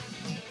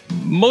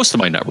most of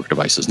my network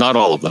devices. Not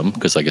all of them,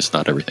 because I guess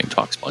not everything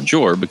talks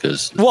Bonjour,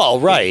 because... Well,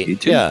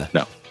 right. Yeah.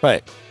 No.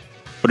 Right.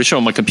 But it's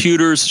showing my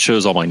computers, it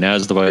shows all my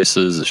NAS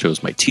devices, it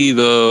shows my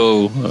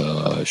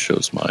TiVo, it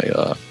shows my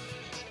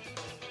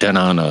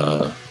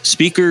Denon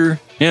speaker.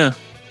 Yeah.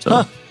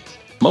 So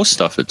most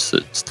stuff it's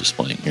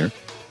displaying here.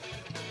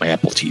 My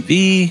Apple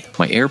TV,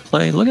 my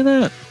AirPlay. Look at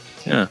that.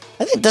 Yeah.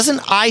 I think,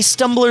 doesn't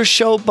iStumbler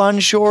show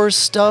Bonjour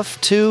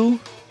stuff too?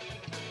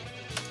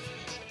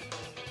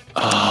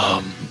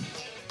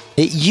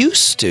 It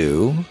used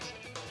to.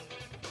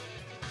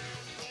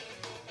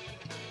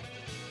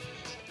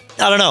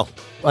 I don't know.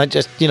 I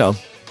just,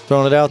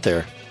 throwing it out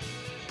there.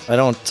 I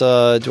don't,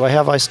 do I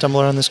have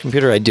iStumbler on this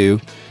computer? I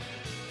do.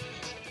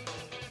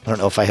 I don't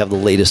know if I have the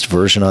latest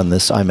version on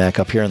this iMac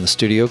up here in the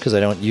studio because I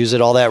don't use it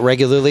all that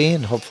regularly,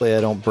 and hopefully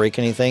I don't break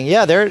anything.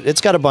 Yeah,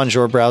 it's got a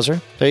Bonjour browser.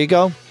 There you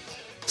go.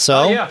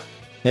 So, yeah.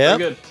 Yep. Very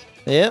good.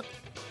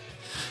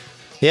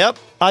 Yep.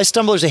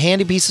 iStumbler's a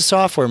handy piece of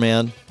software,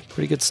 man.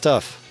 Pretty good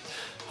stuff.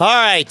 All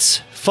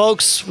right,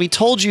 folks, we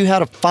told you how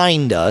to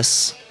find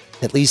us,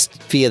 at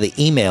least via the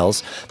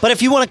emails. But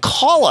if you want to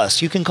call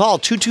us, you can call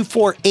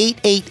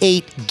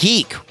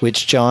 224-888-GEEK,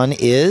 which, John,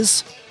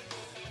 is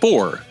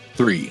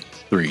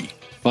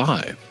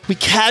 4335. We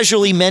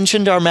casually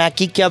mentioned our Mac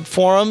Geek Gab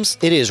forums.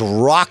 It is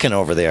rocking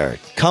over there.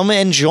 Come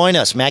and join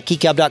us,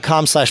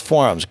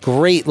 macgeekgab.com/forums.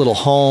 Great little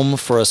home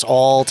for us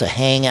all to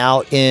hang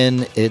out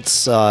in.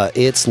 It's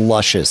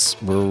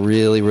luscious. We're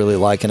really, really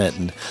liking it.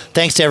 And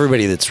thanks to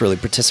everybody that's really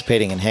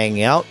participating and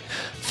hanging out.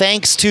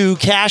 Thanks to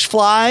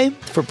CacheFly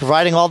for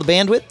providing all the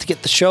bandwidth to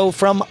get the show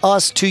from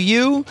us to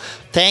you.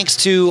 Thanks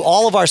to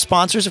all of our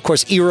sponsors, of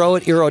course, Eero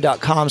at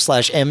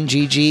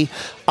eero.com/MGG,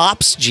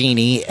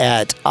 OpsGenie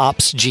at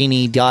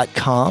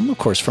opsgenie.com, of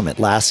course, from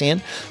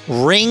Atlassian,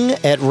 Ring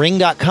at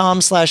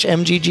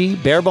ring.com/MGG,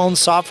 Barebones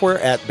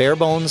Software at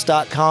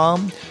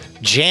barebones.com,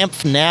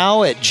 Jamf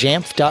Now at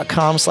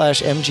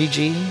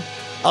jamf.com/MGG,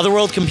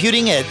 Otherworld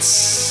Computing at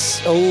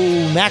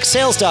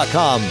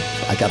macsales.com.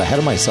 I got ahead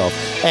of myself.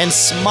 And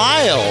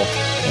Smile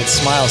at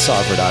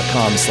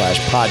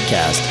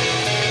smilesoftware.com/podcast.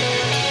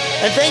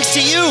 And thanks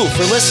to you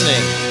for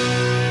listening.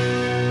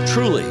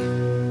 Truly.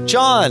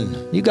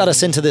 John, you got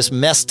us into this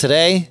mess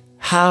today.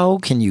 How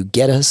can you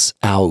get us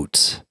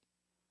out?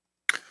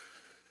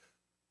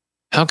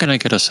 How can I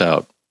get us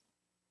out?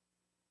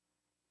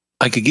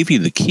 I could give you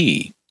the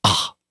key.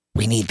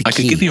 We need the key. I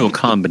could give you a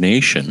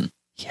combination.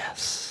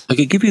 Yes. I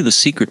could give you the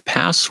secret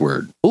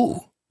password.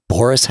 Ooh.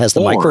 Boris has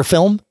the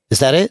microfilm? Is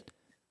that it?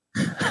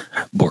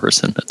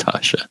 Boris and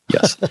Natasha.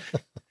 Yes.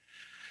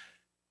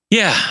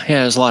 Yeah,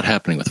 there's a lot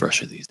happening with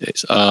Russia these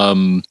days.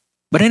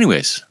 But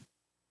anyways,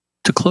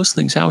 to close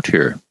things out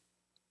here,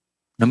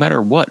 no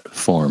matter what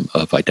form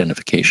of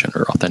identification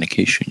or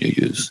authentication you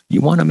use,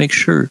 you want to make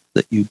sure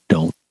that you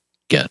don't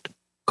get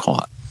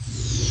caught.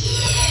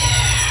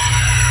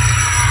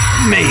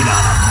 Made on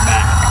a